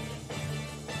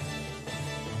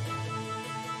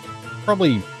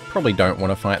 Probably don't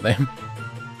want to fight them.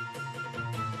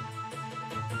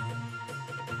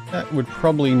 That would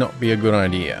probably not be a good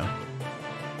idea.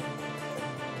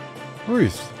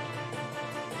 Ruth.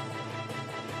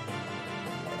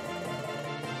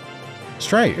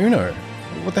 Stray, Uno.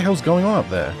 What the hell's going on up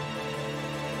there?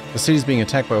 The city's being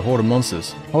attacked by a horde of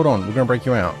monsters. Hold on, we're gonna break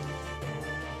you out.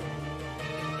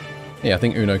 Yeah, I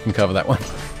think Uno can cover that one.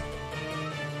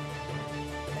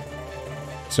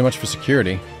 So much for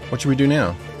security. What should we do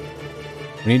now?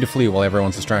 We need to flee while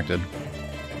everyone's distracted.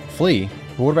 Flee?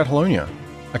 But what about Halonia?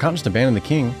 I can't just abandon the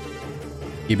king.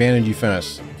 He abandoned you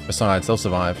first. Besides, they'll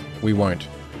survive. We won't.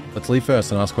 Let's leave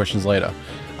first and ask questions later.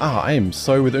 Ah, I am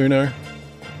so with Uno.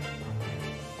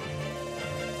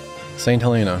 Saint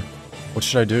Helena, what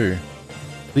should I do?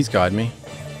 Please guide me.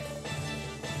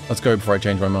 Let's go before I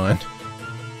change my mind.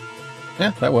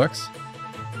 Yeah, that works.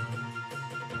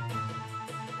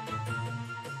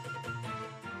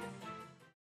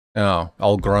 Oh,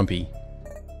 old Grumpy.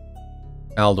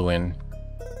 Alduin.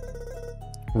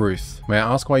 Ruth, may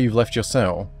I ask why you've left your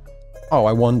cell? Oh,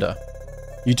 I wonder.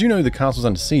 You do know the castle's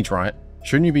under siege, right?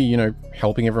 Shouldn't you be, you know,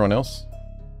 helping everyone else?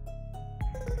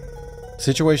 The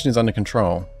situation is under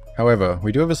control. However,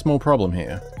 we do have a small problem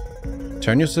here.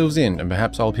 Turn yourselves in, and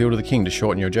perhaps I'll appeal to the king to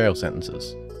shorten your jail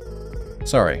sentences.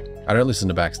 Sorry, I don't listen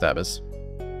to backstabbers.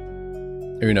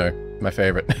 Uno, my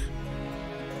favorite.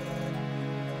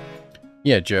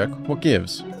 Yeah, jerk, what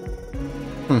gives?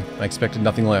 I expected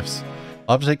nothing less.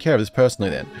 I'll have to take care of this personally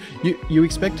then. You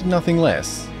expected nothing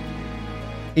less?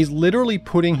 He's literally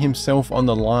putting himself on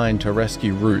the line to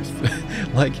rescue Ruth.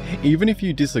 Like, even if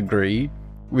you disagree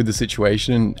with the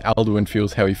situation, Alduin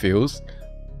feels how he feels.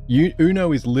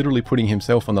 Uno is literally putting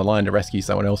himself on the line to rescue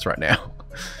someone else right now.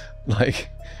 Like,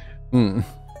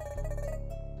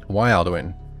 Why,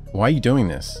 Alduin? Why are you doing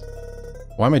this?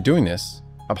 Why am I doing this?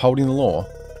 Upholding the law.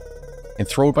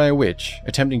 Enthralled by a witch,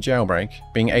 attempting jailbreak,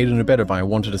 being aided and abetted by a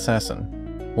wanted assassin.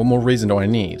 What more reason do I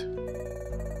need?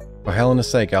 For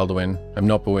Helena's sake, Alduin, I'm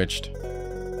not bewitched.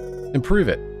 Then prove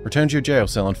it. Return to your jail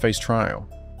cell and face trial.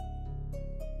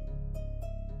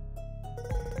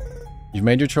 You've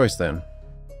made your choice then.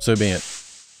 So be it.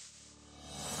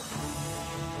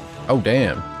 Oh,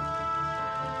 damn.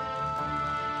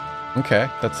 Okay,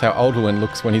 that's how Alduin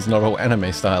looks when he's not all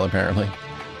anime style, apparently.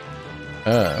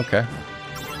 Okay.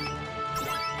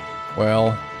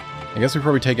 Well, I guess we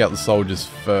probably take out the soldiers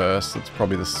first. That's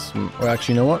probably the well,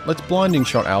 actually, you know what? Let's blinding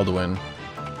shot Alduin.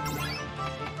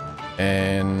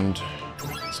 And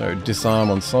so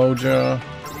disarm on soldier.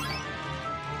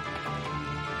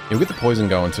 You'll get the poison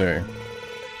going too.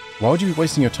 Why would you be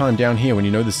wasting your time down here when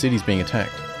you know the city's being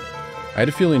attacked? I had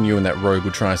a feeling you and that rogue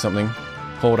would try something.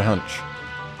 Call it a hunch.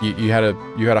 You had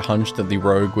a hunch that the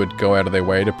rogue would go out of their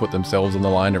way to put themselves on the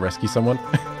line to rescue someone?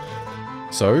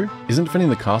 So, isn't defending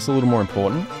the castle a little more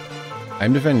important?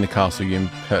 I'm defending the castle, you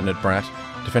impertinent brat.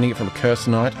 Defending it from a cursed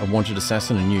knight, a wanted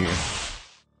assassin, and you.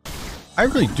 I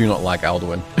really do not like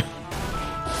Alduin.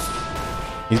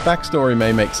 His backstory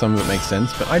may make some of it make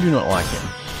sense, but I do not like him.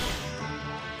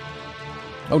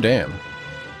 Oh damn.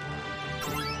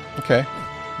 Okay.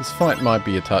 This fight might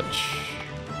be a touch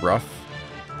rough.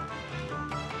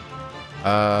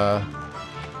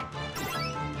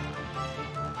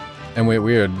 And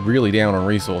we're really down on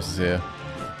resources here.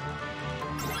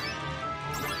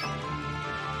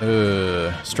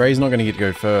 Stray's not going to get to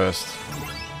go first.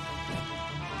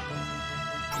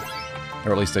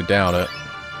 Or at least I doubt it.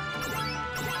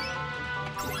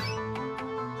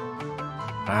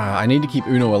 I need to keep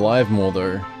Uno alive more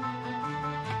though.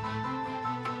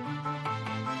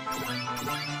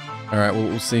 Alright,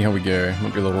 we'll see how we go.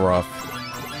 Might be a little rough.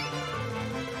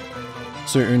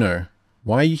 So Uno,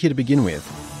 why are you here to begin with?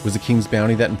 Was the King's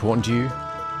bounty that important to you?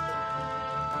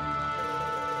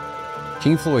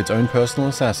 King Floyd's own personal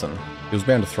assassin. He was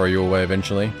bound to throw you away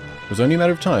eventually. It was only a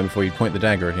matter of time before you'd point the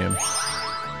dagger at him.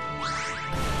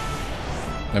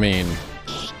 I mean...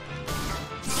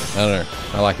 I don't know.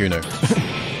 I like Uno.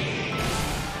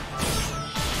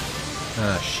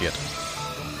 Ah, shit.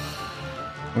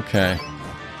 Okay.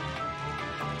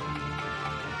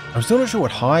 I'm still not sure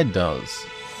what hide does.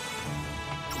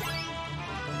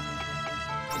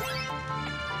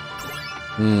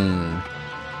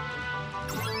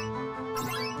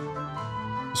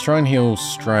 Let's try and heal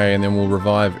Stray and then we'll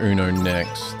revive Uno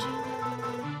next.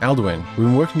 Alduin, we've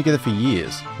been working together for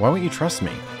years. Why won't you trust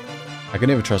me? I can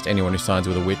never trust anyone who sides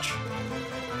with a witch.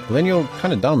 Well then you're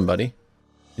kinda dumb, buddy.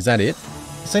 Is that it?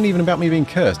 This ain't even about me being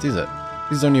cursed, is it?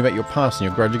 This is only about your past and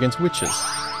your grudge against witches.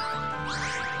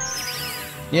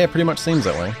 Yeah, pretty much seems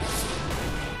that way.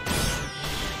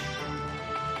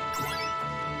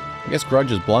 I guess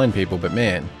grudges blind people, but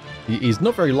man, he's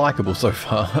not very likable so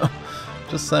far.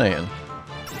 Just saying.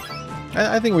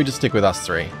 I think we just stick with us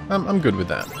three. I'm good with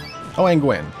that. Oh, and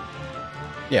Gwen.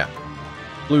 Yeah.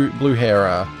 Blue hair,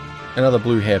 another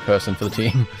blue hair person for the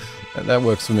team. That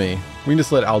works for me. We can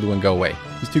just let Alduin go away.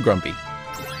 He's too grumpy.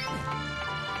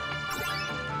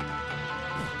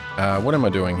 What am I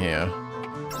doing here?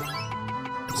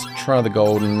 Let's try the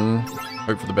golden.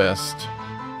 Hope for the best.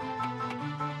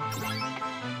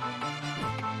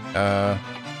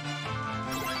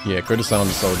 Yeah, go disarm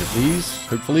the soldier, please.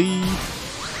 Hopefully.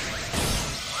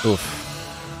 Oof.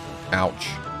 Ouch.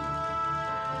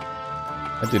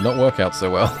 That did not work out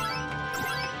so well.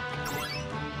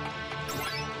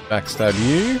 Backstab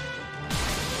you.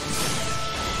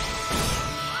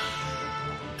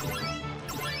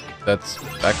 That's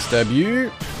backstab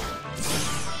you.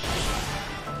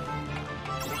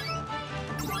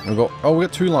 We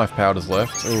got 2 life powders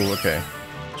left. Oh, okay.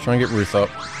 Let's try and get Ruth up.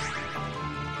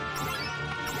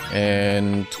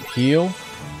 And heal.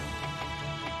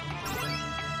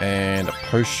 And a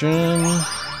potion.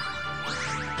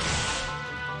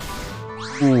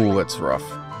 Ooh, that's rough.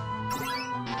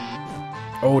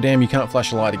 Oh, damn, you can't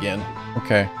flash a light again.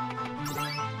 Okay.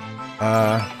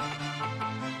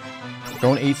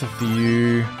 Go on ether for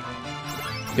you.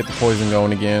 Get the poison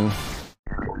going again.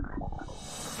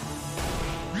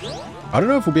 I don't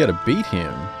know if we'll be able to beat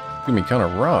him. It's gonna be kind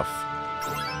of rough.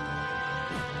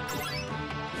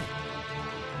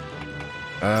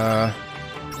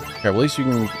 Okay, well, at least you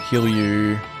can heal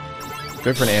you.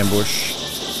 Go for an ambush.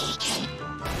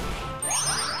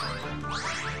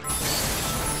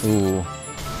 Ooh.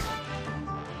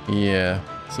 Yeah.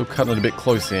 Still cutting it a bit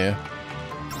close here.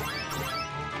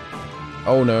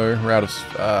 Oh no, we're out of...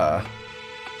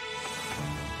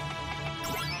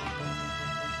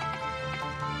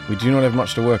 We do not have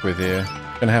much to work with here.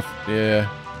 Gonna have... Yeah,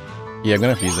 I'm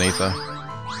gonna have to use an ether.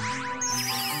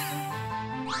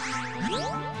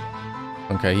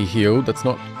 Okay, he healed. That's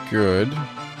not good.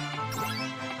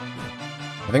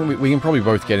 I think we can probably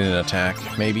both get in an attack,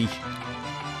 maybe.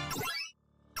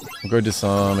 We'll go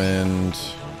disarm and...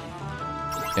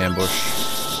 ambush.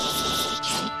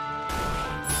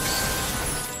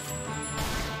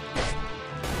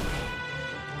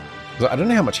 I don't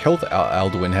know how much health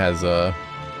Alduin has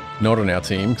not on our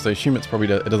team, because I assume it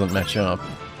doesn't match up.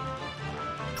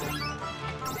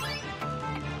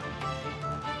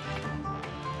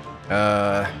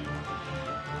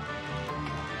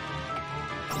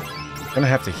 Gonna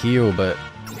have to heal, but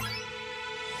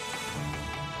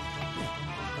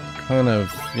kind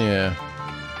of, yeah.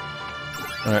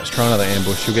 Alright, let's try another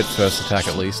ambush. She'll get first attack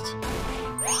at least.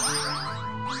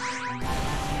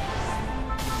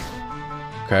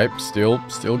 Okay, still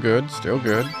good, still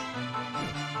good.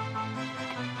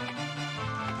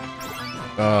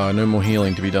 No more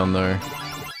healing to be done though.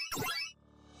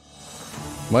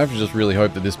 Might have to just really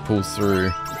hope that this pulls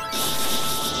through.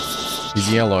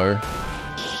 He's yellow.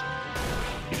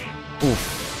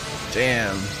 Oof.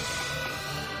 Damn.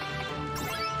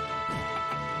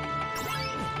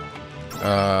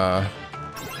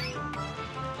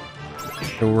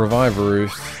 He'll revive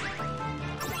Ruth.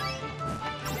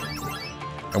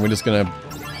 And we're just gonna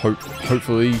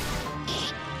hopefully...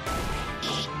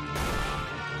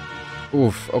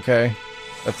 Oof, okay.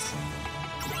 That's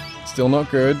still not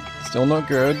good. Still not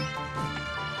good.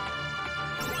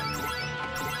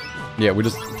 Yeah, we're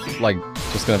just, like,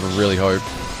 just gonna have to really hope.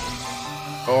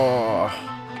 Oh.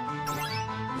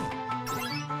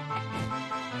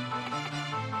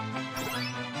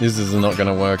 This is not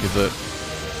gonna work, is it?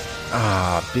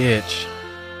 Ah, bitch.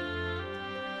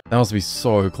 That must be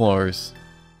so close.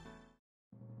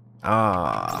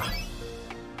 Ah.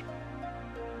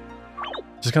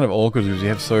 Just kind of awkward because we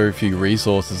have so few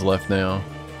resources left now.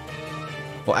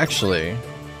 Well, actually,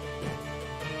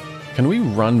 can we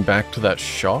run back to that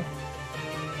shop?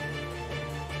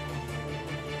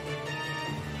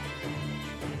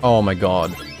 Oh my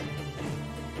god.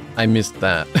 I missed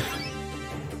that.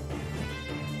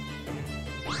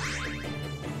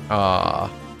 Ah.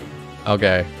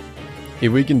 Okay.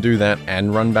 If we can do that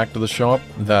and run back to the shop,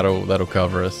 that'll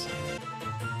cover us.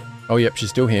 Oh yep,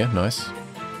 she's still here. Nice.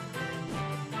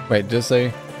 Wait, did I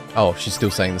say... Oh, she's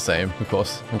still saying the same, of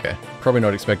course. Okay. Probably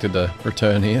not expected to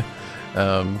return here.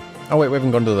 Oh wait, we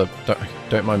haven't gone to the...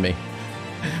 Don't mind me.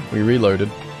 We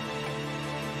reloaded.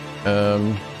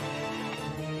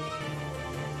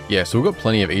 Yeah, so we've got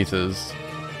plenty of ethers.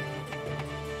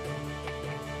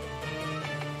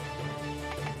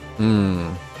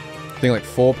 I think like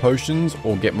 4 potions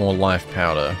or get more life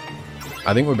powder.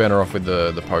 I think we're better off with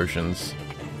the potions.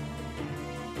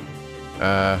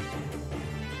 No,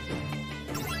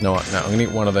 I'm gonna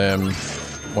get one of them.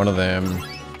 One of them.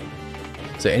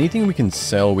 Is there anything we can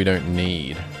sell we don't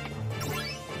need?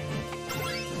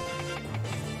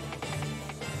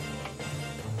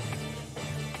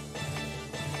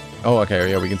 Oh, okay,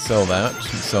 yeah, we can sell that. We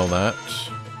can sell that.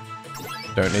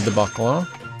 Don't need the buckler.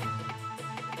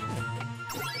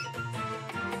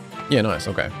 Yeah, nice,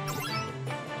 okay.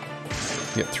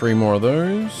 Get 3 more of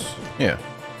those. Yeah,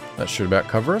 that should about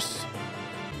cover us.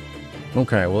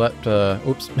 Okay, well that,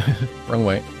 oops, wrong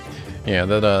way. Yeah,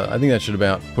 that, I think that should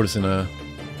about put us in a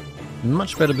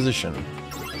much better position.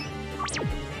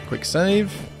 Quick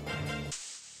save.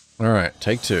 Alright,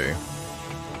 take 2.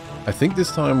 I think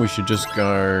this time we should just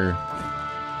go...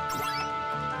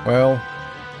 Well...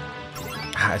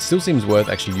 it still seems worth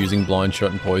actually using blind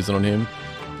shot and poison on him.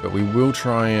 But we will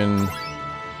try and...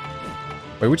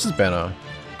 Wait, which is better?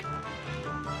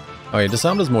 Oh yeah,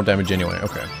 disarm does more damage anyway,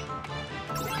 okay.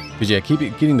 Because yeah,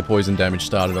 getting the poison damage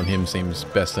started on him seems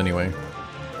best anyway.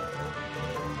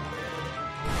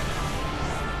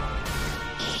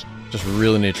 Just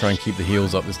really need to try and keep the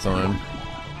heals up this time.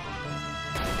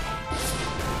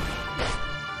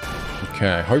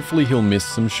 Okay, hopefully he'll miss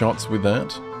some shots with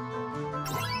that.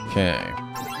 Okay.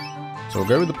 So we'll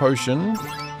go with the potion.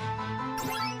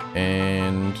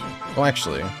 And... Oh,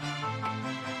 actually...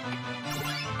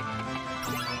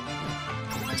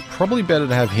 It's probably better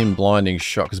to have him blinding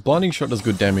shot, because blinding shot does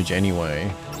good damage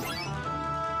anyway.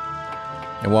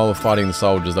 And while we're fighting the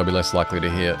soldiers, they'll be less likely to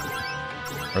hit.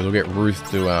 Or we'll get Ruth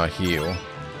to heal.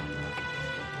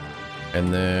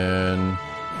 And then...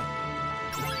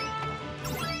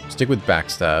 Stick with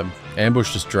backstab.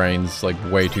 Ambush just drains, like,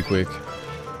 way too quick.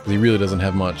 He really doesn't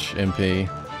have much MP.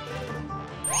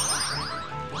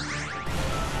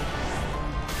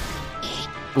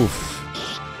 Oof.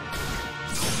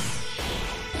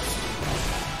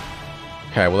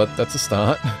 Okay, well that's a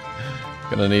start.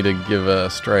 Gonna need to give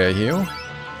Stray a heal.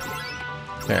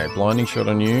 Okay, blinding shot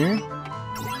on you.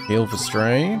 Heal for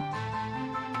Stray.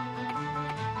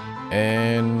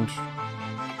 And...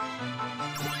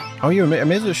 Oh yeah, I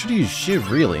may as well should use Shiv,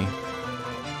 really.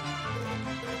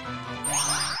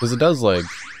 Because it does, like,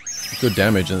 good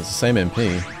damage and it's the same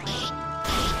MP.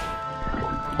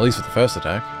 At least with the first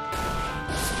attack.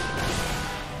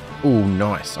 Ooh,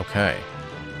 nice, okay.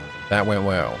 That went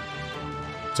well.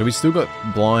 So we still got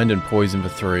blind and poison for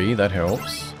 3, that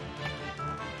helps.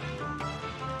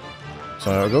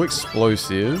 So I'll go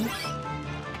explosive.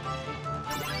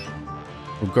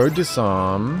 We'll go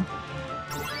disarm.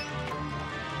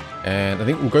 And I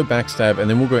think we'll go backstab, and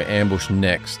then we'll go ambush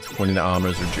next when the armor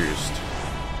is reduced.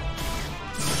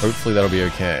 Hopefully that'll be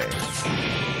okay.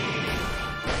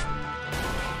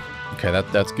 Okay,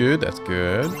 that's good, that's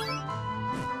good.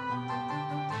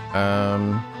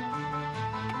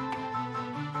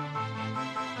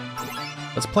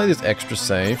 Let's play this extra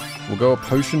safe. We'll go a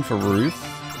potion for Ruth.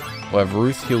 We'll have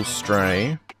Ruth heal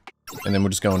Stray. And then we'll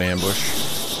just go and ambush.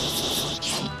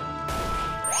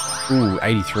 Ooh,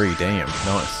 83, damn,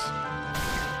 nice.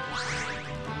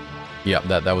 Yep,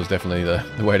 that was definitely the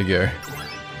way to go.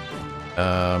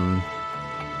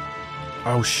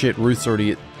 Oh shit, Ruth's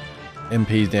already at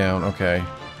MP's down, okay.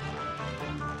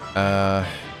 Gotta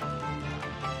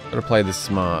play this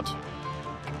smart.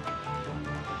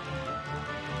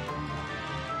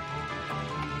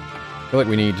 I feel like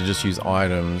we need to just use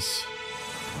items.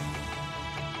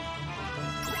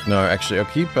 No, actually, I'll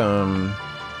keep, go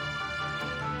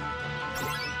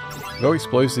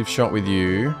explosive shot with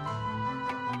you.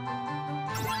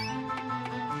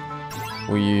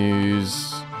 We'll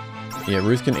use... Yeah,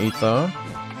 Ruth can ether.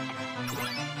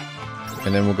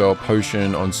 And then we'll go a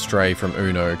potion on Stray from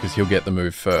Uno, because he'll get the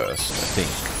move first, I think.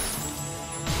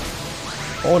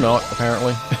 Or not,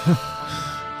 apparently.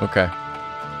 Okay.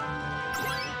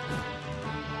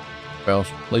 Well,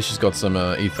 at least she's got some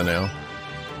ether now.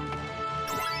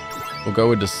 We'll go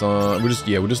with Disarm.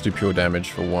 We'll just do pure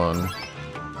damage for one.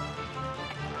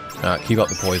 Keep up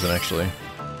the poison, actually.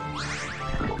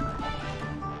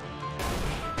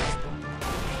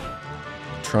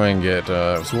 Try and get,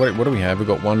 so what do we have? We've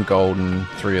got 1 gold and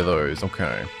 3 of those.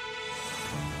 Okay.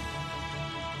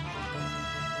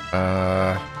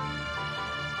 I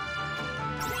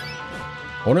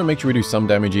want to make sure we do some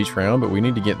damage each round, but we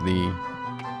need to get the...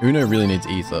 Uno really needs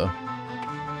ether.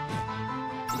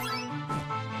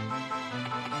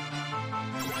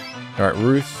 Alright,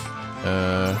 Ruth.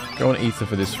 Go on ether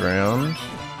for this round.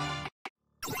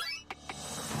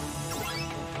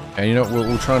 And you know what,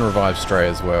 we'll try and revive Stray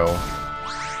as well.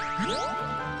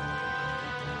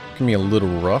 Can be a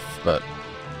little rough, but...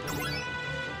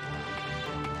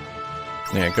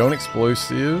 Yeah, go on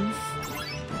explosive.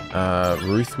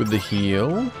 Ruth with the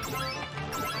heal.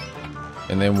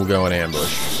 And then we'll go on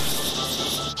ambush.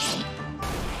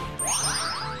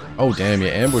 Oh damn, yeah,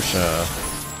 ambush,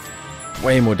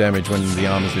 way more damage when the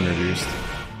armor's been reduced.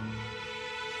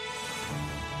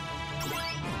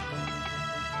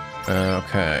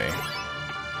 Okay.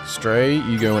 Stray,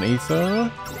 you go on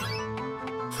ether.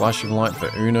 Flash of light for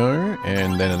Uno,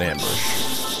 and then an ambush.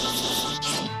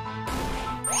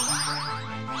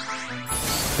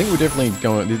 I think we're definitely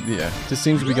going, yeah, this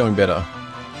seems to be going better.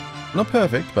 Not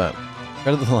perfect, but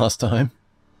better than last time.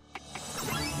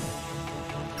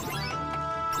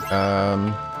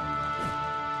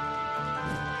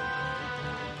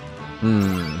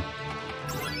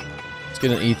 Let's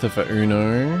get an ether for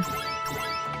Uno.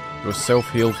 Do a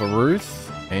self-heal for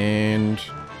Ruth, and...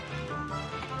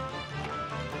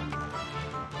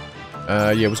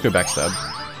 yeah, let's go backstab.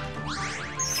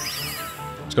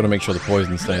 Just gotta make sure the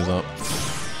poison stays up.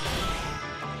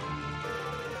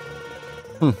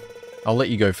 I'll let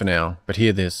you go for now, but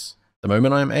hear this. The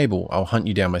moment I am able, I'll hunt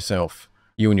you down myself.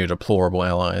 You and your deplorable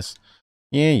allies.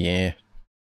 Yeah.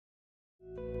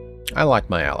 I like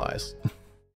my allies.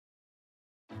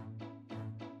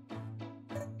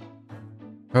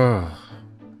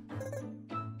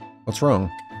 What's wrong?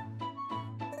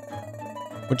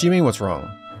 What do you mean, what's wrong?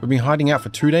 We've been hiding out for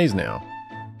 2 days now.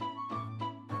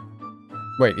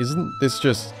 Wait, isn't this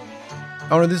just...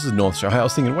 Oh no, this is Northshire. I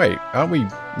was thinking, wait, aren't we...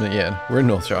 Yeah, we're in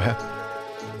Northshire.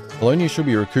 Bologna should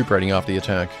be recuperating after the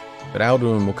attack, but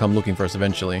Alduin will come looking for us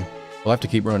eventually. We'll have to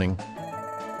keep running.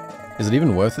 Is it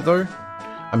even worth it though?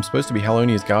 I'm supposed to be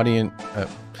Halonia's guardian...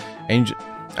 angel...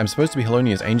 I'm supposed to be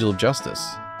Halonia's angel of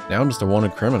justice. Now I'm just a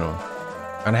wanted criminal.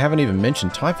 And I haven't even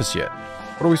mentioned Typhus yet.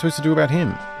 What are we supposed to do about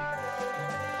him?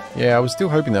 Yeah, I was still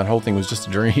hoping that whole thing was just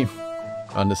a dream.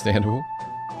 Understandable.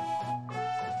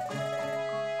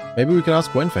 Maybe we could ask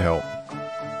Gwen for help.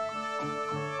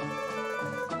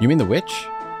 You mean the witch?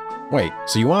 Wait,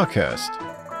 so you are cursed?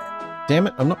 Damn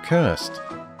it, I'm not cursed.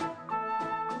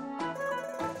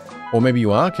 Or maybe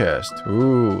you are cursed.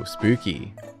 Ooh,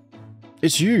 spooky.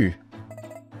 It's you.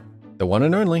 The one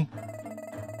and only.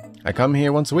 I come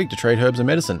here once a week to trade herbs and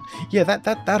medicine. Yeah,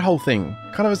 that whole thing.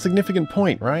 Kind of a significant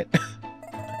point, right?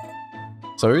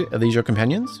 So, are these your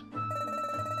companions?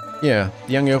 Yeah,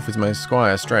 the young elf is my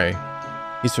squire, Stray.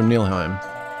 He's from Nilheim.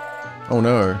 Oh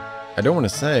no, I don't want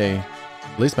to say.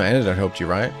 At least my antidote helped you,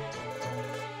 right?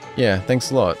 Yeah,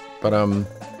 thanks a lot. But,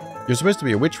 you're supposed to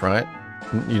be a witch, right?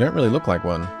 You don't really look like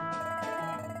one.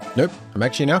 Nope, I'm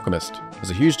actually an alchemist. There's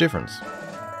a huge difference.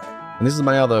 And this is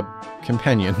my other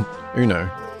companion, Uno.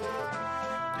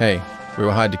 Hey, we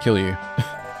were hired to kill you.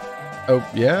 Oh,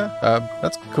 yeah?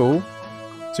 That's cool.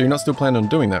 So you're not still planning on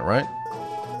doing that, right?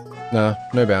 Nah,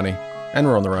 no bounty. And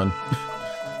we're on the run.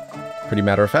 Pretty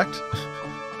matter of fact.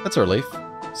 That's a relief.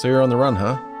 So you're on the run,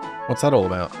 huh? What's that all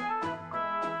about?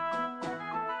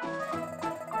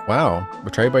 Wow,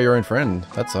 betrayed by your own friend.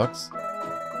 That sucks.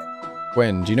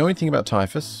 Gwen, do you know anything about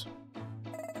Typhus?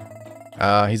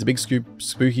 He's a big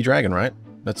spooky dragon, right?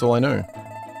 That's all I know.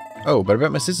 Oh, but I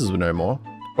bet my sisters would know more.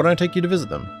 Why don't I take you to visit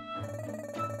them?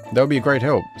 That would be a great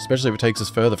help, especially if it takes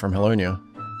us further from Helonia.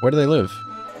 Where do they live?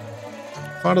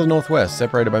 Far to the northwest,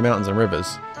 separated by mountains and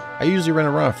rivers. I usually rent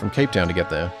a raft from Cape Town to get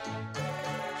there.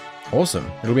 Awesome.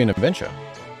 It'll be an adventure.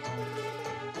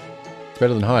 It's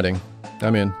better than hiding.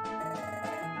 I'm in.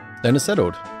 Then it's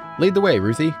settled. Lead the way,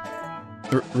 Ruthie.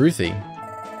 Ruthie?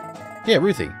 Yeah,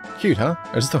 Ruthie. Cute, huh?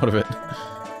 I just thought of it.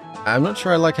 I'm not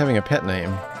sure I like having a pet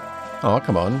name. Oh,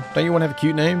 come on. Don't you want to have a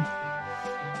cute name?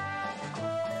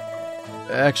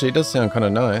 Actually, it does sound kind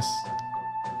of nice.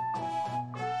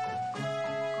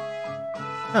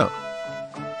 Oh.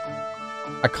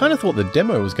 I kind of thought the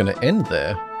demo was going to end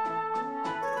there.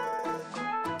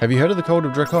 Have you heard of the Cult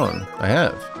of Drakon? I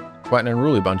have. Quite an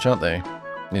unruly bunch, aren't they?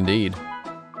 Indeed.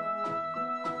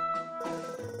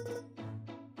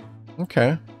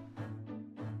 Okay.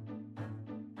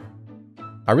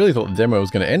 I really thought the demo was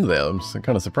going to end there. I'm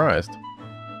kind of surprised.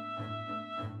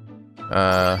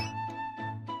 I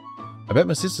bet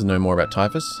my sisters know more about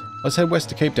Typhus. Let's head west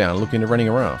to Cape Town and look into renting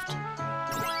a raft.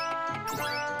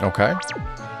 Okay.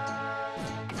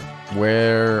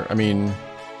 Where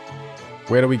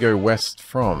do we go west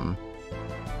from?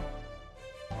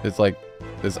 It's like,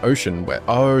 there's ocean where,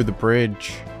 oh, the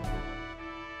bridge.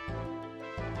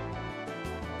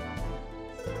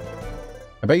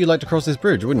 I bet you'd like to cross this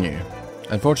bridge, wouldn't you?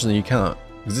 Unfortunately, you can't,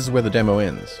 because this is where the demo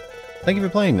ends. Thank you for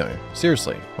playing, though.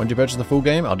 Seriously, once you purchase the full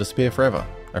game, I'll disappear forever.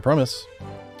 I promise.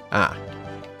 Ah.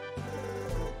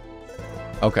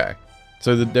 Okay.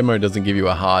 So the demo doesn't give you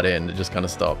a hard end, it just kind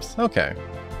of stops. Okay.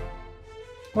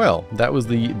 Well, that was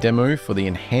the demo for the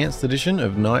enhanced edition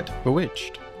of Knight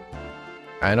Bewitched.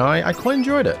 And I quite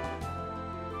enjoyed it.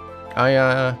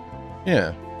 Yeah.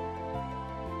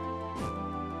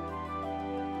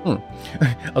 I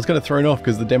was kind of thrown off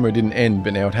because the demo didn't end,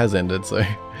 but now it has ended, so...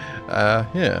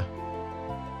 yeah.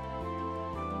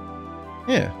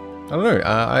 Yeah. I don't know,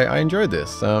 I enjoyed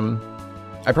this.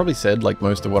 I probably said, like,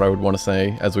 most of what I would want to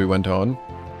say as we went on.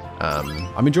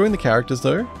 I'm enjoying the characters,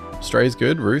 though. Stray's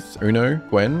good, Ruth, Uno,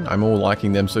 Gwen, I'm all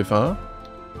liking them so far.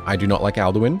 I do not like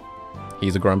Alduin.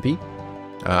 He's a grumpy.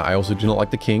 I also do not like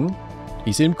the king.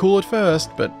 He seemed cool at first,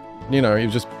 but, you know, he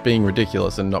was just being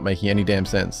ridiculous and not making any damn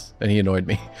sense, and he annoyed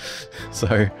me.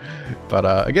 So, but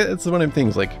I guess it's one of them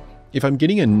things, like, if I'm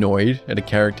getting annoyed at a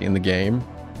character in the game,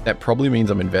 that probably means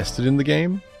I'm invested in the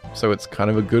game, so it's kind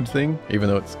of a good thing, even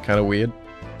though it's kind of weird.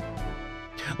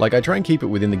 Like, I try and keep it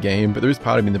within the game, but there is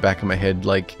part of me in the back of my head,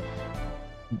 like,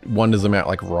 wonders about,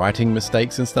 like, writing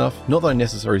mistakes and stuff. Not that I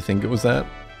necessarily think it was that,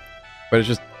 but it's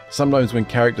just, sometimes when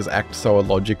characters act so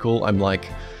illogical, I'm like,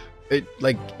 it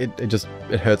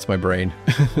hurts my brain.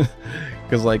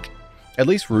 Because, like, at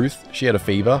least Ruth, she had a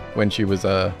fever when she was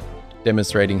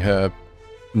demonstrating her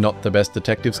not the best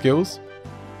detective skills.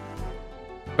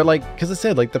 But, like, because I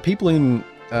said, like, the people in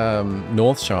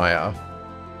Northshire,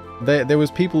 there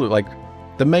was people who, like,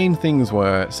 the main things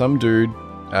were some dude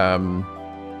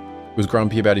was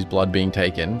grumpy about his blood being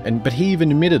taken, but he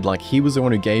even admitted, like, he was the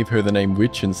one who gave her the name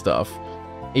Witch and stuff,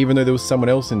 even though there was someone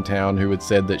else in town who had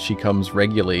said that she comes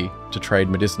regularly to trade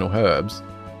medicinal herbs.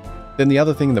 Then the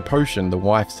other thing, the potion, the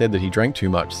wife said that he drank too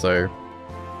much, so...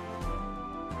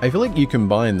 I feel like you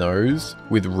combine those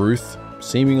with Ruth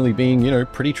seemingly being, you know,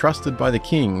 pretty trusted by the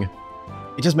king.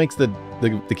 It just makes the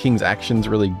king's actions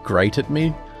really grate at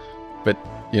me. But,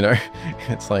 you know,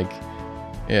 it's like,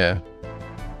 yeah.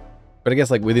 But I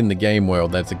guess, like, within the game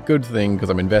world, that's a good thing because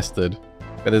I'm invested.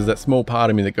 But there's that small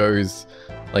part of me that goes,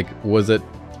 like, was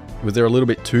there a little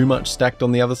bit too much stacked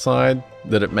on the other side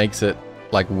that it makes it,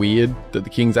 like, weird that the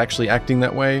king's actually acting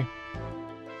that way?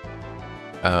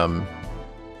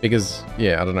 Because,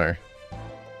 yeah, I don't know.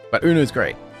 But Uno's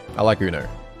great. I like Uno.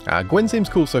 Gwen seems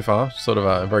cool so far, sort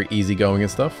of very easygoing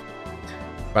and stuff.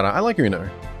 But I like Uno.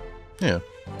 Yeah.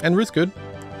 And Ruth's good.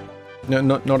 No,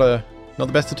 not the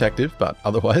best detective, but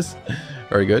otherwise,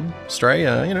 very good. Stray,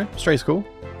 you know, Stray's cool.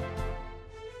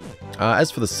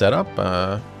 As for the setup,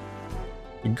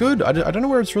 good. I don't know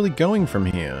where it's really going from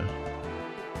here.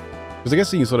 Because I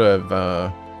guess you sort of,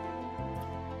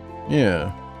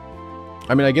 yeah.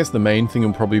 I mean, I guess the main thing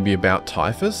will probably be about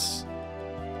Typhus.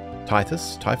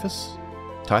 Typhus?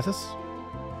 Typhus?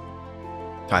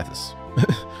 Typhus.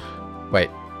 Wait.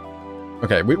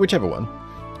 Okay, whichever one.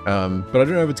 But I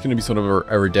don't know if it's going to be sort of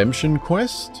a redemption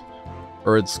quest,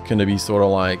 or it's going to be sort of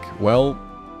like, well,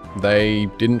 they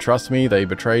didn't trust me, they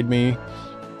betrayed me,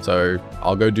 so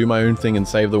I'll go do my own thing and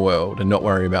save the world and not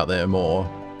worry about them, or...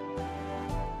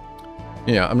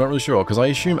 Yeah, I'm not really sure, because I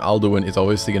assume Alduin is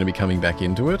obviously going to be coming back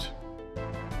into it.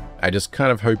 I just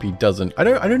kind of hope he doesn't... I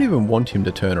don't even want him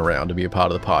to turn around to be a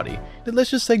part of the party. Let's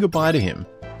just say goodbye to him.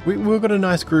 We've got a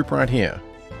nice group right here.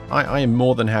 I am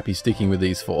more than happy sticking with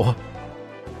these four.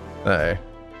 So,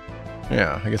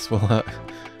 yeah, I guess we'll...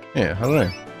 yeah, I don't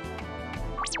know.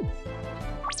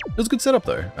 It was a good setup,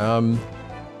 though.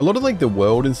 A lot of, like, the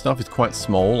world and stuff is quite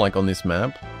small, like, on this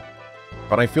map.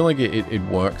 But I feel like it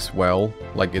works well.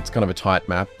 Like, it's kind of a tight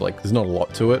map. Like, there's not a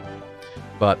lot to it.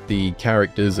 But the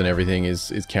characters and everything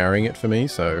is carrying it for me,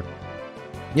 so...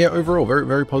 Yeah, overall, very,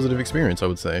 very positive experience, I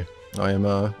would say.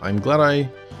 I'm glad I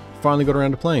finally got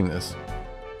around to playing this.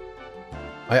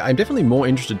 I'm definitely more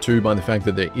interested, too, by the fact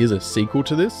that there is a sequel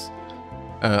to this.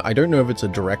 I don't know if it's a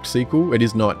direct sequel. It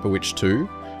is Knight Bewitched 2,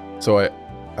 so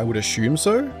I would assume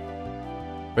so.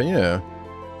 But yeah.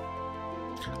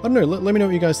 I don't know, let me know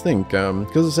what you guys think.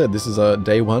 Because as I said, this is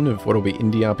day one of what will be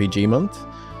Indie RPG month.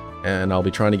 And I'll be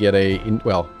trying to get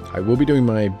well, I will be doing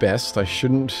my best. I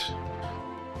shouldn't...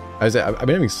 I've been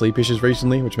having sleep issues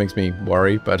recently, which makes me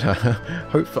worry, but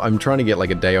I'm trying to get like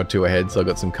a day or two ahead, so I've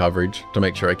got some coverage to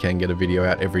make sure I can get a video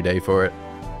out every day for it.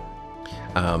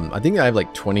 I think I have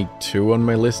like 22 on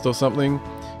my list or something,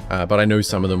 but I know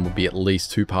some of them will be at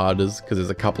least 2-parters, because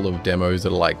there's a couple of demos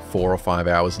that are like 4 or 5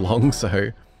 hours long,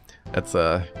 so that's,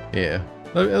 yeah,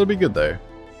 it'll be good though.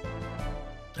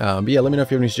 But yeah, let me know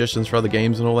if you have any suggestions for other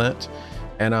games and all that.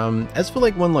 And as for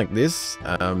like one like this,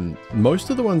 most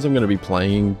of the ones I'm going to be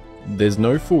playing, there's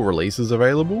no full releases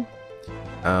available.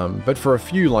 But for a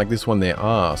few like this one there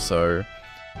are, so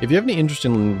if you have any interest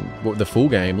in the full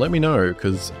game, let me know,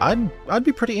 because I'd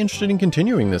be pretty interested in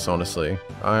continuing this, honestly.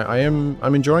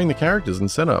 I'm enjoying the characters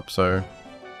and setup, so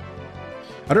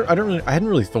I hadn't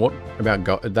really thought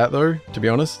about that though, to be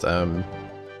honest.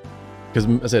 Because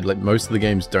as I said, like most of the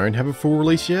games don't have a full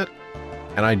release yet,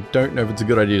 and I don't know if it's a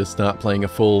good idea to start playing a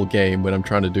full game when I'm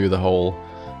trying to do the whole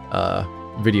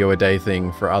video a day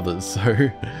thing for others.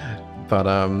 So, but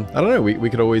I don't know. We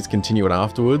could always continue it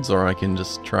afterwards, or I can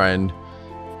just try and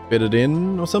fit it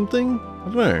in or something. I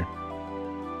don't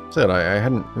know. Said I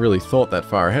hadn't really thought that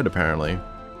far ahead apparently,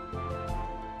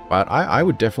 but I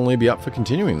would definitely be up for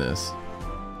continuing this.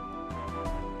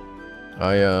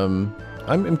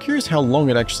 I'm curious how long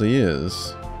it actually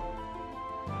is.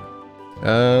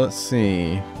 Let's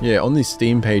see. Yeah, on the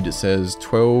Steam page it says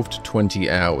 12 to 20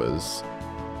 hours.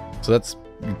 So that's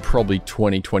probably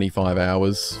 20-25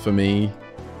 hours for me.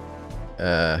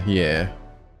 Yeah.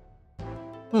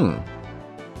 I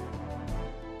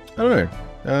don't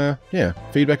know. Yeah,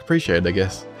 feedback appreciated, I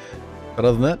guess. But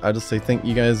other than that, I just say thank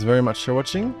you guys very much for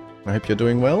watching. I hope you're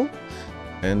doing well.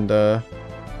 And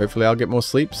hopefully I'll get more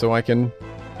sleep so I can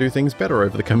do things better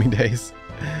over the coming days.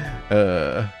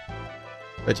 But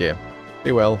yeah,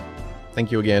 be well.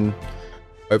 Thank you again.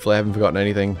 Hopefully I haven't forgotten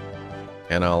anything.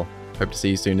 And I'll hope to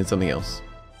see you soon in something else.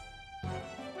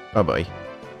 Bye bye.